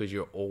 because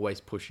you're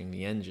always pushing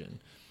the engine.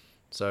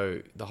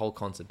 So the whole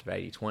concept of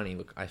 80-20,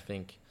 look, I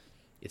think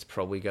it's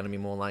probably going to be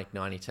more like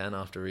 90-10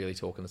 after really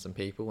talking to some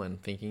people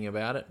and thinking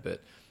about it.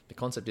 But the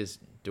concept is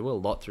do a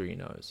lot through your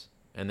nose,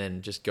 and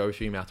then just go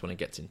through your mouth when it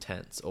gets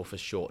intense or for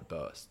short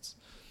bursts.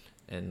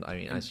 And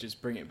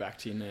just bring it back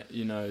to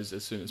your nose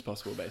as soon as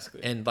possible,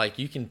 basically. And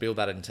you can build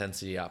that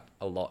intensity up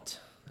a lot.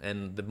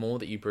 And the more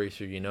that you breathe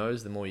through your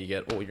nose, the more you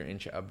get all your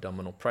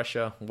intra-abdominal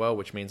pressure,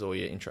 which means all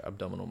your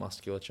intra-abdominal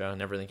musculature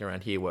and everything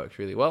around here works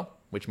really well,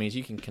 which means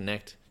you can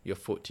connect your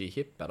foot to your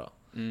hip better.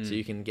 So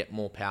you can get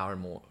more power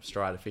and more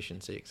stride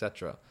efficiency,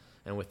 etc.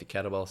 And with the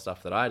kettlebell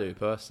stuff that I do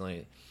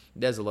personally,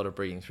 there's a lot of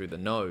breathing through the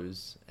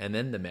nose and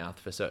then the mouth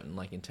for certain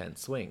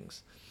intense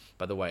swings.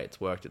 By the way it's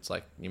worked, it's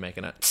like you're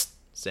making a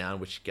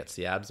sound which gets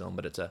the abs on,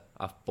 but it's a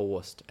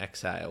forced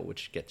exhale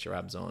which gets your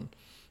abs on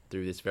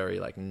through this very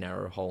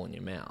narrow hole in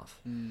your mouth.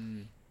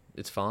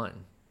 It's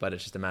fine, but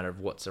it's just a matter of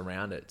what's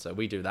around it. So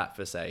we do that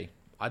for, say,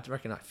 I'd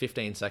reckon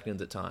 15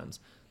 seconds at times,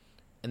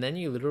 and then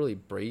you literally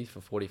breathe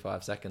for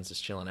 45 seconds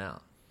just chilling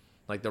out.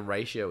 The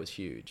ratio is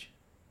huge.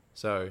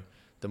 So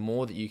the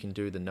more that you can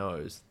do the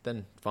nose,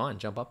 then fine,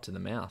 jump up to the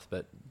mouth,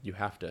 but you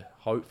have to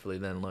hopefully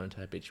then learn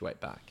to habituate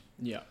back.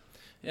 Yeah.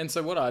 And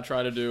so what I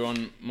try to do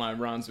on my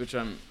runs, which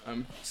I'm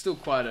still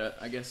quite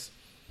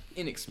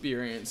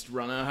inexperienced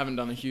runner. I haven't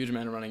done a huge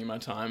amount of running in my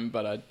time,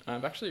 but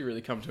I've actually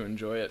really come to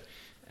enjoy it.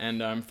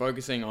 And I'm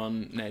focusing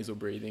on nasal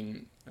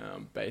breathing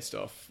based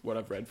off what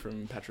I've read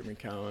from Patrick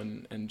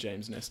McKeown and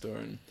James Nestor.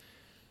 And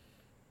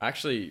I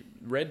actually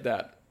read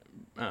that.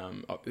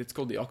 It's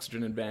called The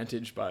Oxygen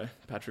Advantage by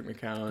Patrick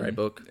McKeown. Great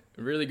book.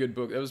 A really good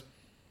book.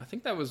 I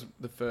think that was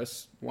the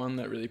first one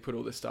that really put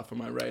all this stuff on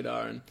my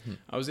radar. And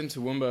I was in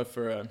Toowoomba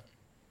for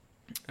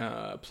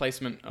a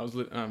placement. I was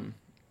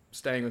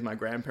staying with my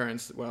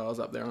grandparents while I was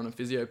up there on a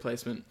physio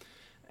placement,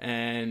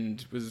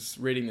 and was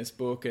reading this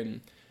book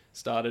and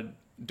started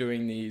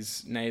doing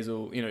these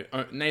nasal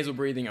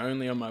breathing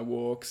only on my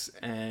walks,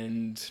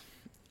 and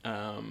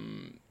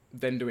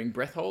then doing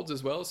breath holds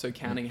as well. So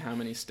counting how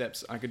many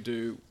steps I could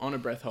do on a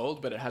breath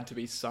hold, but it had to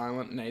be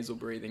silent nasal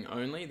breathing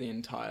only the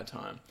entire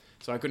time.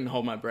 So I couldn't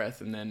hold my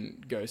breath and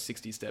then go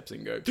 60 steps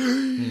and go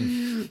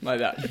like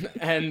that.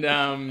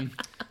 And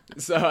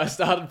so I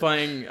started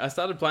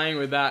playing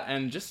with that,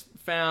 and just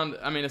found,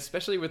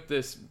 especially with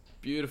this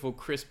beautiful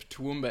crisp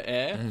Toowoomba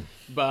air,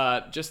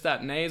 but just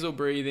that nasal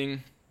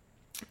breathing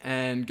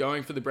and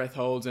going for the breath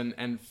holds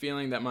and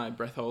feeling that my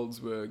breath holds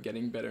were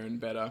getting better and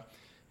better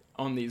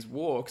on these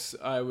walks,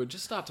 I would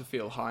just start to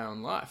feel high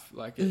on life.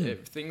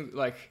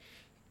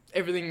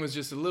 Everything was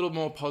just a little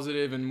more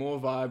positive and more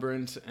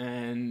vibrant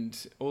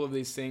and all of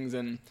these things.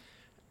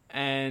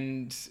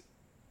 And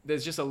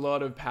there's just a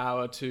lot of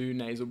power to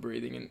nasal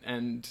breathing.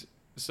 And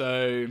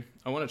So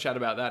I want to chat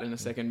about that in a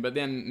second. But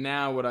then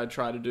now what I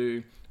try to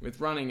do with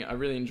running, I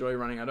really enjoy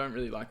running. I don't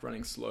really like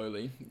running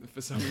slowly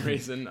for some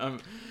reason. I'm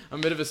a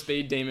bit of a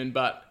speed demon,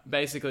 but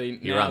basically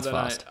now that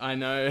fast. I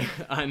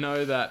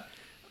know that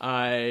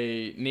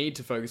I need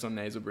to focus on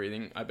nasal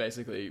breathing, I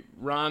basically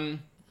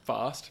run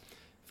fast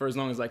for as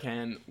long as I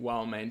can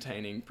while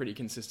maintaining pretty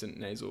consistent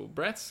nasal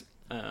breaths.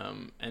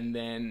 And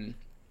then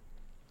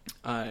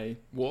I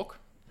walk,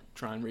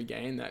 try and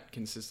regain that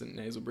consistent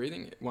nasal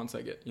breathing once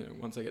I get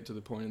to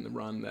the point in the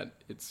run that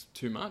it's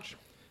too much,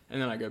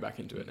 and then I go back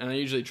into it. And I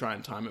usually try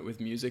and time it with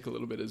music a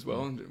little bit as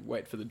well, and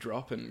wait for the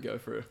drop and go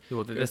for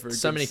there's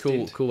so many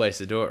cool ways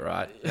to do it,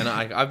 right? And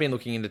I've been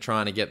looking into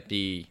trying to get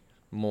the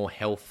more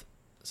health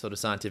sort of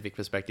scientific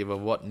perspective of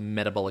what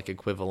metabolic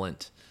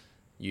equivalent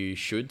you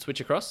should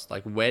switch across.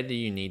 Like, where do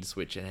you need to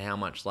switch, and how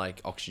much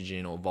like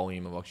oxygen or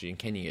volume of oxygen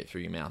can you get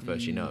through your mouth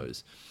versus your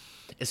nose?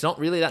 It's not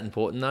really that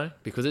important though,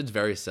 because it's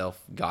very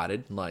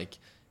self-guided. Like,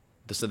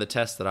 so the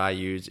test that I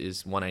use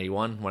is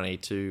 181,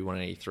 182,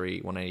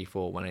 183,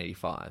 184,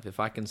 185. If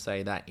I can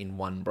say that in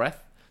one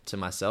breath to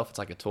myself, it's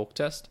like a talk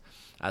test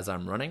as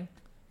I'm running,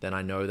 then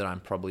I know that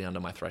I'm probably under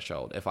my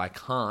threshold. If I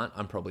can't,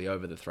 I'm probably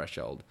over the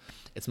threshold.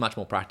 It's much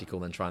more practical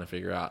than trying to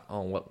figure out,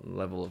 what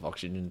level of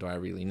oxygen do I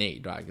really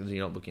need, right? Because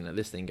you're not looking at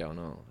this thing going,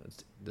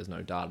 there's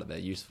no data there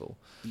useful.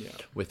 Yeah.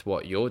 With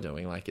what you're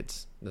doing, like,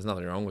 there's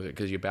nothing wrong with it,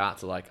 because your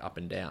bouts are like up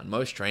and down.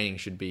 Most training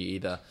should be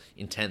either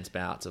intense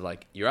bouts of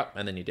like you're up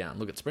and then you're down.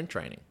 Look at sprint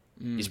training.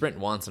 You sprint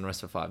once and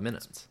rest for 5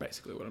 minutes. That's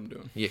basically what I'm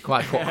doing. Yeah,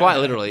 quite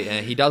literally.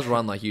 And he does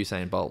run like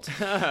Usain Bolt.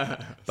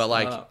 But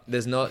like,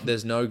 there's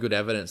no good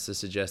evidence to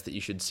suggest that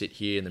you should sit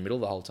here in the middle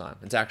the whole time.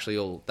 It's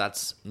actually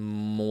that's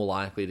more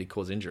likely to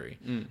cause injury.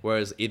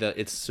 Whereas either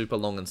it's super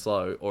long and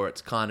slow, or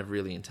it's kind of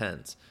really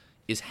intense,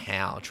 is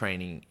how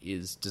training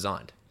is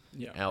designed.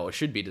 Yeah. Or it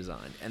should be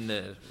designed. And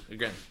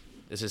again,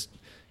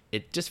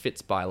 it just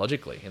fits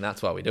biologically, and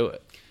that's why we do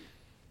it.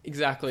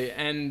 Exactly.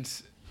 And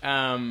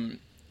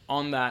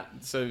on that,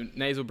 so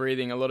nasal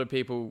breathing, a lot of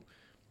people,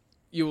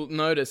 you'll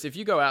notice if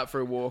you go out for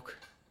a walk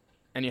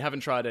and you haven't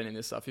tried any of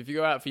this stuff, if you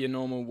go out for your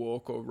normal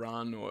walk or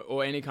run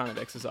or any kind of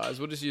exercise,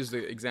 we'll just use the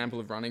example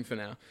of running for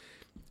now,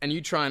 and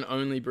you try and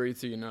only breathe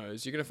through your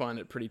nose, you're going to find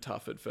it pretty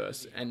tough at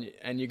first. And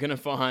you're going to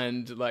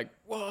find like,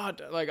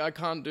 I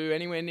can't do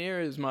anywhere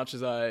near as much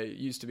as I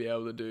used to be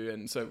able to do.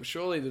 And so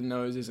surely the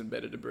nose isn't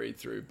better to breathe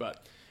through,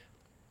 but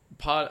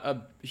a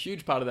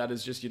huge part of that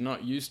is just you're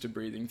not used to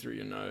breathing through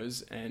your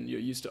nose, and you're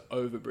used to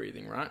over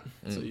breathing, right?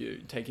 So you're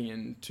taking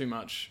in too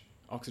much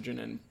oxygen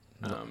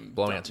and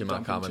blowing out too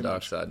much carbon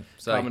dioxide.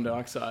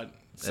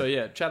 So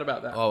yeah, chat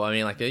about that. Oh, I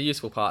mean, like, the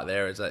useful part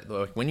there is that,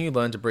 like, when you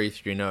learn to breathe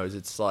through your nose,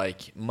 it's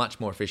like much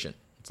more efficient.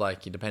 It's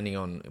like, depending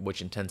on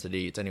which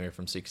intensity, it's anywhere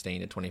from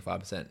 16 to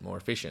 25% more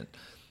efficient.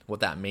 What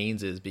that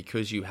means is,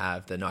 because you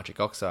have the nitric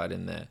oxide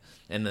in there,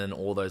 and then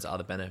all those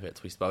other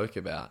benefits we spoke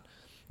about,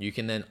 you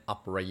can then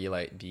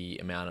upregulate the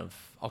amount of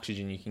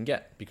oxygen you can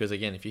get. Because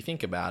again, if you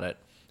think about it,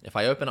 if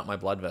I open up my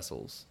blood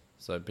vessels,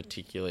 so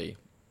particularly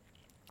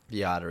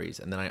the arteries,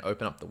 and then I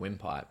open up the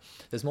windpipe,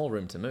 there's more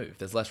room to move.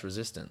 There's less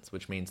resistance,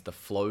 which means the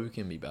flow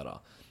can be better,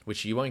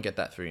 which you won't get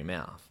that through your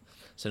mouth.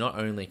 So not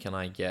only can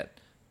I get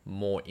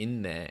more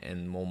in there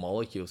and more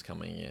molecules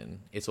coming in,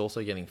 it's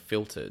also getting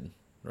filtered,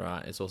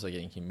 right? It's also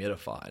getting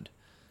humidified.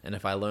 And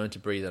if I learn to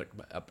breathe at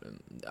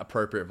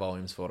appropriate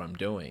volumes for what I'm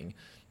doing,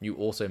 you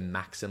also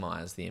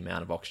maximize the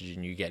amount of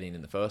oxygen you get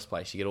in the first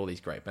place. You get all these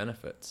great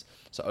benefits.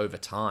 So over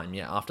time,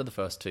 after the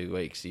first 2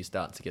 weeks, you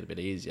start to get a bit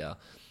easier.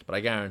 But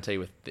I guarantee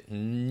with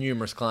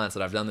numerous clients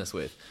that I've done this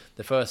with,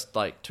 the first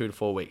 2 to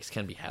 4 weeks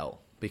can be hell,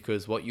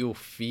 because what you'll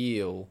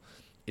feel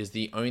is,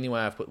 the only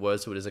way I've put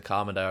words to it, is a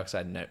carbon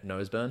dioxide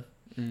nose burn.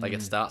 Like,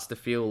 it starts to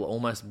feel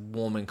almost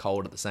warm and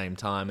cold at the same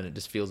time, and it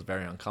just feels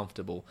very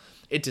uncomfortable.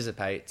 It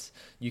dissipates.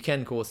 You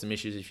can cause some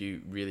issues if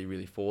you really,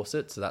 really force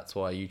it. So that's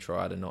why you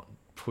try to not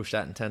push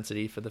that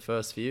intensity for the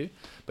first few.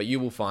 But you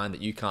will find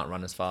that you can't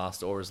run as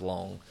fast or as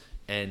long.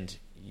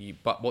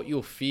 But what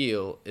you'll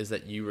feel is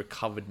that you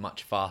recovered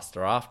much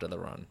faster after the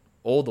run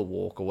or the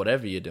walk or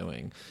whatever you're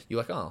doing.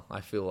 You're like,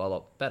 I feel a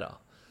lot better.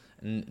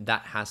 And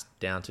that has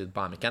down to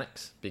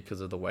biomechanics, because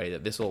of the way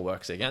that this all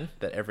works again,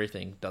 that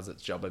everything does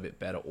its job a bit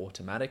better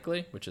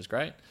automatically, which is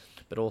great.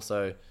 But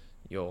also,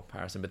 your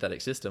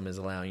parasympathetic system is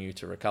allowing you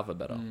to recover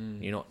better.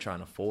 You're not trying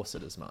to force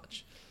it as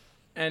much.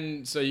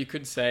 And so you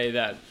could say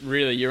that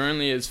really you're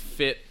only as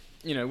fit,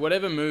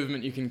 whatever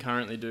movement you can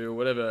currently do,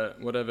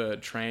 whatever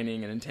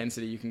training and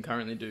intensity you can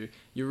currently do,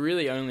 you're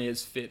really only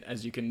as fit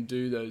as you can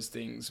do those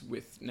things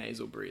with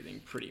nasal breathing,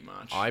 pretty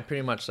much. I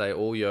pretty much say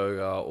all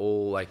yoga,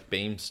 all like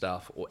beam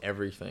stuff, or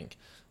everything.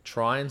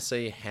 Try and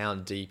see how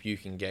deep you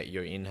can get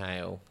your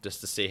inhale,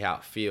 just to see how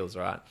it feels,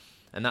 right?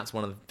 And that's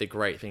one of the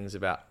great things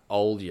about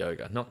old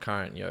yoga, not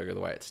current yoga the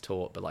way it's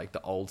taught, but like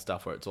the old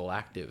stuff where it's all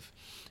active.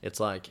 It's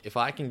like, if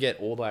I can get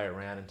all the way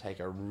around and take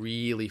a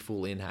really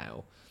full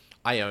inhale,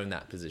 I own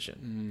that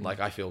position.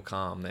 Like, I feel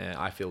calm there.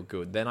 I feel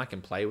good. Then I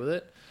can play with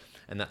it.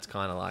 And that's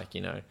kind of like,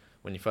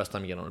 when you first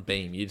time you get on a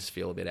beam, you just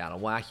feel a bit out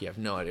of whack. You have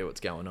no idea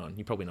what's going on.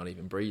 You're probably not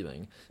even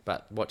breathing.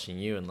 But watching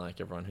you and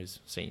like everyone who's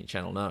seen your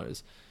channel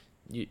knows,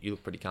 you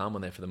look pretty calm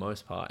on there for the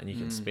most part, and you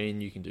can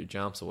spin, you can do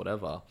jumps or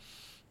whatever.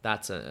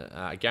 That's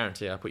I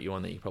guarantee I put you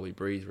on there, you probably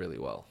breathe really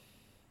well.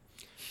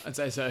 I'd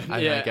say so.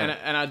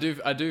 And I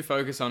do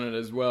focus on it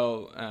as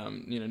well.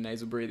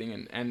 Nasal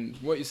breathing, and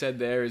what you said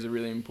there is a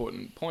really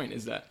important point.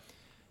 Is that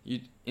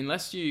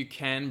unless you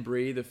can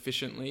breathe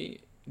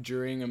efficiently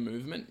during a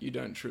movement, you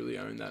don't truly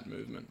own that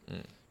movement,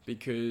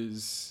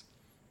 because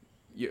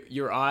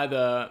you're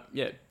either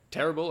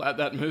terrible at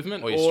that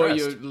movement, or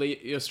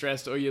you're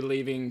stressed, or you're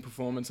leaving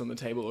performance on the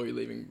table, or you're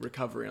leaving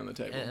recovery on the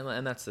table.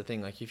 And that's the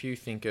thing. Like if you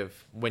think of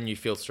when you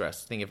feel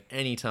stressed, think of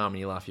any time in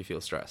your life you feel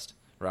stressed,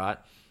 right?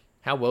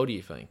 How well do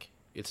you think?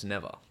 It's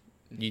never.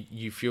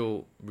 You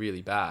feel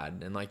really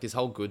bad. And like this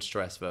whole good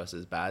stress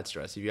versus bad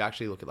stress, if you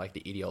actually look at like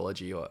the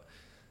ideology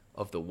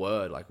of the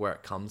word, like where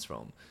it comes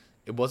from,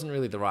 it wasn't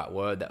really the right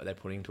word that they're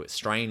putting to it.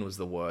 Strain was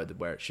the word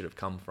where it should have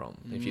come from.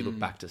 If you look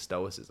back to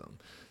Stoicism,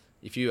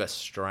 if you are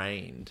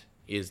strained,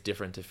 is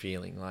different to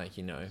feeling like,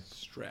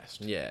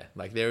 stressed. Yeah,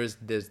 like there's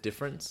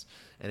difference.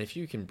 And if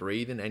you can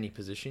breathe in any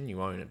position,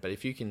 you own it. But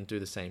if you can do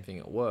the same thing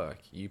at work,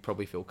 you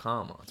probably feel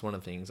calmer. It's one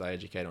of the things I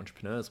educate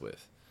entrepreneurs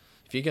with.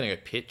 If you're going to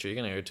go pitch, or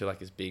you're going to go to like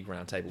this big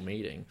round table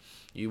meeting,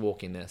 you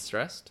walk in there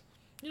stressed,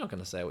 you're not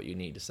going to say what you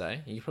need to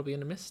say. You're probably going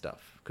to miss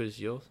stuff because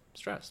you're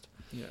stressed.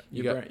 Yeah,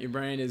 your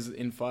brain is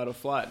in fight or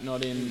flight,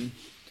 not in...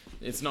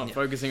 It's not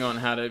focusing on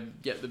how to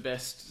get the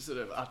best sort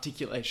of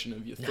articulation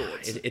of your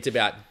thoughts. It's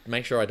about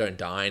make sure I don't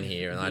die in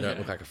here and I don't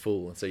look like a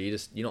fool. And so you're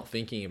not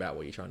thinking about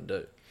what you're trying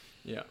to do.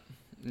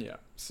 Yeah.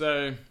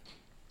 So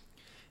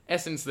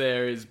essence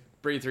there is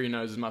breathe through your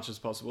nose as much as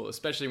possible,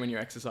 especially when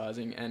you're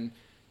exercising, and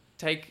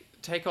take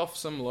off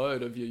some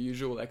load of your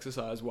usual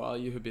exercise while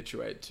you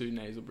habituate to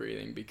nasal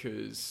breathing,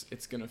 because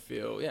it's going to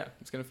feel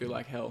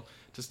like hell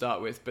to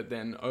start with. But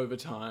then over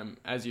time,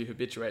 as you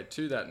habituate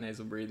to that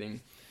nasal breathing,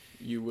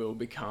 you will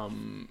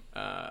become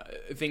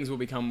things will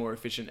become more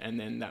efficient, and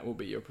then that will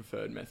be your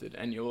preferred method.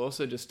 And you'll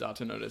also just start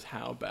to notice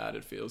how bad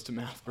it feels to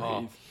mouth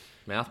breathe.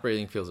 Mouth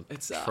breathing feels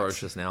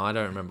atrocious now. I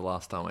don't remember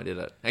last time I did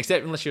it,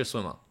 except unless you're a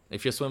swimmer.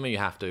 If you're a swimmer, you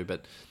have to,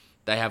 but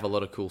they have a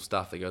lot of cool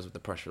stuff that goes with the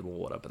pressure of the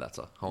water, but that's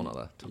a whole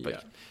nother topic.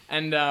 Yeah.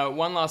 And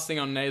one last thing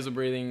on nasal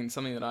breathing,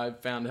 something that I've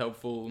found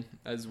helpful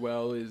as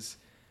well is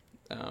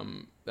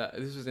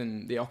this was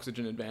in the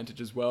Oxygen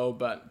Advantage as well,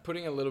 but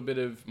putting a little bit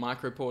of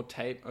micropore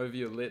tape over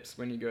your lips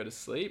when you go to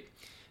sleep.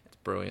 It's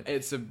brilliant.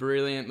 It's a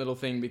brilliant little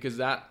thing, because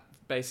that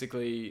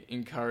basically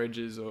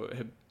encourages or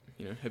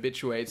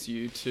habituates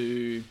you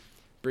to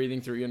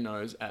breathing through your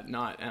nose at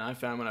night. And I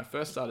found when I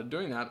first started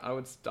doing that, I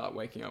would start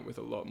waking up with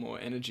a lot more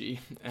energy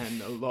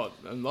and a lot.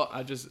 I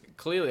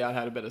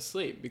had a better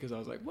sleep, because I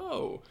was like,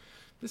 whoa,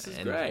 this is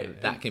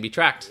great. That can be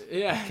tracked.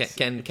 Yeah.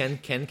 Can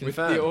confirm. With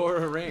the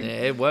Oura Ring.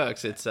 Yeah, it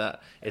works. It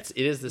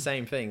is the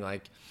same thing.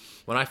 Like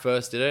when I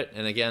first did it,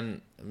 and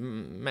again,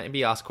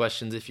 maybe ask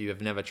questions if you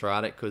have never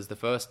tried it, because the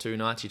first 2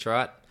 nights you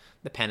try it,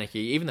 the panicky,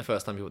 even the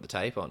first time you put the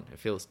tape on, it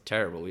feels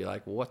terrible. You're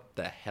like, what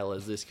the hell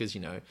is this? Because,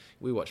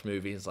 we watch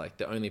movies, like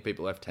the only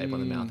people who have tape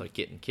on their mouth are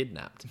getting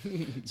kidnapped.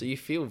 So you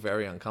feel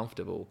very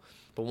uncomfortable.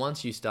 But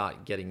once you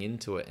start getting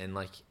into it, and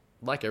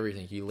like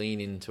everything, you lean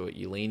into it,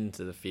 you lean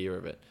into the fear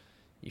of it,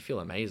 you feel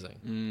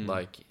amazing.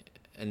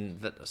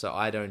 So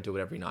I don't do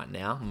it every night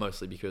now,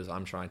 mostly because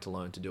I'm trying to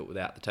learn to do it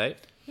without the tape.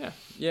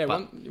 Yeah.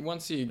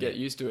 Once you get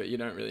used to it, you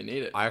don't really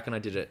need it. I reckon I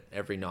did it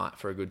every night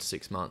for a good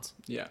 6 months.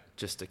 Yeah.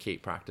 Just to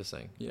keep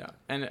practicing. Yeah.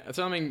 And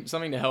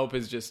something to help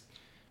is just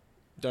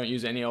don't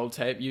use any old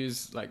tape.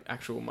 Use like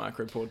actual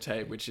micropore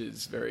tape, which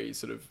is very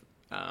sort of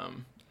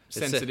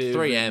sensitive.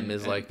 3M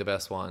is like the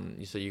best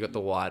one. So you got the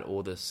white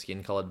or the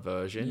skin colored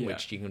version,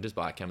 which you can just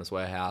buy at Chemist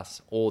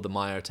Warehouse, or the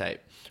Myo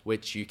tape,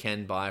 which you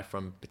can buy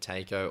from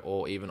Botego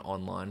or even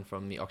online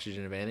from the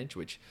Oxygen Advantage,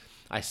 which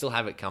I still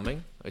have it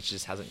coming, which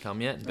just hasn't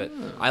come yet. But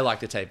I like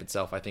the tape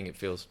itself. I think it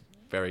feels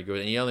very good.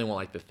 And you only want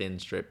like the thin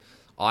strip.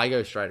 I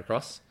go straight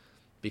across,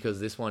 because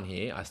this one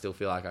here, I still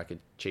feel like I could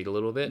cheat a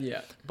little bit. Yeah.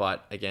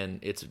 But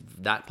again,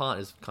 that part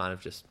is kind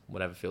of just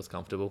whatever feels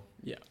comfortable.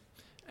 Yeah.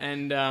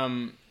 And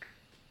I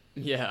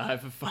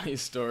have a funny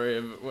story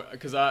of,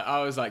 because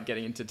I was like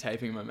getting into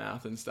taping my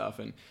mouth and stuff,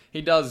 and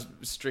he does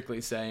strictly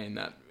say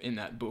in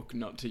that book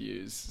not to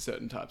use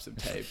certain types of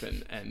tape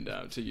and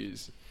to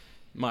use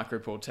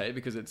micropore tape,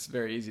 because it's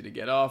very easy to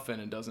get off,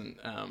 and it doesn't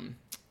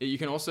you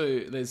can also,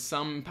 there's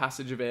some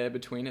passage of air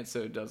between it,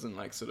 so it doesn't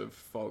like sort of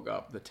fog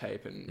up the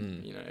tape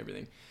and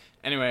everything.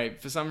 Anyway,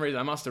 for some reason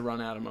I must have run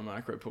out of my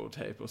micropore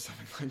tape or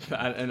something like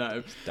that, and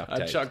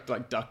I chucked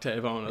like duct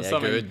tape on or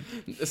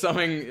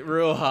something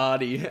real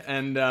hardy,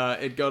 and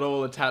it got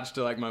all attached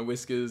to like my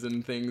whiskers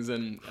and things,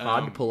 and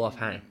hard to pull off,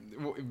 hey?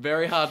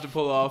 Very hard to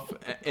pull off,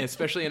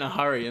 especially in a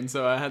hurry. And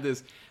so I had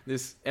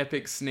this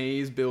epic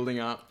sneeze building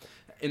up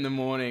in the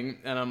morning,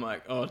 and I'm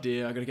like, oh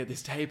dear, I gotta get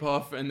this tape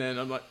off. And then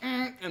I'm like,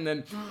 and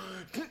then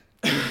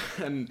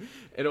and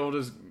it all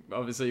just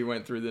obviously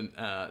went through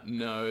the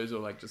nose, or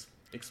like just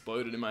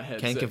exploded in my head.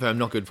 Can So- confirm,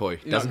 not good for you.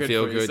 Not Doesn't good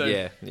feel for you, good. so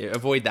Yeah,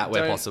 avoid that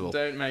where possible.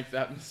 Don't make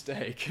that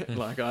mistake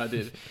like I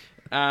did.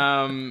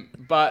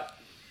 But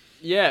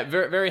yeah,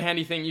 very, very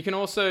handy thing. You can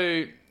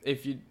also,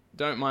 if you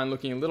don't mind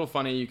looking a little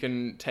funny, you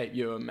can tape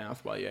your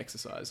mouth while you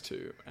exercise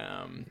too.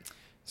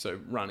 So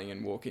running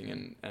and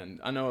walking, and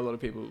I know a lot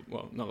of people,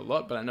 well, not a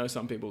lot, but I know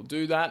some people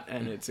do that,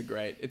 and it's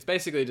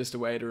basically just a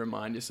way to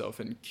remind yourself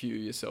and cue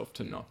yourself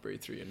to not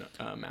breathe through your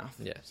mouth.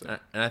 Yeah, So,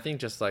 and I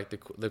think just like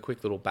the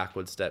quick little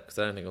backward step, because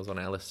I don't think it was on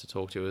our list to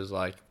talk to, is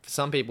like for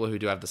some people who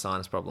do have the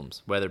sinus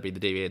problems, whether it be the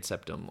deviated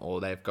septum or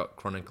they've got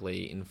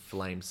chronically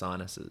inflamed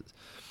sinuses,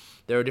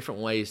 there are different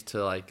ways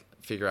to like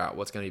figure out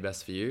what's going to be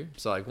best for you.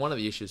 So like one of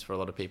the issues for a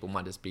lot of people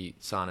might just be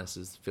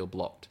sinuses feel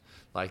blocked.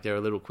 Like there are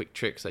little quick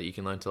tricks that you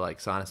can learn to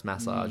like sinus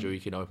massage, or you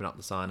can open up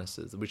the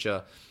sinuses, which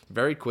are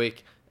very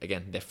quick.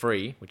 Again, they're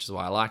free, which is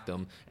why I like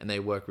them, and they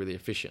work really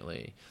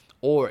efficiently.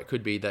 Or it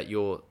could be that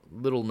your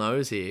little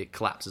nose here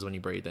collapses when you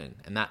breathe in,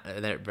 and that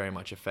very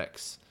much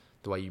affects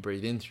the way you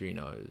breathe in through your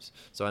nose.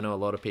 So I know a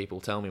lot of people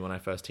tell me when I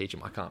first teach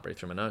them, I can't breathe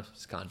through my nose,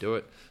 just can't do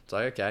it. It's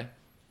like, okay,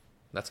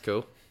 that's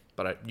cool,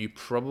 but you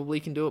probably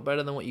can do it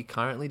better than what you're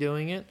currently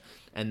doing it,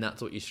 and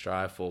that's what you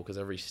strive for, because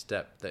every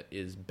step that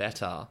is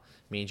better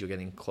means you're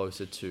getting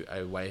closer to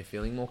a way of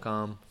feeling more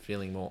calm,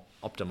 feeling more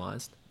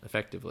optimized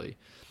effectively.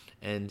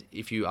 And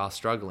if you are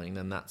struggling,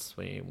 then that's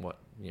what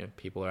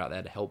people are out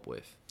there to help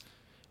with.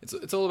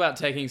 It's all about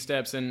taking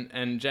steps,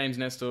 and James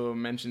Nestor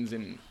mentions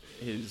in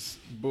his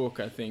book,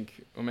 I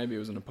think, or maybe it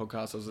was in a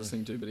podcast I was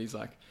listening to, but he's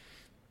like,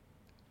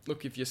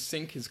 look, if your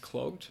sink is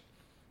clogged,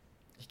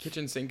 your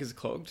kitchen sink is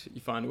clogged,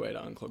 you find a way to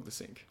unclog the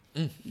sink.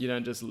 You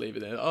don't just leave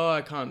it there. Oh,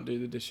 I can't do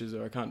the dishes,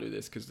 or I can't do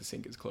this because the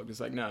sink is clogged. It's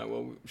like, no,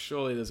 well,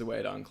 surely there's a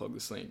way to unclog the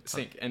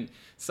sink. And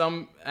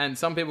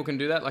some people can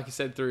do that, like you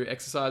said, through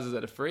exercises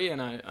that are free. And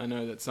I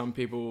know that some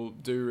people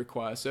do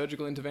require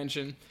surgical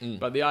intervention.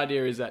 But the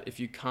idea is that if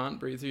you can't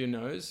breathe through your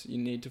nose, you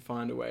need to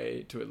find a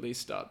way to at least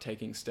start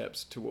taking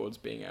steps towards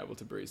being able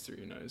to breathe through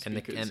your nose. And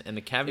because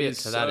the caveat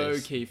to that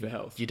is key for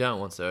health. You don't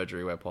want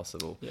surgery where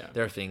possible. Yeah.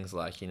 There are things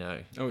like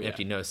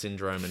empty nose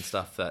syndrome and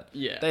stuff that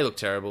they look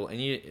terrible,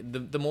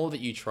 and the more that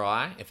you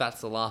try, if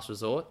that's the last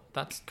resort,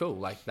 that's cool.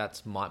 Like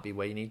that's might be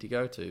where you need to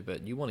go to,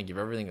 but you want to give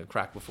everything a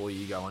crack before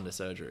you go under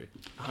surgery.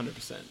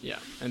 100%, yeah.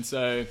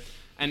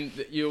 And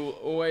you'll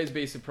always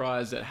be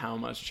surprised at how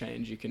much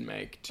change you can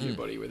make to your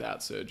body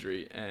without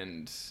surgery.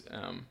 And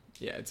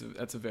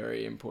that's a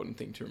very important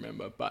thing to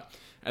remember. But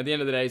at the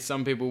end of the day,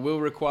 some people will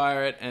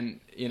require it,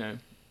 and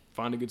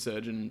find a good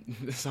surgeon,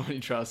 someone you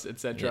trust,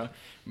 etc.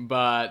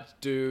 But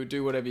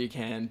do whatever you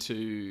can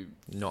to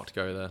not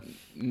go there,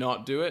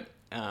 not do it.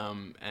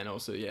 And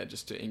also,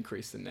 just to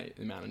increase the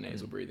amount of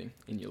nasal breathing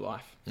in your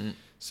life.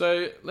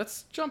 So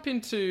let's jump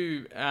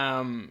into,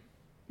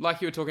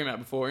 like you were talking about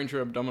before,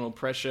 intra-abdominal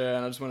pressure.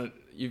 And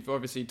you've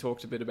obviously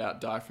talked a bit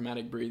about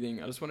diaphragmatic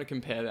breathing. I just want to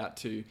compare that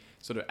to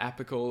sort of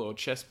apical or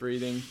chest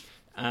breathing.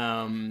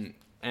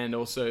 And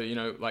also,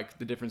 like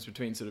the difference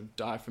between sort of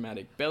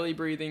diaphragmatic belly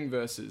breathing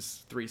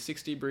versus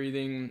 360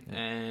 breathing,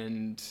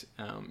 and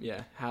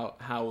how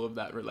all of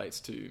that relates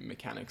to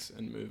mechanics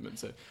and movement.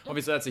 So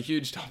obviously that's a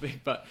huge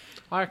topic, but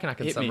I reckon I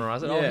can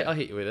summarize it. I'll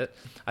hit you with it.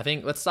 I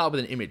think let's start with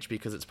an image,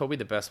 because it's probably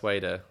the best way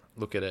to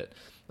look at it.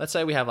 Let's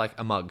say we have like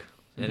a mug,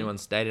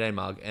 anyone's day-to-day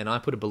mug, and I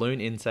put a balloon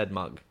inside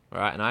mug,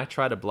 right? And I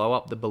try to blow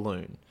up the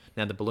balloon.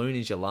 Now the balloon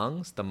is your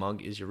lungs, the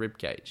mug is your rib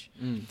cage.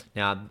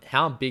 Now,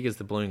 how big is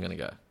the balloon going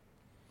to go?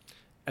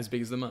 As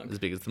big as the mug. As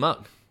big as the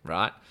mug,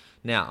 right?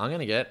 Now, I'm going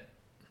to get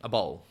a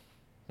bowl.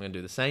 I'm going to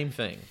do the same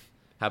thing.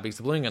 How big's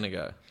the balloon going to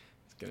go?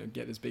 It's going to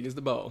get as big as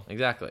the bowl.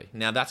 Exactly.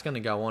 Now, that's going to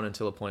go on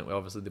until a point where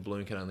obviously the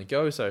balloon can only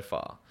go so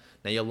far.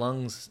 Now, your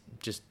lungs,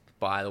 just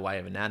by the way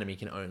of anatomy,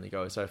 can only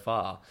go so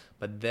far.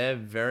 But they're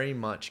very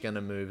much going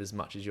to move as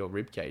much as your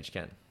rib cage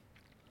can.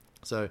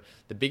 So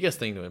the biggest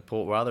thing to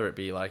import, whether it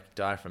be like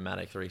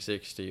diaphragmatic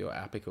 360 or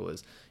apical,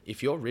 is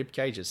if your rib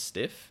cage is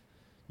stiff,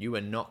 you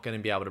are not going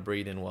to be able to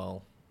breathe in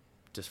well,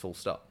 just full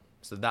stop.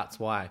 So that's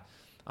why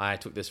I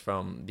took this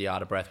from The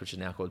Art of Breath, which is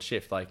now called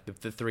Shift. Like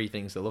the three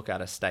things to look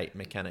at are state,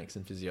 mechanics,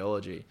 and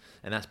physiology.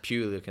 And that's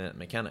purely looking at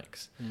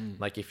mechanics.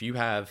 Like if you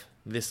have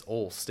this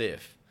all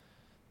stiff,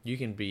 you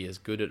can be as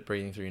good at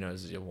breathing through your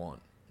nose as you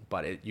want,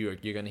 but you're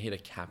going to hit a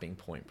capping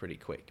point pretty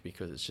quick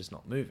because it's just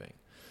not moving.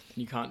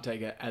 You can't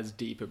take it as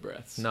deeper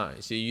breaths. No,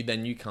 so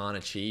you can't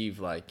achieve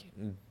like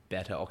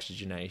better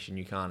oxygenation.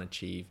 You can't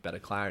achieve better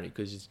clarity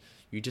because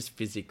you just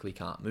physically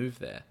can't move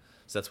there.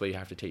 So that's where you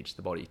have to teach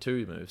the body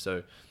to move.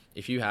 So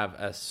if you have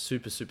a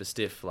super, super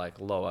stiff like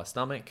lower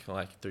stomach,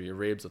 like through your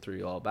ribs or through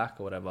your lower back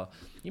or whatever,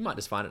 you might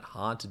just find it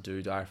hard to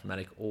do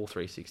diaphragmatic or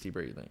 360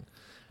 breathing.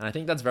 And I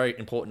think that's very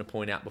important to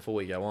point out before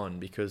we go on,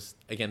 because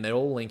again, they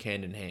all link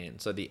hand in hand.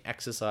 So the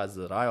exercises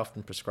that I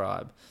often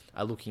prescribe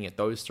are looking at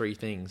those three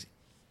things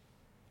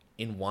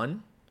in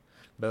one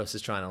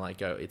versus trying to like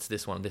go, it's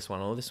this one,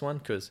 or this one,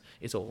 because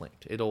it's all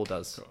linked. It all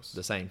does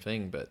the same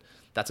thing, but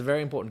that's a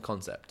very important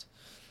concept.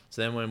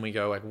 So then when we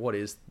go like, what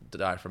is the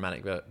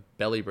diaphragmatic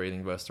belly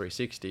breathing versus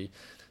 360?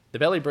 The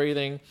belly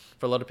breathing,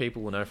 for a lot of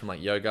people will know from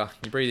like yoga,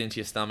 you breathe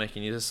into your stomach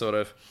and you just sort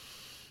of...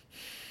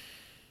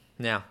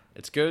 Now,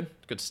 it's good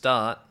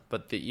start,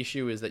 but the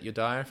issue is that your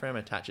diaphragm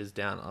attaches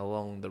down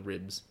along the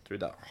ribs through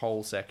that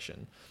whole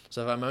section.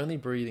 So if I'm only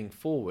breathing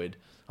forward,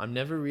 I'm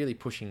never really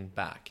pushing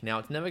back. Now,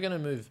 it's never going to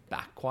move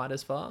back quite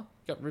as far.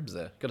 You've got ribs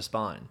there, you've got a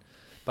spine.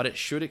 But it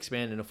should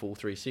expand in a full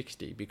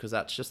 360 because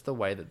that's just the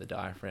way that the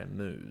diaphragm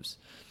moves.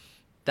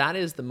 That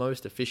is the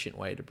most efficient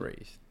way to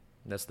breathe.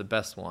 That's the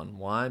best one.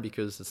 Why?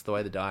 Because it's the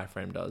way the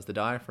diaphragm does. The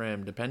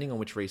diaphragm, depending on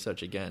which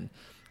research again,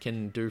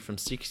 can do from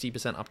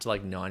 60% up to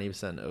like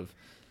 90% of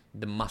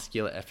the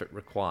muscular effort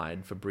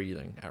required for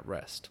breathing at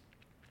rest.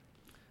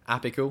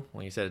 Apical,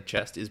 when you said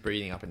chest, is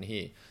breathing up in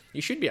here.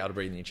 You should be able to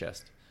breathe in your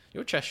chest.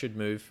 Your chest should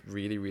move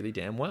really, really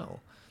damn well.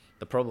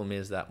 The problem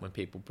is that when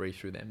people breathe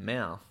through their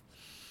mouth,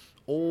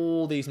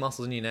 all these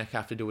muscles in your neck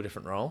have to do a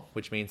different role,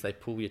 which means they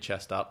pull your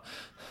chest up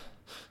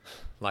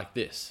like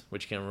this,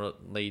 which can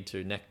lead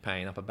to neck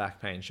pain, upper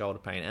back pain, shoulder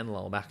pain, and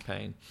lower back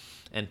pain,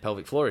 and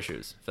pelvic floor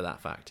issues, for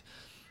that fact.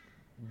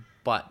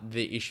 But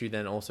the issue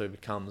then also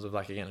becomes of,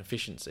 like, again,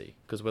 efficiency,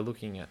 because we're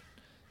looking at,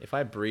 if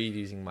I breathe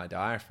using my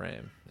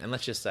diaphragm, and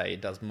let's just say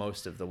it does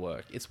most of the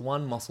work, it's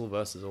one muscle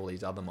versus all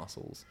these other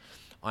muscles.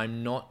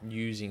 I'm not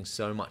using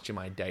so much of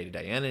my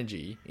day-to-day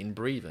energy in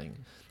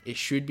breathing. It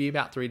should be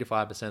about 3 to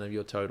 5% of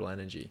your total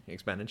energy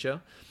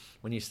expenditure.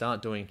 When you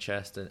start doing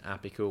chest and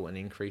apical and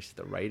increase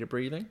the rate of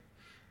breathing,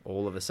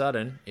 all of a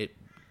sudden it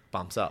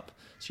bumps up.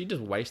 So you're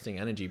just wasting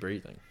energy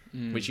breathing,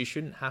 which you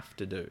shouldn't have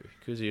to do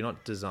because you're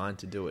not designed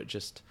to do it.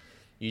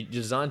 You're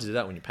designed to do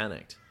that when you're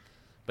panicked,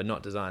 but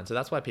not designed. So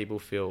that's why people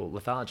feel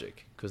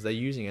lethargic, because they're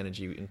using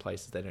energy in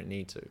places they don't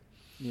need to.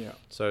 Yeah.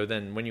 So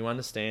then when you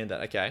understand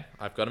that, okay,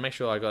 I've got to make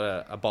sure I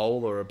got a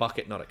bowl or a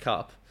bucket, not a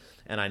cup,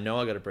 and I know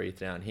I got to breathe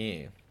down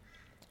here,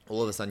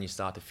 all of a sudden you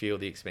start to feel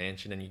the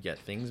expansion and you get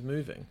things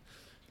moving.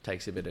 It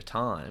takes a bit of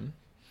time,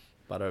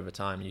 but over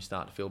time you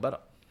start to feel better.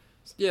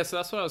 Yeah, so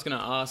that's what I was going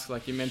to ask.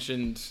 Like you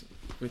mentioned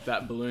with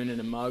that balloon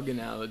in a mug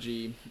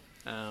analogy,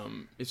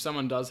 if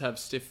someone does have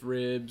stiff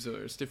ribs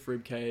or a stiff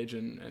rib cage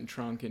and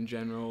trunk in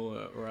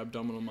general or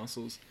abdominal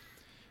muscles,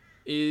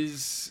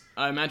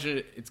 I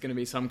imagine it's going to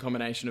be some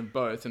combination of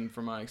both. And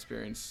from my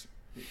experience,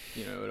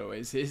 it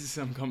always is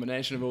some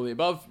combination of all the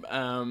above.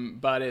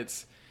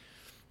 But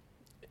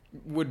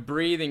would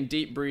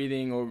deep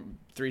breathing or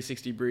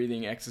 360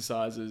 breathing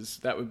exercises,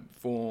 that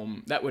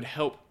would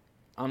help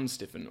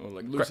unstiffen or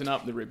like loosen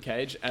up the rib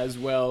cage, as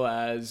well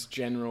as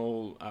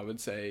general, I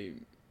would say,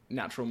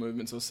 natural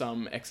movements or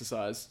some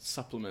exercise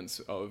supplements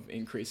of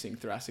increasing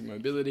thoracic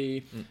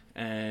mobility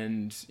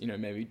and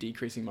maybe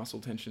decreasing muscle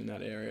tension in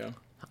that area.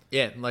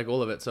 Yeah, like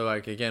all of it. So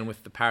like again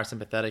with the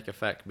parasympathetic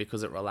effect,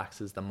 because it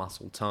relaxes the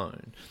muscle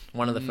tone.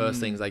 One of the first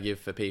things I give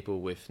for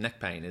people with neck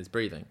pain is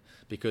breathing,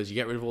 because you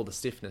get rid of all the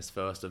stiffness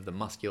first of the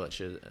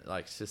musculature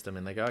like system,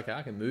 and they go, okay,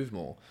 I can move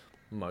more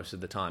most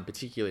of the time,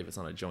 particularly if it's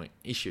on a joint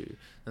issue. And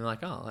they're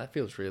like, oh, that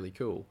feels really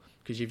cool,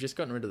 because you've just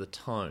gotten rid of the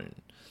tone.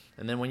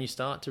 And then when you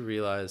start to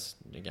realize,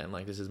 again,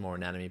 like this is more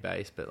anatomy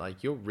based, but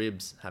like your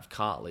ribs have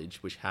cartilage,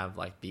 which have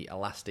like the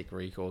elastic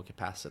recoil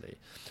capacity.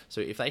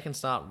 So if they can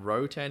start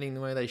rotating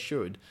the way they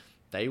should,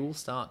 they will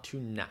start to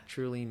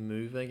naturally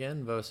move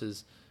again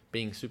versus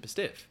being super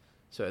stiff.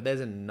 So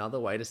there's another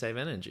way to save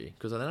energy,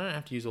 because I don't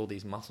have to use all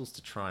these muscles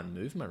to try and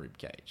move my rib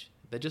cage.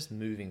 They're just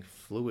moving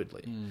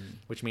fluidly,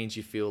 which means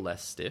you feel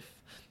less stiff.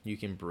 You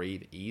can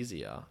breathe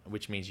easier,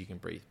 which means you can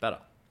breathe better.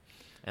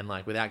 And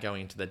like without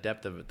going into the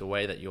depth of it, the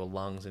way that your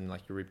lungs and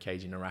like your rib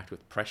cage interact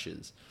with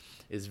pressures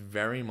is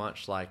very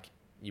much like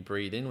you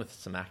breathe in with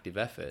some active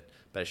effort,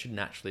 but it should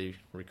naturally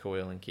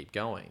recoil and keep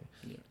going.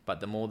 Yeah. But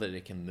the more that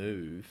it can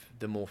move,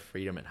 the more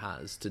freedom it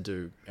has to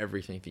do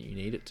everything that you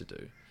need it to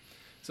do.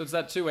 So it's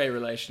that two-way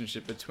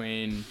relationship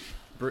between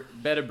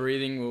better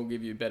breathing will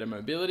give you better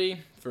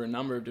mobility for a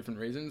number of different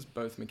reasons,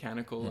 both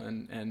mechanical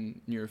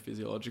and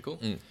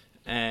neurophysiological.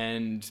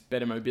 And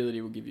better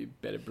mobility will give you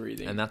better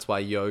breathing. And that's why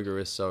yoga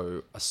is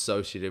so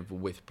associative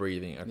with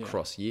breathing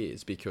across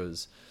years,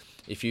 because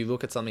if you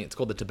look at something, it's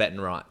called the Tibetan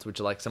rites,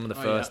 which are like some of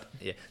the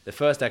the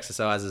first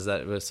exercises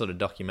that were sort of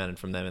documented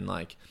from them, and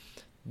like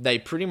they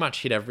pretty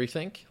much hit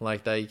everything.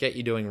 Like they get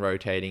you doing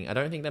rotating. I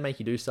don't think they make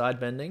you do side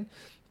bending,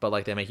 but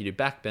like they make you do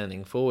back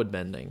bending, forward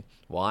bending.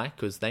 Why?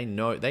 Because they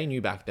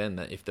knew back then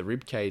that if the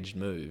rib cage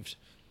moved,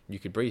 you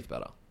could breathe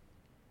better.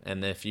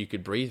 And if you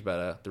could breathe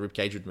better, the rib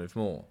cage would move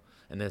more.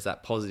 And there's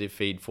that positive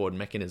feed forward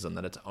mechanism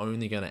that it's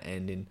only going to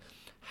end in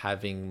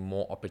having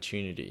more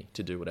opportunity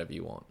to do whatever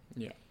you want.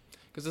 Yeah.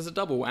 Because there's a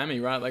double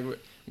whammy, right? Like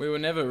we were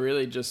never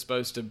really just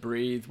supposed to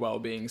breathe while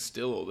being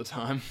still all the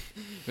time.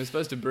 We're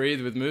supposed to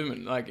breathe with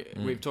movement. Like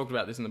we've talked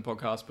about this in the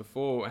podcast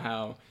before,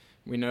 how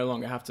we no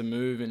longer have to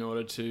move in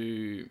order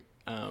to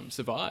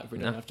survive. We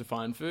don't have to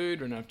find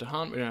food. We don't have to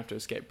hunt. We don't have to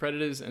escape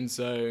predators. And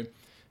so,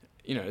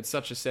 it's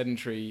such a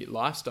sedentary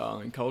lifestyle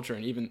and culture.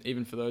 And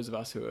even for those of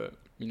us who are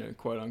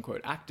quote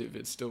unquote active.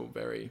 It's still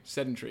very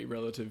sedentary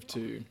relative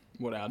to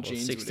what our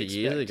genes 60 would expect.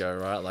 years ago,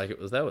 right? Like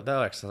they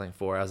were exercising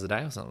 4 hours a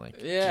day or something.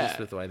 Yeah. Just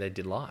with the way they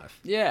did life.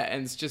 Yeah,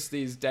 and it's just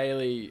these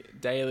daily,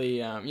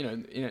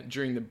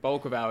 during the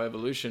bulk of our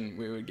evolution,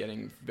 we were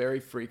getting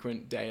very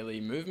frequent daily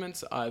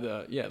movements,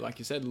 either, like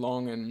you said,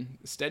 long and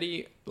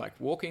steady, like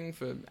walking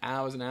for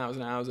hours and hours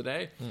and hours a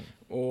day,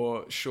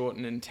 or short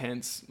and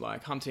intense,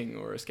 like hunting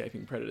or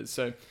escaping predators.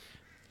 So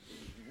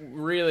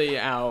really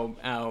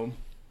our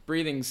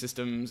breathing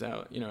systems,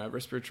 our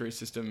respiratory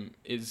system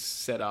is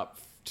set up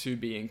to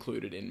be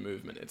included in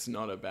movement. It's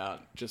not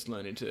about just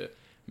learning to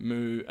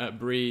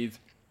breathe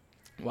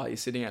while you're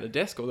sitting at a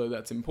desk, although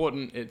that's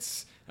important.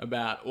 It's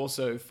about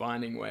also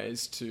finding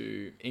ways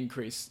to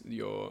increase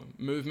your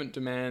movement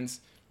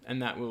demands,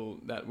 and that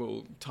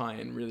will tie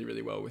in really,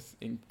 really well with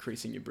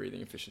increasing your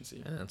breathing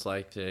efficiency. And it's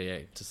like,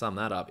 to sum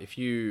that up, if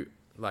you,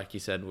 like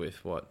you said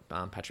with what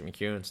Patrick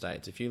McEwen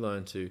states, if you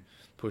learn to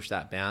push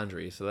that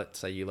boundary, so let's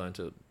say you learn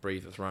to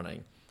breathe with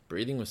running,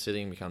 breathing with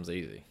sitting becomes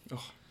easy.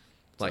 Oh,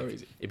 like so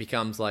easy. It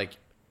becomes like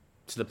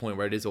to the point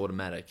where it is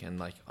automatic. And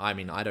like, I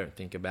mean, I don't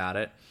think about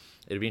it.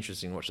 It'd be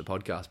interesting to watch the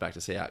podcast back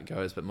to see how it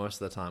goes, but most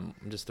of the time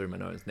I'm just through my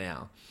nose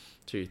now.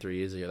 2-3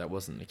 years ago that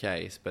wasn't the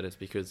case, but it's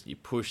because you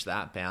push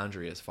that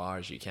boundary as far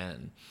as you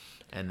can,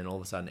 and then all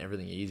of a sudden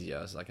everything easier.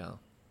 It's like, oh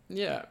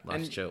yeah,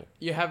 life's and chill.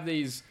 You have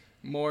these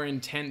more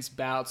intense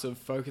bouts of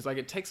focus. Like,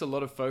 it takes a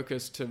lot of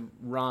focus to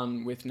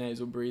run with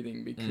nasal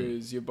breathing,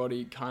 because your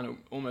body kind of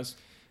almost,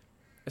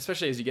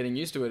 especially as you're getting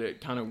used to it, it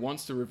kind of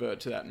wants to revert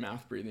to that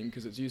mouth breathing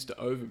because it's used to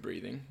over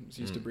breathing. It's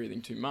used to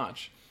breathing too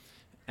much.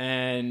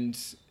 And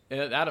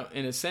that,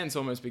 in a sense,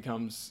 almost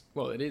becomes,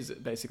 well, it is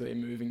basically a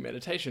moving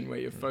meditation where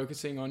you're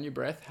focusing on your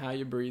breath, how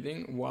you're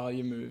breathing while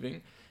you're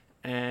moving.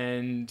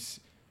 And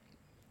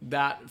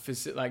that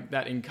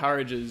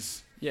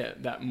encourages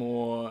that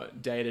more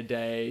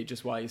day-to-day,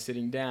 just while you're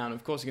sitting down.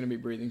 Of course, you're going to be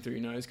breathing through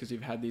your nose because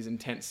you've had these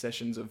intense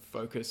sessions of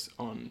focus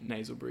on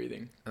nasal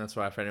breathing. And that's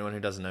why, for anyone who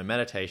doesn't know,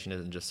 meditation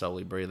isn't just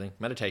solely breathing.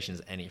 Meditation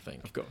is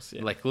anything. Of course,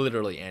 yeah. Like,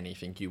 literally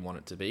anything you want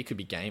it to be. It could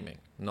be gaming.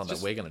 Not that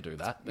we're going to do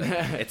that. But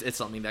it's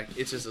something that,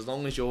 it's just, as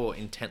long as you're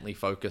intently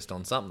focused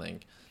on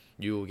something,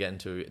 you will get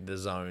into the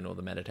zone or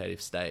the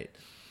meditative state.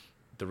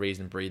 The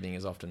reason breathing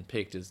is often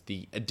picked is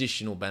the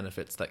additional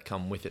benefits that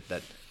come with it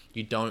that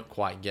you don't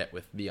quite get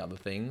with the other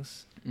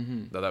things,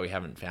 although we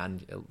haven't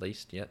found at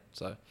least yet.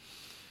 So,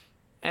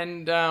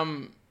 and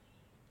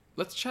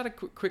let's chat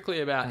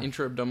quickly about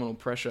intra-abdominal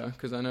pressure,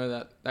 because I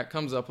know that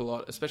comes up a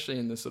lot, especially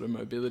in the sort of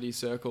mobility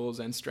circles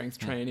and strength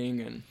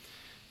training. And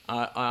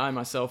I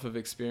myself have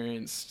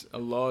experienced a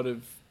lot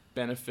of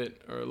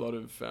benefit, or a lot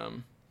of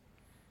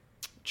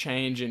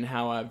change in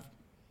how I've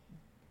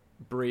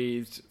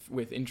breathed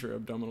with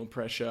intra-abdominal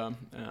pressure,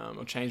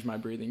 or changed my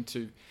breathing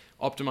to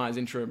optimize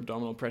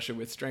intra-abdominal pressure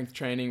with strength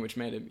training, which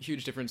made a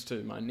huge difference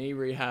to my knee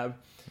rehab.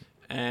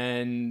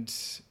 And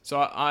so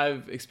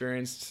I've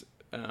experienced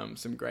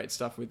some great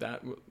stuff with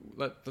that.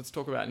 Let's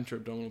talk about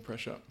intra-abdominal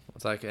pressure.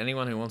 It's like,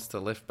 anyone who wants to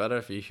lift better,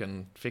 if you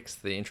can fix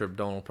the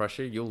intra-abdominal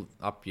pressure, you'll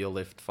up your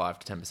lift 5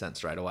 to 10%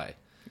 straight away.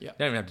 Yeah. You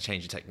don't even have to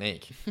change your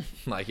technique.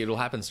 Like, it'll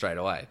happen straight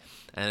away.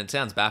 And it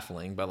sounds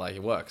baffling, but like,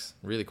 it works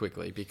really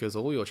quickly, because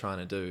all you're trying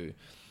to do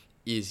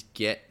is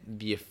get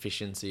the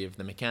efficiency of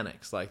the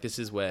mechanics. Like, this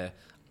is where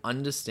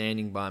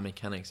understanding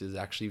biomechanics is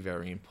actually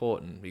very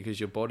important, because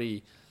your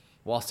body,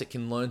 whilst it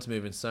can learn to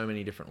move in so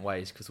many different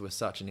ways because we're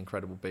such an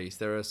incredible beast,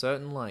 there are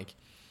certain like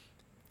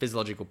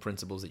physiological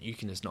principles that you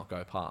can just not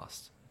go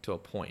past to a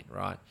point,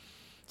 right?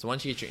 So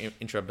once you get your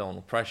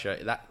intra-abdominal pressure,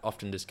 that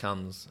often just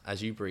comes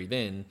as you breathe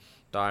in,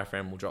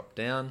 diaphragm will drop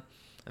down,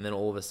 and then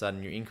all of a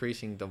sudden you're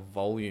increasing the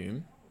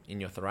volume in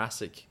your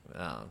thoracic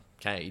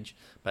cage,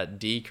 but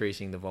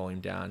decreasing the volume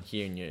down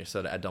here in your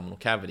sort of abdominal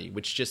cavity,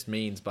 which just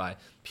means by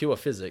pure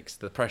physics,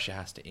 the pressure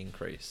has to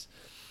increase.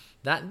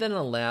 That then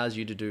allows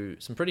you to do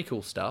some pretty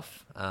cool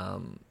stuff.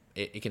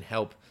 It can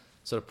help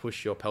sort of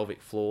push your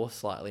pelvic floor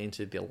slightly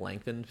into the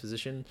lengthened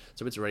position,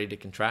 so it's ready to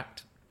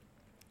contract.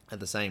 At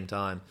the same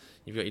time,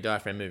 you've got your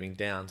diaphragm moving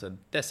down, so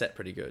they're set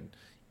pretty good.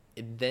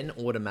 It then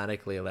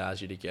automatically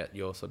allows you to get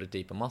your sort of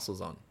deeper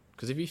muscles on.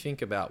 Because if you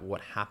think about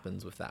what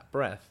happens with that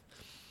breath,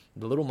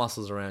 the little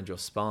muscles around your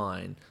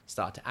spine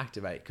start to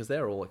activate, because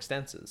they're all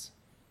extensors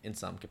in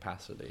some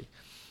capacity.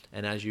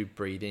 And as you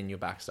breathe in, your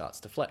back starts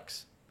to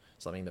flex.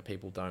 Something that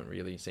people don't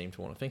really seem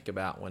to want to think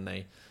about. When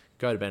they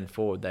go to bend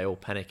forward, they all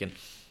panic and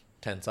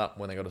tense up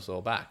when they got a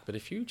sore back. But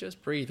if you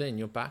just breathe in,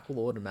 your back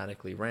will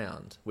automatically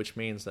round, which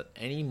means that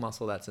any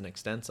muscle that's an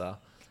extensor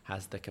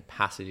has the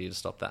capacity to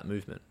stop that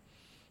movement.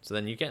 So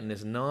then you're getting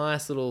this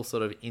nice little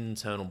sort of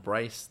internal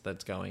brace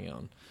that's going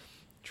on.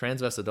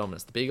 Transverse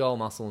abdominis, the big old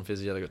muscle in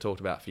physio that got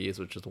talked about for years,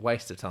 which was a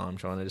waste of time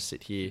trying to just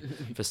sit here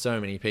for so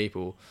many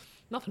people.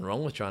 Nothing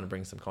wrong with trying to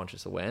bring some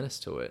conscious awareness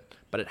to it,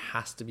 but it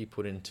has to be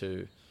put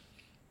into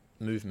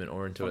movement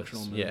or into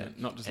functional movement,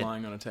 not just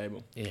lying on a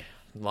table. Yeah,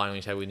 lying on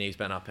your table with your knees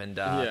bent up and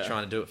Yeah.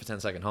 trying to do it for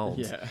 10-second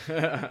holds.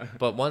 Yeah.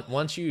 But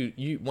once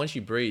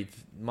you breathe,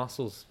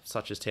 muscles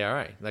such as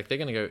TRA, like they're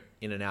going to go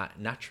in and out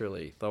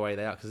naturally the way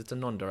they are because it's a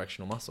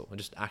non-directional muscle. It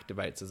just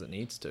activates as it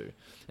needs to.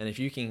 And if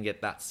you can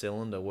get that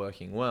cylinder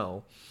working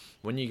well,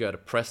 when you go to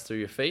press through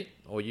your feet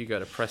or you go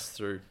to press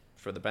through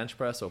for the bench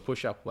press or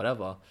push up,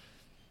 whatever,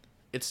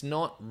 it's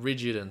not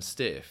rigid and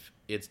stiff.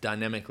 It's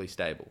dynamically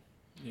stable.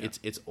 Yeah.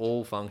 It's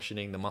all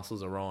functioning. The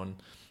muscles are on.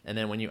 And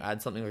then when you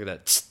add something like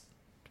that,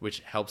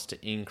 which helps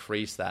to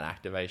increase that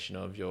activation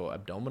of your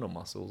abdominal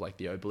muscles, like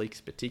the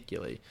obliques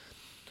particularly,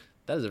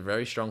 that is a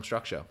very strong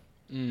structure.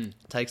 It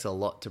takes a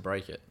lot to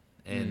break it.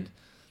 And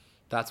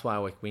that's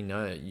why we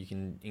know that you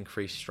can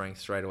increase strength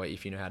straight away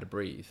if you know how to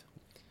breathe.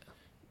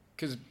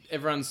 Because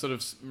everyone's sort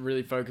of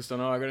really focused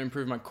on, I got to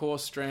improve my core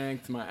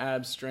strength, my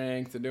ab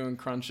strength. They're doing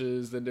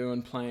crunches, they're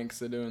doing planks,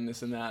 they're doing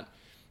this and that.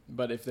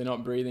 But if they're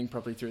not breathing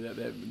properly through that,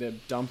 they're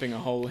dumping a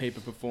whole heap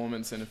of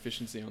performance and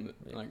efficiency on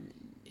the, like.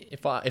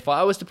 If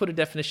I was to put a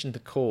definition to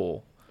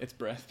core, It's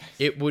breath.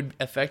 it would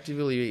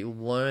effectively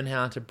learn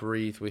how to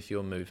breathe with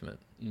your movement.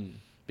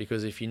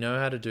 Because if you know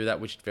how to do that,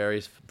 which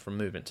varies from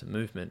movement to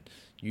movement,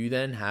 you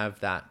then have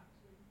that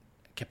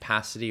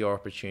capacity or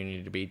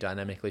opportunity to be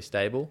dynamically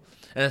stable.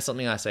 And that's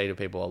something I say to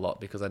people a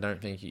lot because I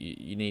don't think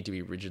you need to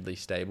be rigidly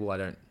stable. I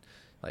don't,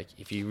 like,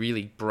 if you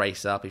really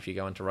brace up, if you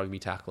go into rugby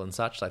tackle and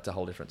such, that's a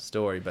whole different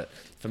story. But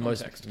for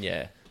Context.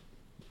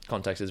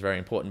 context is very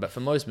important. But for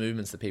most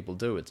movements that people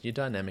do, you're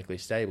dynamically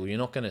stable. You're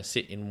not going to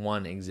sit in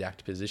one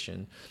exact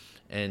position.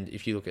 And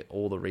if you look at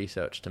all the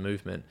research to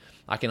movement,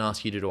 I can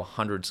ask you to do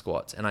 100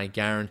 squats, and I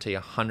guarantee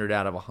 100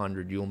 out of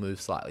 100 you'll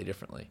move slightly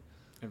differently.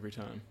 Every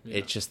time. Yeah.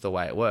 It's just the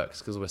way it works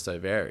because we're so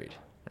varied.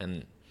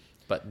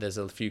 But there's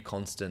a few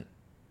constant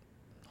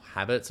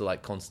habits or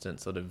like constant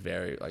sort of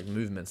like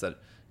movements that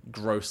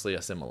grossly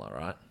are similar,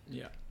 right?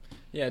 Yeah.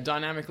 Yeah,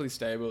 dynamically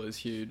stable is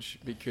huge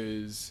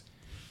because,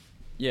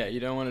 you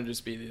don't want to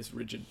just be this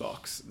rigid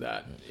box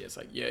that it's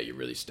like, you're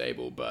really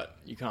stable, but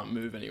you can't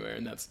move anywhere.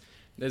 And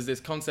there's this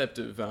concept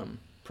of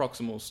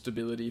proximal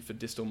stability for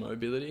distal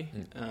mobility.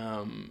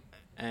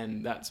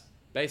 And that's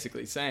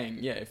basically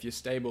saying, if you're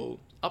stable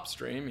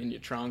upstream in your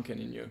trunk and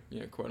in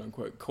your quote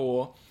unquote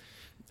core,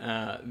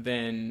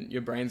 then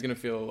your brain's going to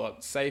feel a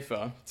lot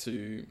safer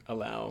to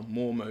allow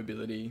more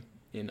mobility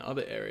in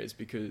other areas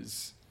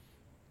because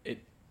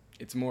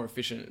it's more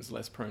efficient, it's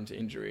less prone to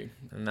injury.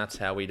 And that's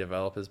how we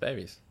develop as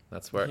babies.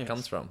 That's where it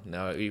comes from.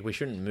 No, we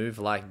shouldn't move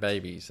like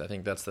babies. I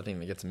think that's the thing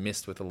that gets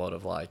missed with a lot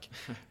of like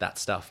that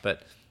stuff.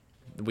 But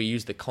we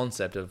use the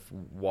concept of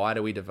why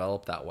do we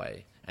develop that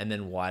way? And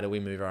then why do we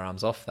move our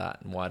arms off that?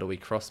 And why do we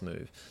cross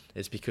move?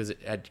 It's because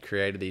it had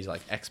created these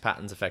like X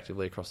patterns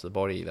effectively across the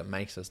body that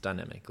makes us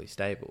dynamically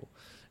stable.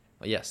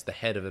 Yes, the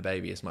head of a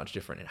baby is much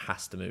different. It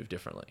has to move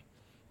differently.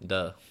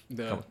 Duh.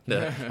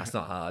 That's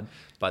not hard.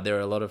 But there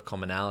are a lot of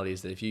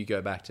commonalities that if you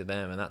go back to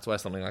them, and that's why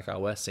something like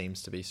ROS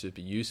seems to be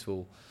super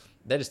useful.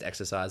 They're just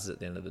exercises at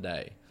the end of the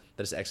day.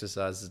 They're just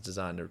exercises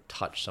designed to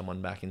touch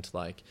someone back into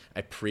like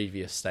a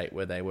previous state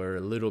where they were a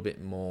little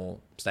bit more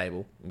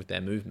stable with their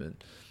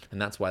movement.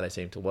 And that's why they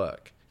seem to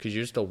work. Because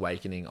you're just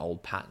awakening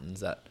old patterns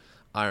that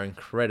are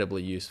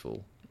incredibly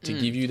useful to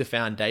give you the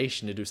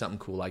foundation to do something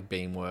cool like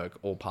beam work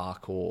or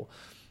parkour.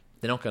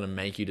 They're not going to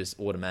make you just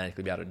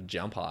automatically be able to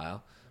jump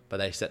higher, but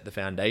they set the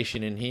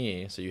foundation in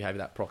here so you have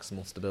that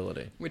proximal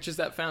stability. Which is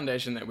that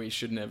foundation that we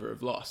should never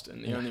have lost.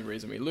 And the only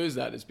reason we lose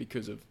that is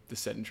because of the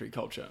sedentary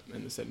culture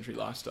and the sedentary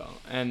lifestyle.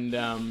 And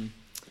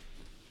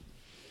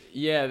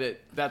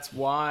that's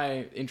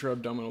why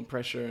intra-abdominal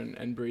pressure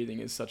and breathing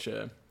is such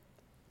a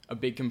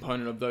big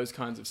component of those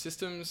kinds of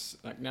systems,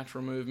 like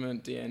natural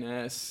movement,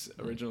 DNS,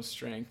 original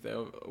strength. They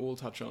all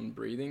touch on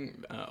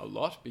breathing a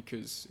lot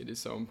because it is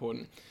so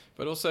important.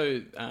 But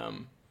also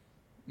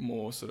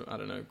more sort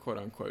of, quote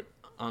unquote,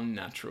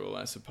 unnatural,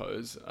 I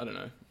suppose. I don't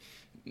know.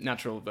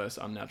 Natural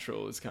versus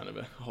unnatural is kind of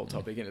a whole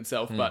topic in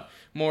itself, but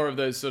more of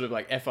those sort of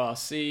like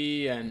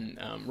FRC and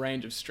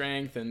range of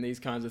strength and these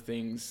kinds of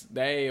things,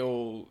 they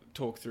all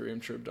talk through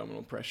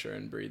intra-abdominal pressure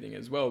and breathing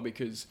as well,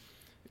 because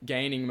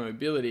gaining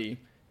mobility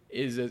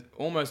is it's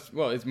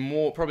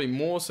probably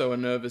more so a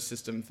nervous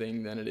system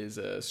thing than it is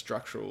a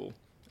structural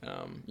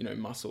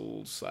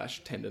muscle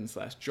 / tendon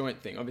 /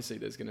 joint thing. Obviously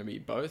there's going to be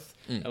both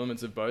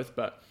elements of both,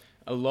 but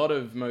a lot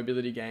of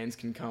mobility gains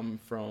can come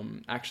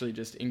from actually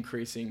just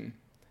increasing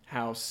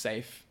how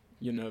safe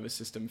your nervous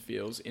system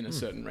feels in a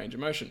certain range of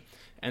motion.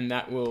 And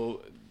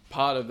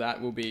part of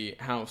that will be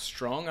how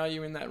strong are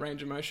you in that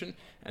range of motion,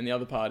 and the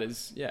other part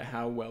is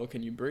how well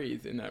can you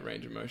breathe in that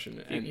range of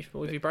motion. And if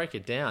you break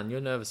it down,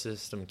 your nervous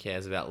system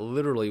cares about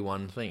literally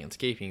one thing: it's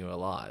keeping you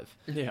alive.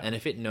 And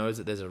if it knows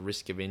that there's a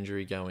risk of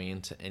injury going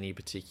into any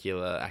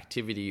particular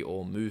activity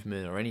or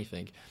movement or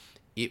anything,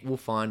 it will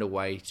find a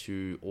way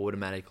to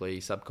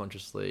automatically,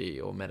 subconsciously,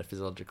 or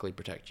metaphysiologically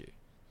protect you.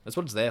 That's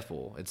what it's there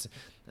for.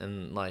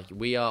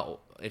 We are,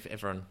 if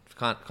everyone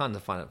kind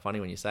of find it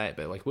funny when you say it,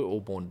 but like we're all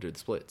born to do the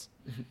splits.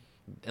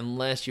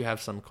 Unless you have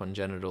some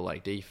congenital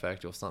like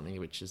defect or something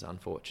which is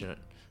unfortunate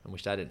and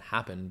wish that didn't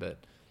happen, but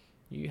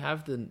you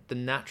have the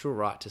natural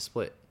right to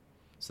split.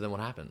 So then what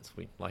happens?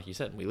 We, like you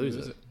said, we lose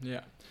it.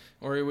 Yeah.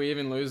 Or we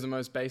even lose the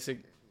most basic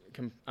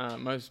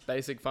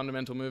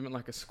fundamental movement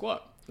like a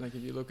squat. Like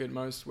if you look at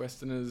most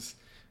Westerners'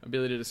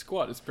 ability to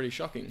squat, it's pretty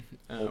shocking.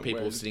 Or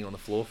people sitting on the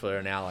floor for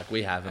an hour like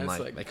we have, and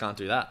like they can't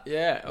do that.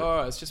 Yeah.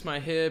 Oh, it's just my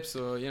hips,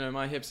 or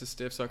my hips are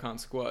stiff, so I can't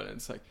squat. And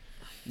it's like,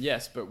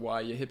 yes, but why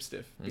are your hips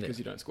stiff? Because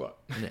you don't squat.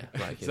 Yeah.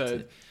 Like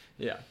so,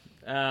 yeah.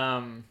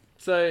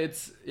 So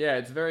it's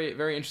very,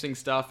 very interesting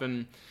stuff.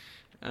 And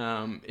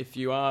if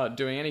you are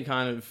doing any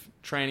kind of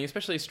training,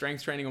 especially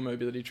strength training or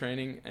mobility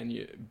training, and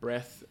your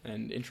breath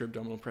and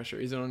intra-abdominal pressure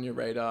isn't on your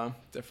radar,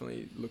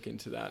 definitely look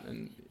into that.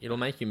 And it'll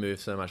make you move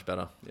so much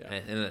better. Yeah.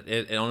 And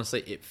it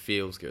honestly, it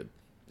feels good.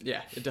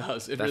 Yeah, it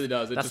does. It really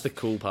does. That's the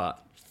cool part.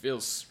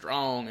 Feels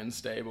strong and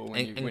stable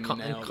when you nail that.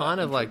 And kind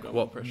of like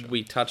what pressure.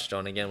 we touched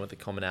on again with the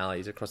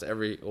commonalities across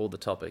all the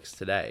topics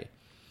today.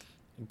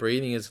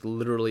 Breathing is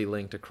literally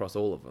linked across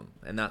all of them,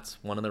 and that's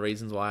one of the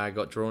reasons why I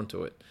got drawn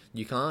to it.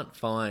 You can't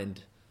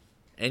find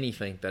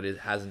anything that it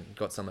hasn't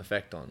got some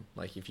effect on.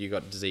 Like if you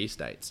got disease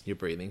states, your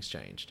breathing's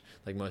changed.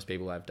 Like most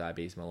people have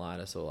diabetes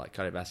mellitus or like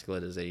cardiovascular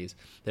disease,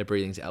 their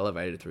breathing's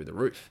elevated through the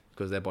roof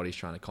because their body's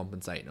trying to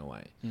compensate in a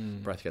way.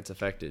 Breath gets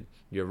affected.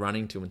 You're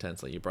running too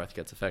intensely, your breath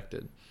gets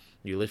affected.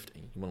 You're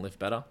lifting, you want to lift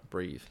better,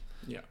 breathe.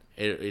 Yeah.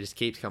 It just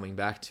keeps coming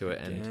back to it.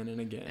 Again and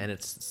again. And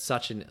it's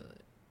such an...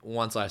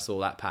 Once I saw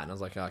that pattern, I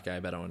was like, okay, I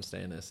better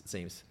understand this. It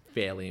seems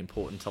fairly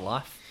important to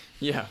life.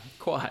 Yeah,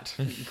 quite.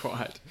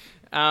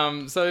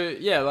 So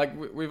yeah,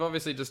 like we've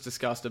obviously just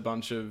discussed a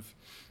bunch of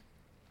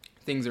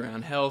things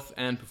around health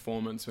and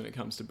performance when it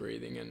comes to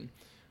breathing, and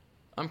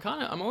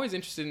I'm always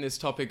interested in this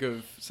topic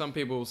of, some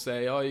people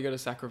say, oh, you got to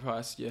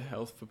sacrifice your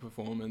health for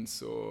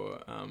performance, or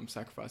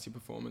sacrifice your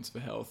performance for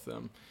health.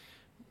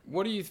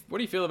 What do you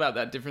feel about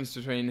that difference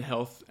between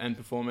health and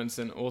performance,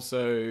 and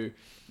also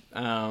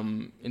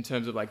in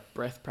terms of like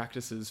breath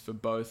practices for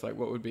both? Like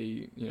what would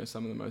be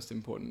some of the most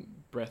important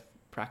breath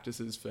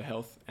practices for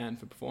health and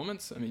for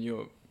performance? I mean,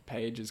 your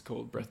page is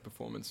called Breath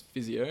Performance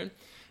Physio.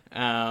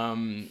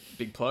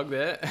 Big plug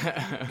there.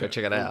 Go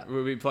check it out.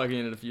 We'll be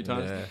plugging it a few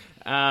times.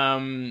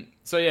 Yeah.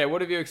 So yeah,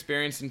 what have you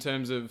experienced in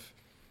terms of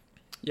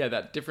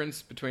that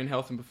difference between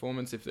health and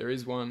performance, if there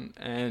is one,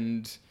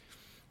 and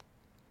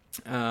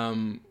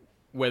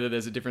whether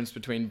there's a difference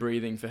between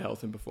breathing for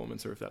health and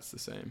performance, or if that's the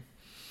same?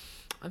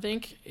 I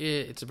think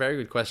it's a very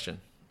good question.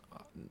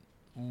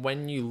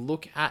 When you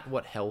look at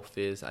what health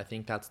is, I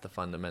think that's the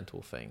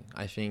fundamental thing.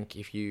 I think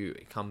if you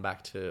come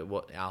back to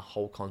what our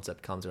whole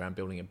concept comes around,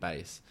 building a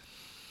base,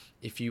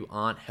 if you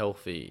aren't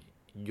healthy,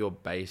 your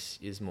base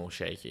is more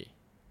shaky.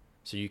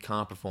 So you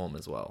can't perform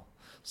as well.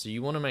 So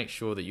you want to make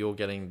sure that you're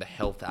getting the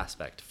health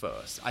aspect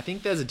first. I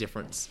think there's a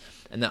difference,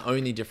 and the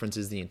only difference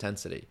is the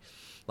intensity.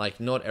 Like,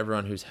 not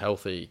everyone who's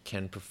healthy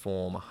can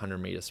perform a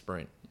 100-meter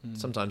sprint.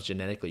 Sometimes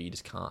genetically you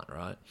just can't,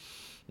 right?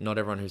 Not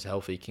everyone who's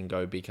healthy can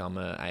go become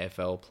an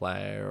AFL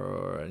player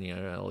or an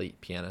elite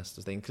pianist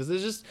or thing, because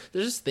there's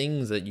just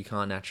things that you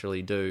can't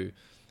naturally do,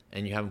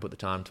 and you haven't put the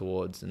time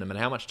towards. And no matter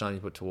how much time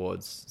you put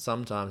towards,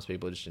 sometimes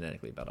people are just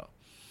genetically better.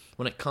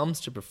 When it comes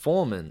to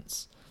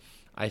performance,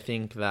 I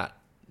think that,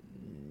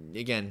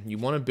 again, you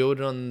want to build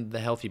it on the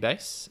healthy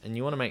base, and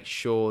you want to make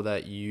sure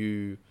that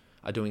you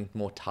are doing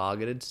more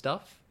targeted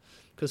stuff,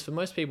 because for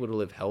most people to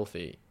live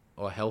healthy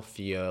or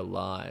healthier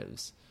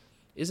lives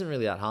isn't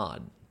really that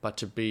hard. But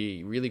to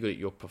be really good at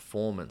your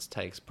performance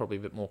takes probably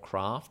a bit more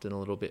craft and a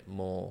little bit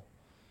more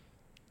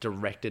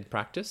directed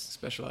practice.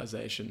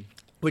 Specialization.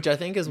 Which I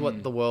think is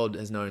what the world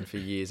has known for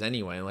years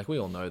anyway. And like, we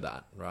all know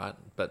that, right?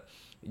 But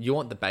you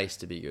want the base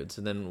to be good.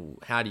 So then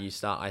how do you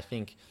start? I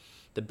think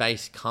the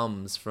base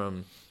comes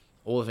from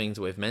all the things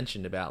that we've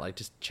mentioned about, like,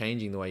 just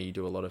changing the way you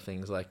do a lot of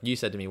things. Like you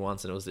said to me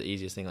once, and it was the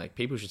easiest thing, like,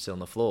 people should sit on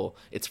the floor.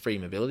 It's free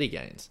mobility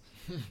gains.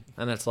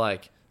 And it's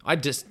like, I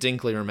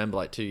distinctly remember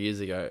like 2 years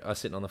ago, I was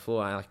sitting on the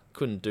floor and I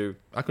couldn't do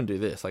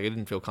this. Like, I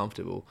didn't feel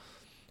comfortable.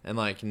 And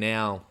like,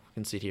 now I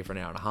can sit here for an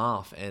hour and a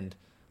half, and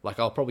like,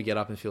 I'll probably get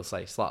up and feel,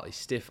 say, slightly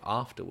stiff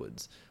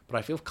afterwards, but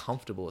I feel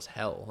comfortable as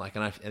hell. Like,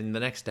 and the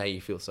next day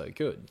you feel so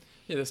good.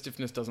 Yeah, the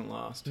stiffness doesn't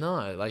last.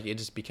 No, like, it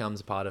just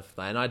becomes a part of,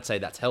 and I'd say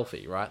that's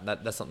healthy, right?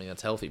 That's something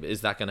that's healthy. But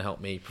is that going to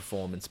help me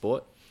perform in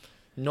sport?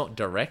 Not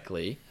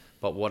directly,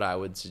 but what I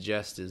would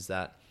suggest is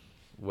that,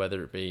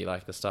 whether it be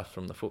like the stuff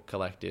from the Foot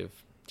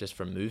Collective, just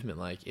from movement,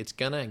 like, it's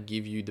going to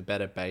give you the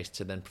better base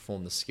to then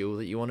perform the skill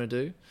that you want to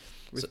do.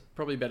 With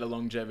probably better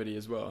longevity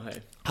as well,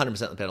 hey?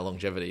 100% better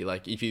longevity.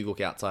 Like, if you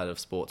look outside of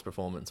sports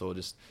performance or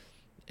just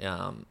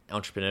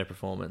entrepreneur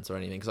performance or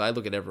anything, because I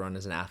look at everyone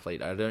as an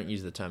athlete. I don't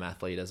use the term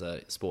athlete as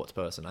a sports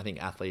person. I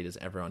think athlete is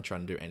everyone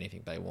trying to do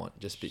anything they want.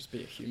 Just be a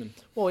human.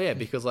 Well, yeah,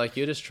 because like,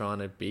 you're just trying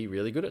to be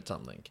really good at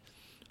something.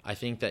 I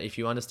think that if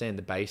you understand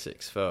the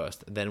basics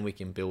first, then we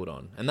can build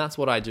on. And that's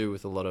what I do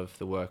with a lot of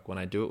the work when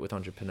I do it with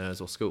entrepreneurs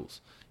or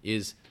schools,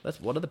 is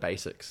what are the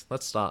basics?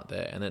 Let's start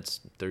there. And it's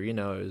through your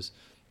nose.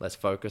 Let's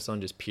focus on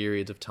just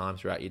periods of time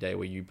throughout your day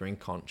where you bring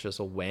conscious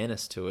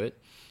awareness to it,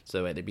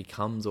 so that it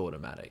becomes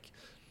automatic.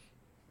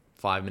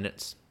 5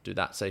 minutes. Do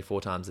that, say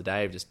 4 times a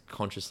day of just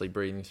consciously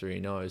breathing through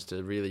your nose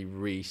to really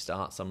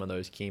restart some of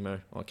those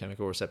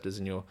chemical receptors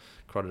in your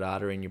carotid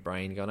artery in your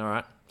brain, going, all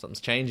right,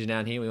 something's changing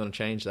down here. We want to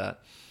change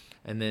that.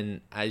 And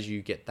then as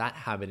you get that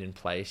habit in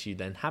place, you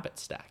then habit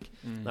stack.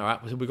 All right,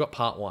 so we've got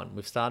part 1.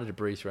 We've started to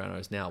breathe through our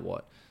nose. Now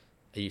what?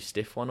 Are you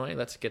stiff one way?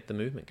 Let's get the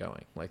movement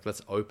going. Like,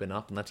 let's open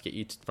up and let's get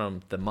you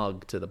from the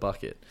mug to the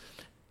bucket.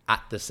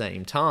 At the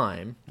same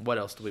time, what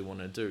else do we want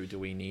to do? Do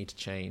we need to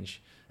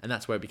change? And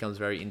that's where it becomes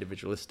very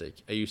individualistic.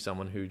 Are you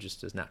someone who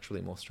just is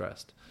naturally more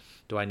stressed?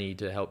 Do I need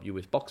to help you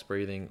with box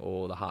breathing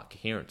or the heart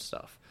coherence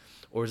stuff?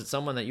 Or is it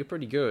someone that you're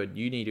pretty good,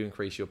 you need to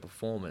increase your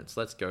performance?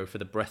 Let's go for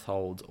the breath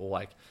holds or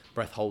like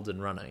breath holds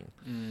and running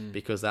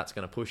because that's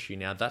going to push you.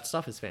 Now, that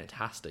stuff is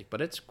fantastic,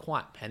 but it's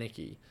quite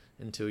panicky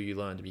until you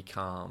learn to be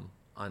calm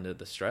under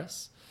the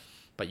stress.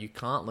 But you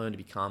can't learn to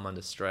be calm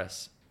under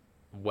stress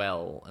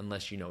well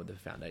unless you know what the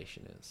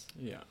foundation is.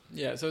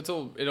 Yeah.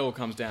 So it all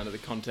comes down to the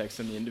context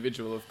and the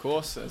individual, of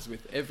course, as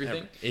with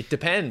everything. It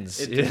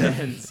depends. It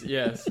depends.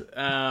 Yes.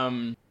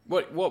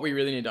 What we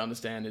really need to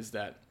understand is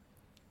that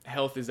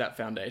health is that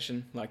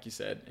foundation, like you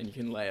said, and you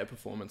can layer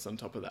performance on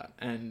top of that.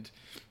 And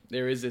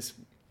there is this,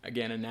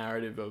 again, a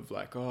narrative of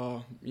like,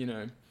 oh, you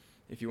know,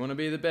 if you want to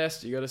be the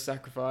best, you got to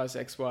sacrifice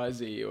X, Y,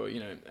 Z, or, you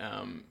know,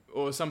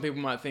 or some people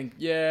might think,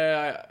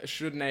 yeah, I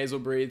should nasal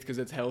breathe because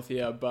it's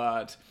healthier,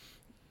 but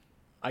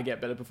I get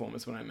better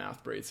performance when I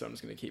mouth breathe, so I'm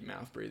just going to keep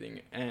mouth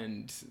breathing.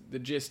 And the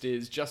gist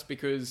is, just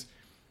because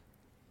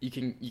you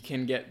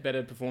can get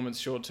better performance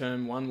short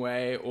term one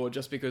way, or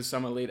just because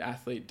some elite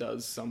athlete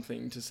does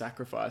something to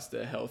sacrifice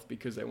their health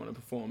because they want to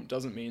perform,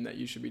 doesn't mean that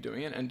you should be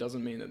doing it, and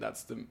doesn't mean that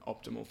that's the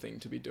optimal thing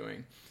to be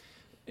doing.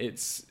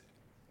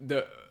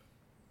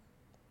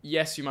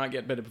 Yes, you might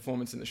get better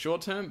performance in the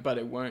short term, but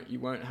you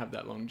won't have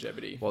that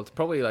longevity. Well, it's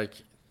probably like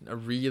a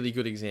really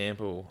good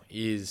example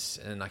is,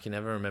 and I can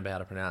never remember how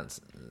to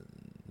pronounce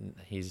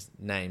his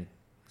name,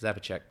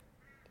 Zabacek.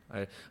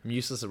 I'm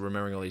useless at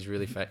remembering all these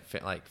really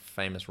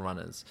famous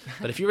runners.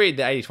 But if you read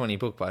the 80-20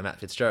 book by Matt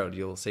Fitzgerald,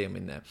 you'll see him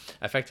in there.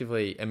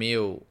 Effectively,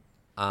 Emil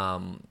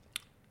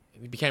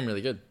became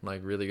really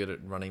good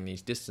at running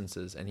these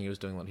distances, and he was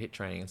doing a lot of HIIT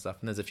training and stuff.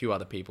 And there's a few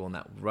other people in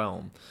that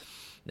realm.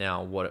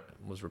 Now, what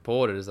was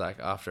reported is like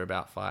after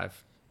about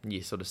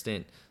 5-year sort of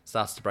stint,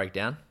 starts to break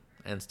down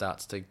and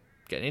starts to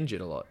get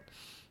injured a lot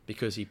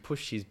because he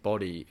pushed his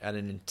body at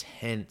an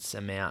intense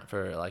amount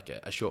for like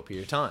a short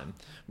period of time,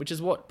 which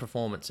is what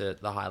performance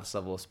at the highest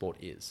level of sport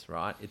is,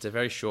 right? It's a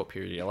very short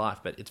period of your life,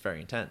 but it's very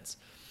intense.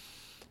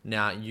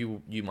 Now,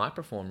 you might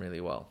perform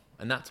really well,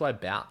 and that's why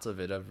bouts of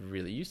it are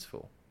really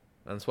useful.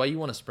 And that's why you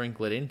want to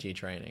sprinkle it into your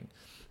training.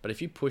 But if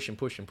you push and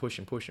push and push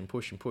and push and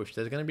push and push,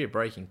 there's going to be a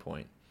breaking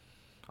point.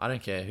 I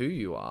don't care who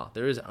you are.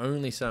 There is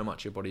only so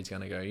much your body's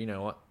going to go, you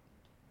know what?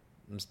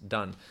 I'm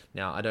done.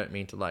 Now, I don't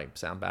mean to like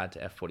sound bad to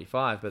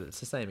F45, but it's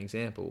the same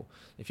example.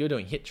 If you're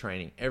doing HIIT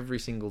training every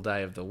single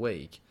day of the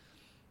week,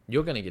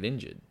 you're going to get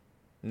injured.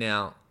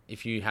 Now,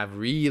 if you have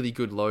really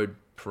good load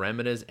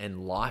parameters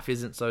and life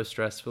isn't so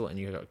stressful and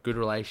you've got good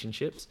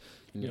relationships,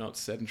 you're not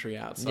sedentary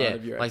outside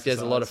of your exercise. There's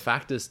a lot of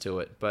factors to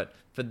it. But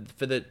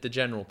for the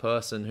general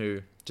person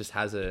who just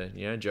has a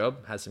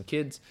job, has some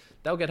kids,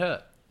 they'll get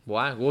hurt.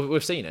 Why? Well,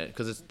 we've seen it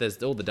because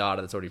there's all the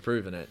data that's already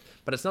proven it.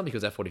 But it's not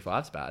because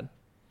F45 is bad.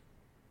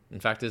 In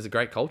fact, there's a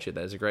great culture.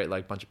 There's a great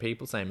bunch of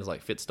people, same as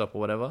like Fitstop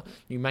or whatever.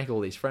 You make all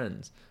these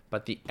friends.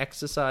 But the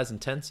exercise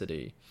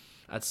intensity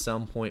at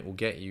some point will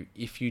get you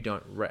if you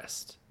don't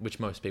rest, which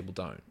most people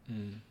don't.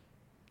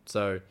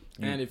 So,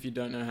 and if you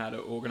don't know how to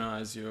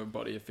organize your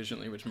body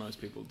efficiently, which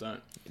most people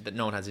don't. That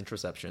no one has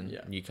interoception. Yeah.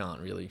 You can't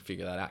really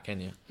figure that out,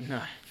 can you?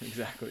 No,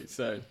 exactly.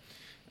 So,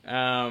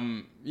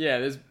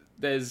 there's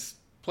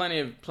plenty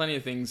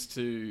of things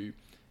to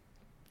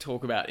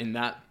talk about in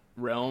that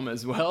realm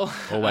as well.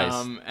 Always.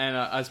 And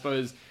I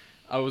suppose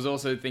I was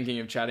also thinking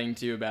of chatting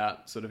to you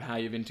about sort of how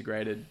you've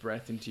integrated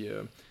breath into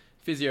your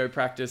physio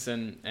practice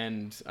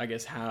and I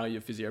guess how your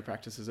physio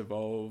practice has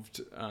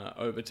evolved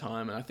over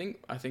time. And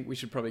I think we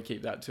should probably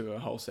keep that to a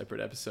whole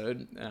separate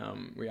episode.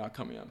 We are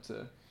coming up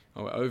to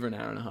we're over an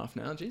hour and a half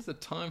now. Geez, the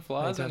time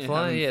flies when you're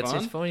having fun.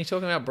 It's when you're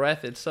talking about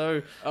breath. It's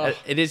so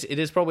it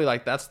is probably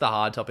like that's the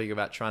hard topic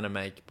about trying to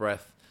make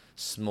breath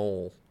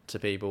small to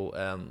people.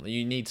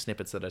 You need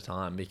snippets at a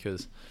time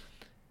because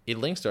it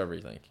links to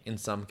everything in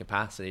some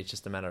capacity. It's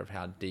just a matter of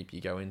how deep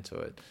you go into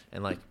it.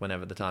 And like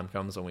whenever the time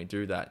comes when we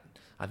do that,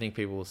 I think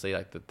people will see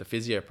like the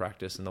physio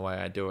practice and the way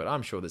I do it.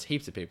 I'm sure there's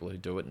heaps of people who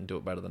do it and do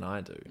it better than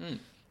I do.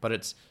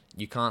 But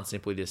you can't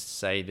simply just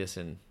say this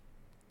in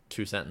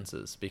 2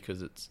 sentences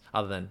because it's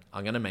other than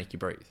I'm going to make you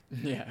breathe.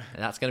 Yeah.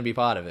 And that's going to be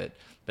part of it.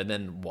 But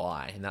then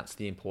why? And that's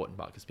the important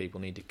part because people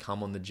need to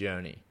come on the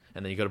journey.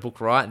 And then you got a book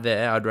right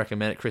there. I'd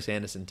recommend it. Chris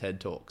Anderson, TED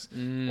Talks.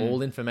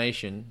 All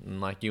information, and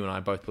like you and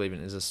I both believe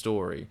in, is a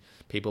story.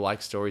 People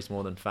like stories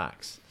more than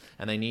facts.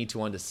 And they need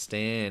to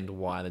understand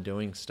why they're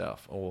doing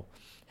stuff or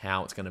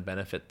how it's going to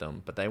benefit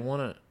them. But they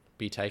want to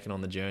be taken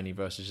on the journey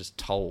versus just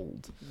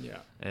told. Yeah.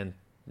 And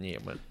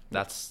but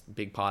that's a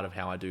big part of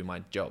how I do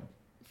my job.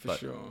 For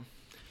sure.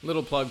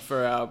 Little plug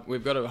for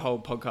we've got a whole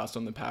podcast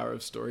on the power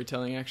of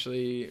storytelling,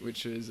 actually,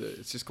 which is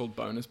it's just called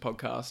Bonus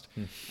Podcast.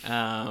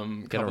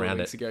 Get around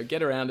it. Ago.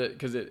 Get around it,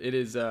 because it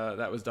is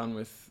that was done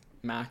with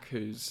Mac,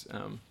 who's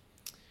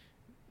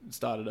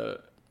started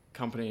a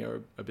company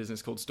or a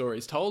business called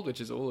Stories Told, which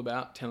is all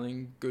about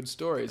telling good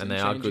stories. And they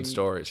are good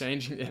stories.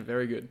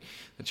 Very good.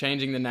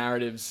 Changing the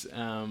narratives,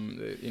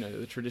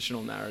 the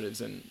traditional narratives,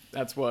 and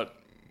that's what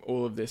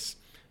all of this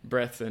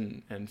breath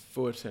and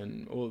foot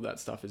and all of that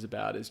stuff is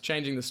about, is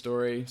changing the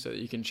story so that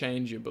you can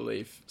change your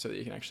belief, so that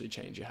you can actually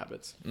change your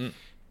habits.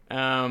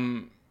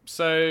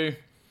 So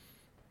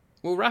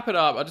we'll wrap it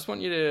up. I just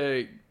want you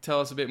to tell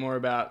us a bit more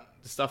about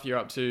the stuff you're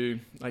up to,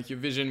 like your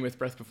vision with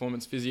Breath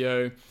Performance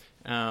Physio,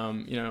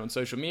 on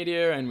social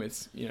media and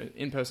with,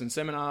 in-person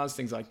seminars,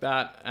 things like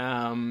that.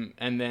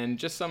 And then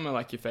just some of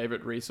like your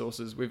favorite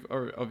resources. We've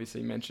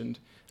obviously mentioned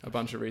a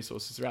bunch of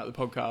resources throughout the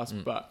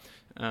podcast, but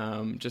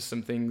just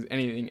some things,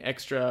 anything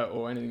extra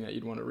or anything that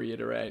you'd want to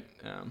reiterate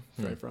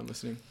for everyone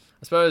listening.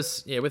 I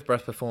suppose, with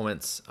Breath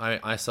Performance,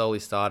 I solely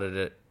started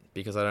it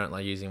because I don't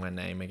like using my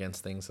name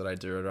against things that I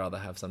do. I'd rather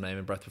have some name,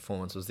 and Breath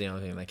Performance was the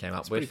only thing they came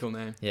up with. Pretty cool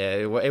name. Yeah,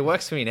 it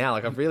works for me now.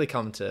 Like, I've really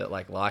come to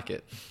like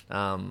it.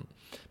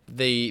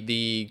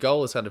 The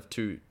goal is kind of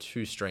two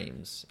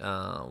streams.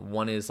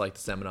 One is like the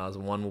seminars,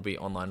 and one will be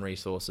online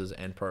resources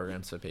and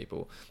programs for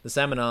people. The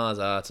seminars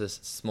are to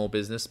small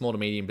to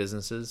medium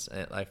businesses,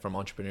 like from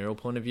entrepreneurial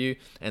point of view,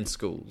 and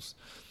schools.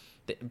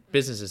 The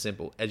business is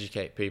simple.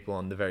 Educate people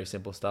on the very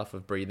simple stuff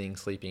of breathing,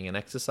 sleeping, and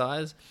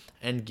exercise,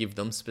 and give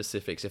them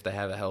specifics. If they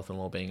have a health and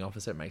wellbeing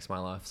officer, it makes my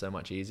life so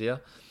much easier,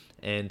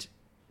 and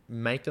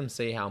make them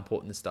see how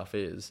important this stuff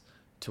is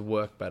to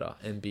work better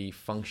and be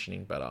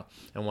functioning better.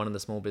 And one of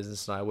the small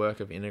businesses I work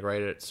have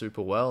integrated it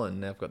super well,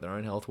 and they've got their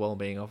own health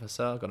wellbeing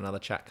officer. I've got another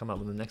chat coming up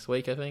with them next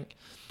week, I think.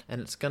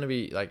 And it's going to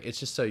be like, it's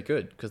just so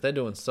good because they're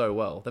doing so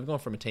well. They've gone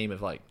from a team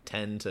of like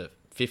 10 to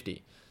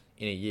 50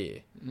 in a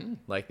year.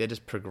 Like, they're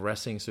just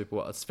progressing super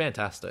well. It's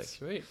fantastic.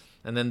 Sweet.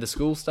 And then the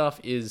school stuff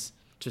is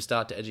to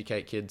start to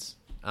educate kids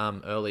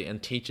early,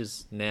 and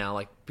teachers now,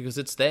 like, because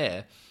it's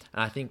there.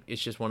 And I think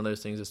it's just one of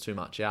those things that's too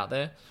much out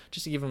there.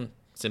 Just to give them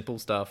simple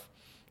stuff.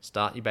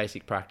 Start your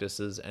basic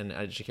practices and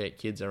educate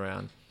kids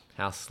around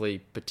how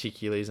sleep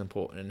particularly is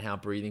important and how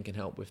breathing can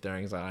help with their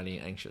anxiety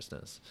and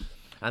anxiousness.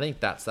 I think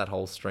that's that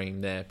whole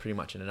stream there, pretty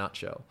much in a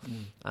nutshell.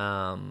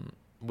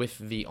 With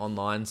the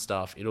online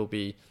stuff, it'll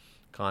be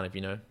kind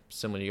of,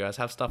 similar to you guys.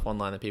 Have stuff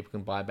online that people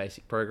can buy,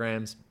 basic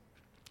programs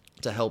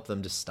to help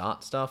them to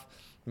start stuff,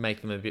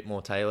 make them a bit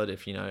more tailored.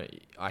 If,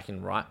 I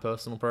can write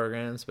personal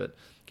programs, but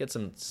get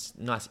some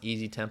nice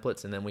easy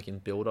templates, and then we can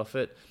build off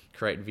it,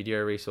 create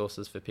video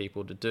resources for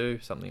people to do,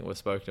 something we've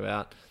spoken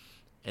about.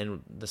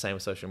 And the same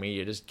with social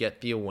media, just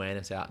get the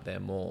awareness out there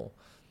more.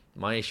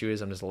 My issue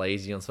is I'm just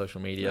lazy on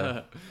social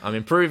media. I'm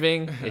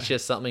improving. It's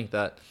just something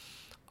that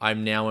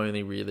I'm now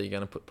only really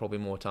going to put probably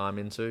more time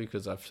into,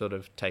 because I've sort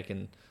of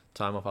taken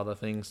time off other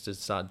things to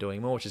start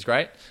doing more, which is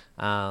great.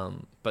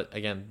 But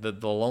again, the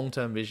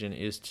long-term vision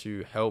is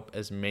to help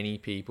as many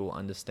people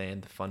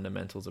understand the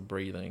fundamentals of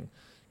breathing,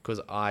 because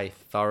I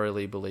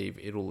thoroughly believe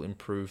it'll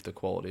improve the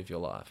quality of your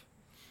life.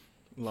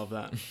 Love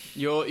that.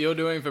 You're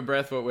doing for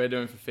breath what we're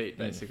doing for feet,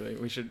 basically.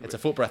 It's a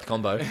foot breath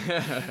combo.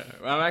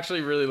 I'm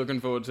actually really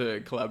looking forward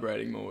to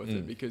collaborating more with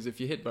it, because if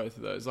you hit both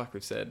of those, like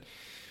we've said,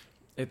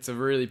 it's a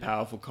really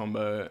powerful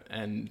combo,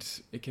 and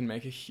it can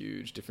make a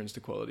huge difference to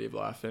quality of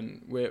life.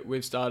 And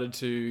we've started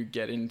to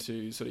get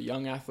into sort of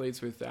young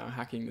athletes with our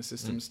hacking the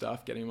system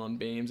stuff, getting them on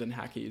beams and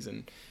hackies,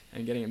 and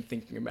getting them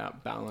thinking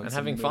about balance and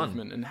having fun.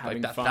 And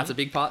having fun. That's a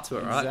big part to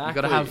it, right? Exactly. You've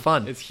got to have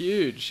fun. It's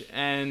huge.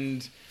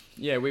 And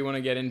yeah, we want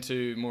to get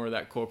into more of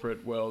that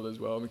corporate world as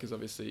well, because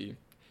obviously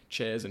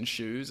chairs and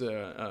shoes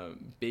are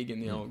big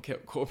in the old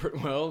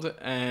corporate world,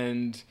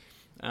 and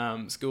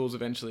schools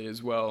eventually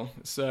as well.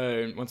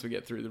 So once we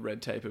get through the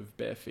red tape of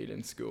bare feet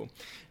in school,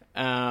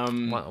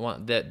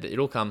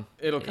 it'll come.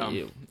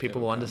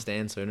 People will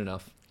understand soon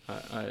enough.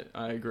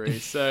 I agree.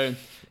 So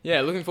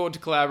yeah, looking forward to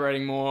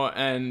collaborating more,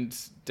 and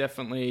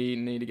definitely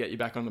need to get you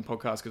back on the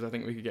podcast, because I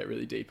think we could get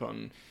really deep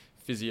on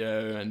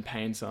physio and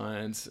pain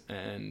science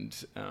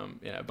and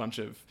a bunch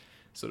of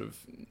sort of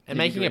and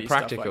making it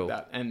practical, like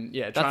that. And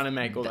trying to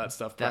make all that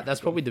stuff practical.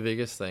 That's probably the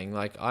biggest thing.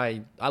 Like,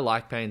 I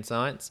like pain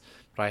science,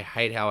 but I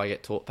hate how I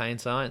get taught pain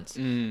science.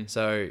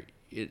 So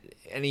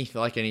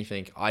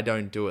anything, I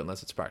don't do it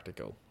unless it's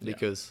practical,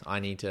 because I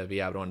need to be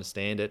able to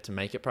understand it to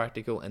make it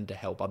practical and to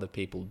help other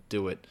people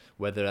do it,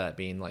 whether that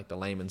be in like the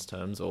layman's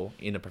terms or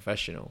in a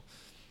professional.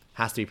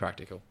 Has to be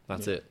practical.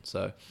 That's it.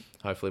 So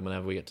hopefully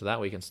whenever we get to that,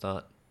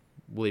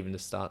 we'll even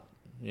just start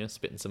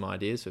spitting some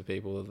ideas for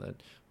people that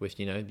with,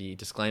 the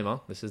disclaimer,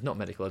 this is not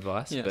medical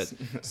advice, but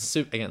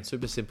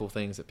super simple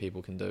things that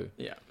people can do.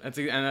 Yeah,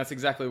 that's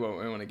exactly what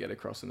we want to get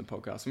across in the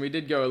podcast. And we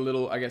did go a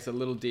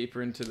little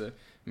deeper into the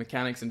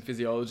mechanics and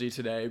physiology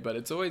today, but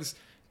it's always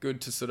good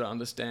to sort of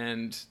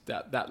understand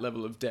that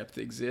level of depth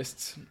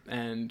exists,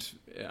 and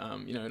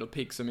it'll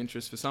pique some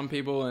interest for some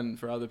people, and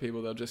for other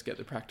people they'll just get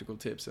the practical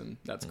tips, and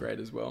that's great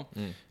as well.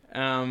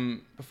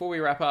 Before we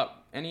wrap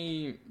up,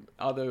 any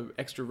other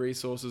extra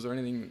resources or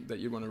anything that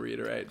you want to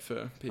reiterate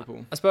for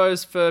people? I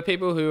suppose for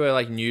people who are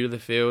like new to the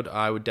field,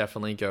 I would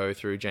definitely go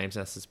through James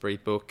Nestor's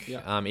Breathe book.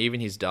 Even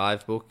his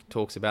dive book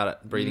talks about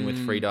it, breathing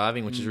with free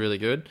diving, which is really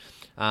good.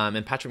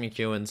 And Patrick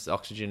McEwen's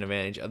Oxygen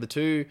Advantage are the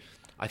two,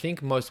 I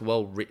think, most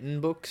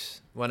well-written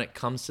books when it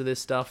comes to this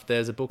stuff.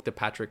 There's a book that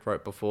Patrick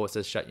wrote before. It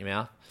says Shut Your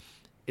Mouth.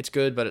 It's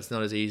good, but it's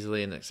not as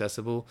easily and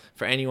accessible.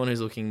 For anyone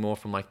who's looking more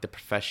from like the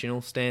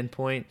professional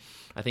standpoint,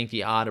 I think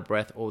the Art of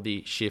Breath or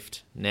the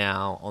Shift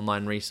Now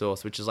online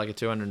resource, which is like a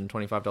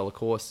 $225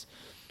 course,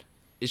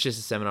 it's just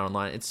a seminar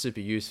online. It's super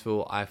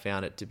useful. I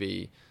found it to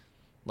be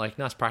like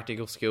nice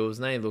practical skills,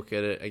 and they look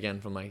at it again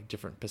from like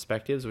different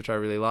perspectives, which I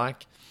really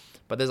like.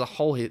 But there's a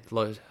whole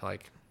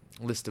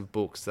list of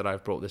books that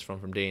I've brought this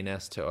from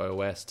DNS to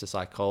OS to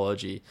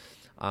psychology.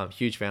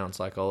 Huge fan on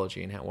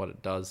psychology and what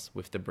it does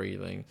with the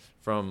breathing,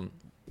 from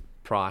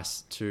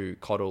Price to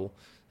Cottle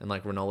and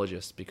like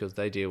rhinologists, because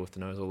they deal with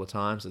the nose all the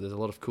time. So there's a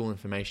lot of cool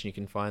information you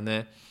can find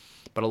there.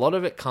 But a lot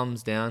of it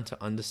comes down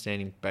to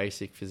understanding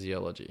basic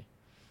physiology.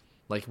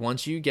 Like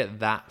once you get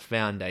that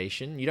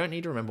foundation, you don't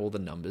need to remember all the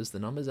numbers. The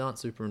numbers aren't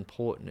super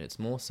important. It's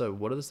more so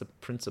what are the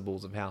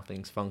principles of how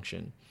things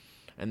function.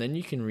 And then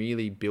you can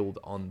really build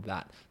on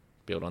that.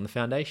 Build on the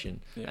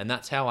foundation. And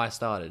that's how I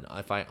started.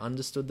 If I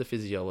understood the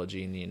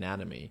physiology and the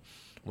anatomy,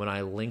 when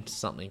I linked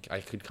something, I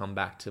could come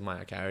back to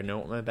okay, I know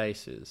what my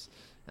base is.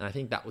 And I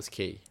think that was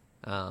key.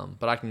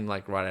 But I can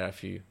like write out a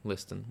few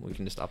lists and we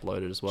can just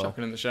upload it as well. Chuck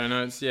it in the show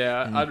notes.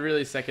 Yeah, I'd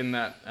really second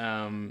that.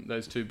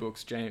 Those two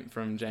books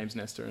from James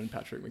Nestor and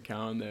Patrick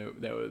McEwen,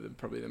 they were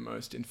probably the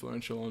most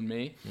influential on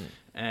me,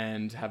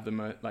 and have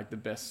the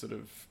best sort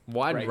of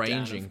wide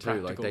ranging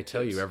too. Like they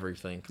tell you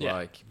everything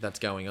like that's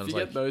going on. If you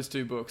get those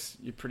two books,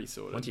 you're pretty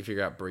sorted. Once you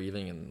figure out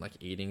breathing and like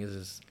eating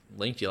is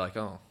linked, you're like,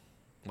 oh,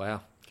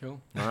 wow. Cool.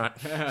 All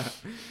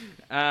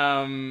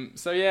right.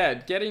 So yeah,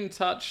 get in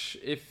touch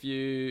if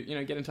you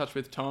get in touch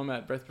with Tom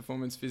at Breath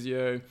Performance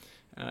Physio.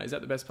 Is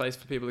that the best place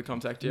for people to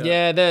contact you?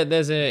 Yeah,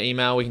 there's an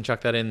email. We can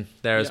chuck that in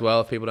there as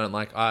well. If people don't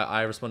like,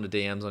 I respond to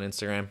DMs on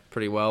Instagram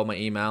pretty well. My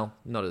email,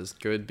 not as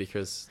good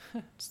because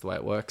it's the way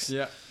it works.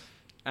 Yeah.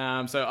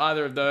 So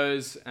either of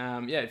those,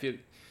 if you've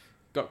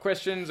got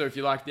questions or if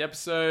you like the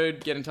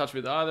episode, get in touch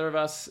with either of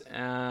us.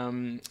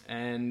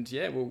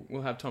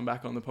 We'll have Tom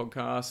back on the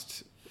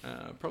podcast.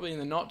 Probably in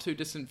the not too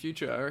distant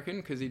future, I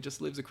reckon, because he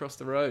just lives across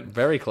the road.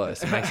 Very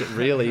close. It makes it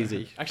real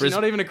easy. Actually,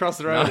 not even across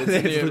the road. It's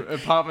in the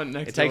apartment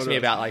next door. It takes me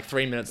about like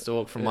 3 minutes to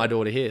walk from my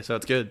door to here, so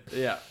it's good.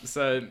 Yeah.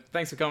 So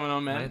thanks for coming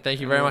on, man.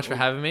 Thank you very much for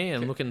having me,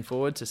 and looking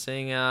forward to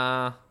seeing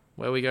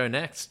where we go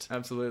next.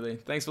 Absolutely.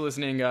 Thanks for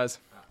listening, guys.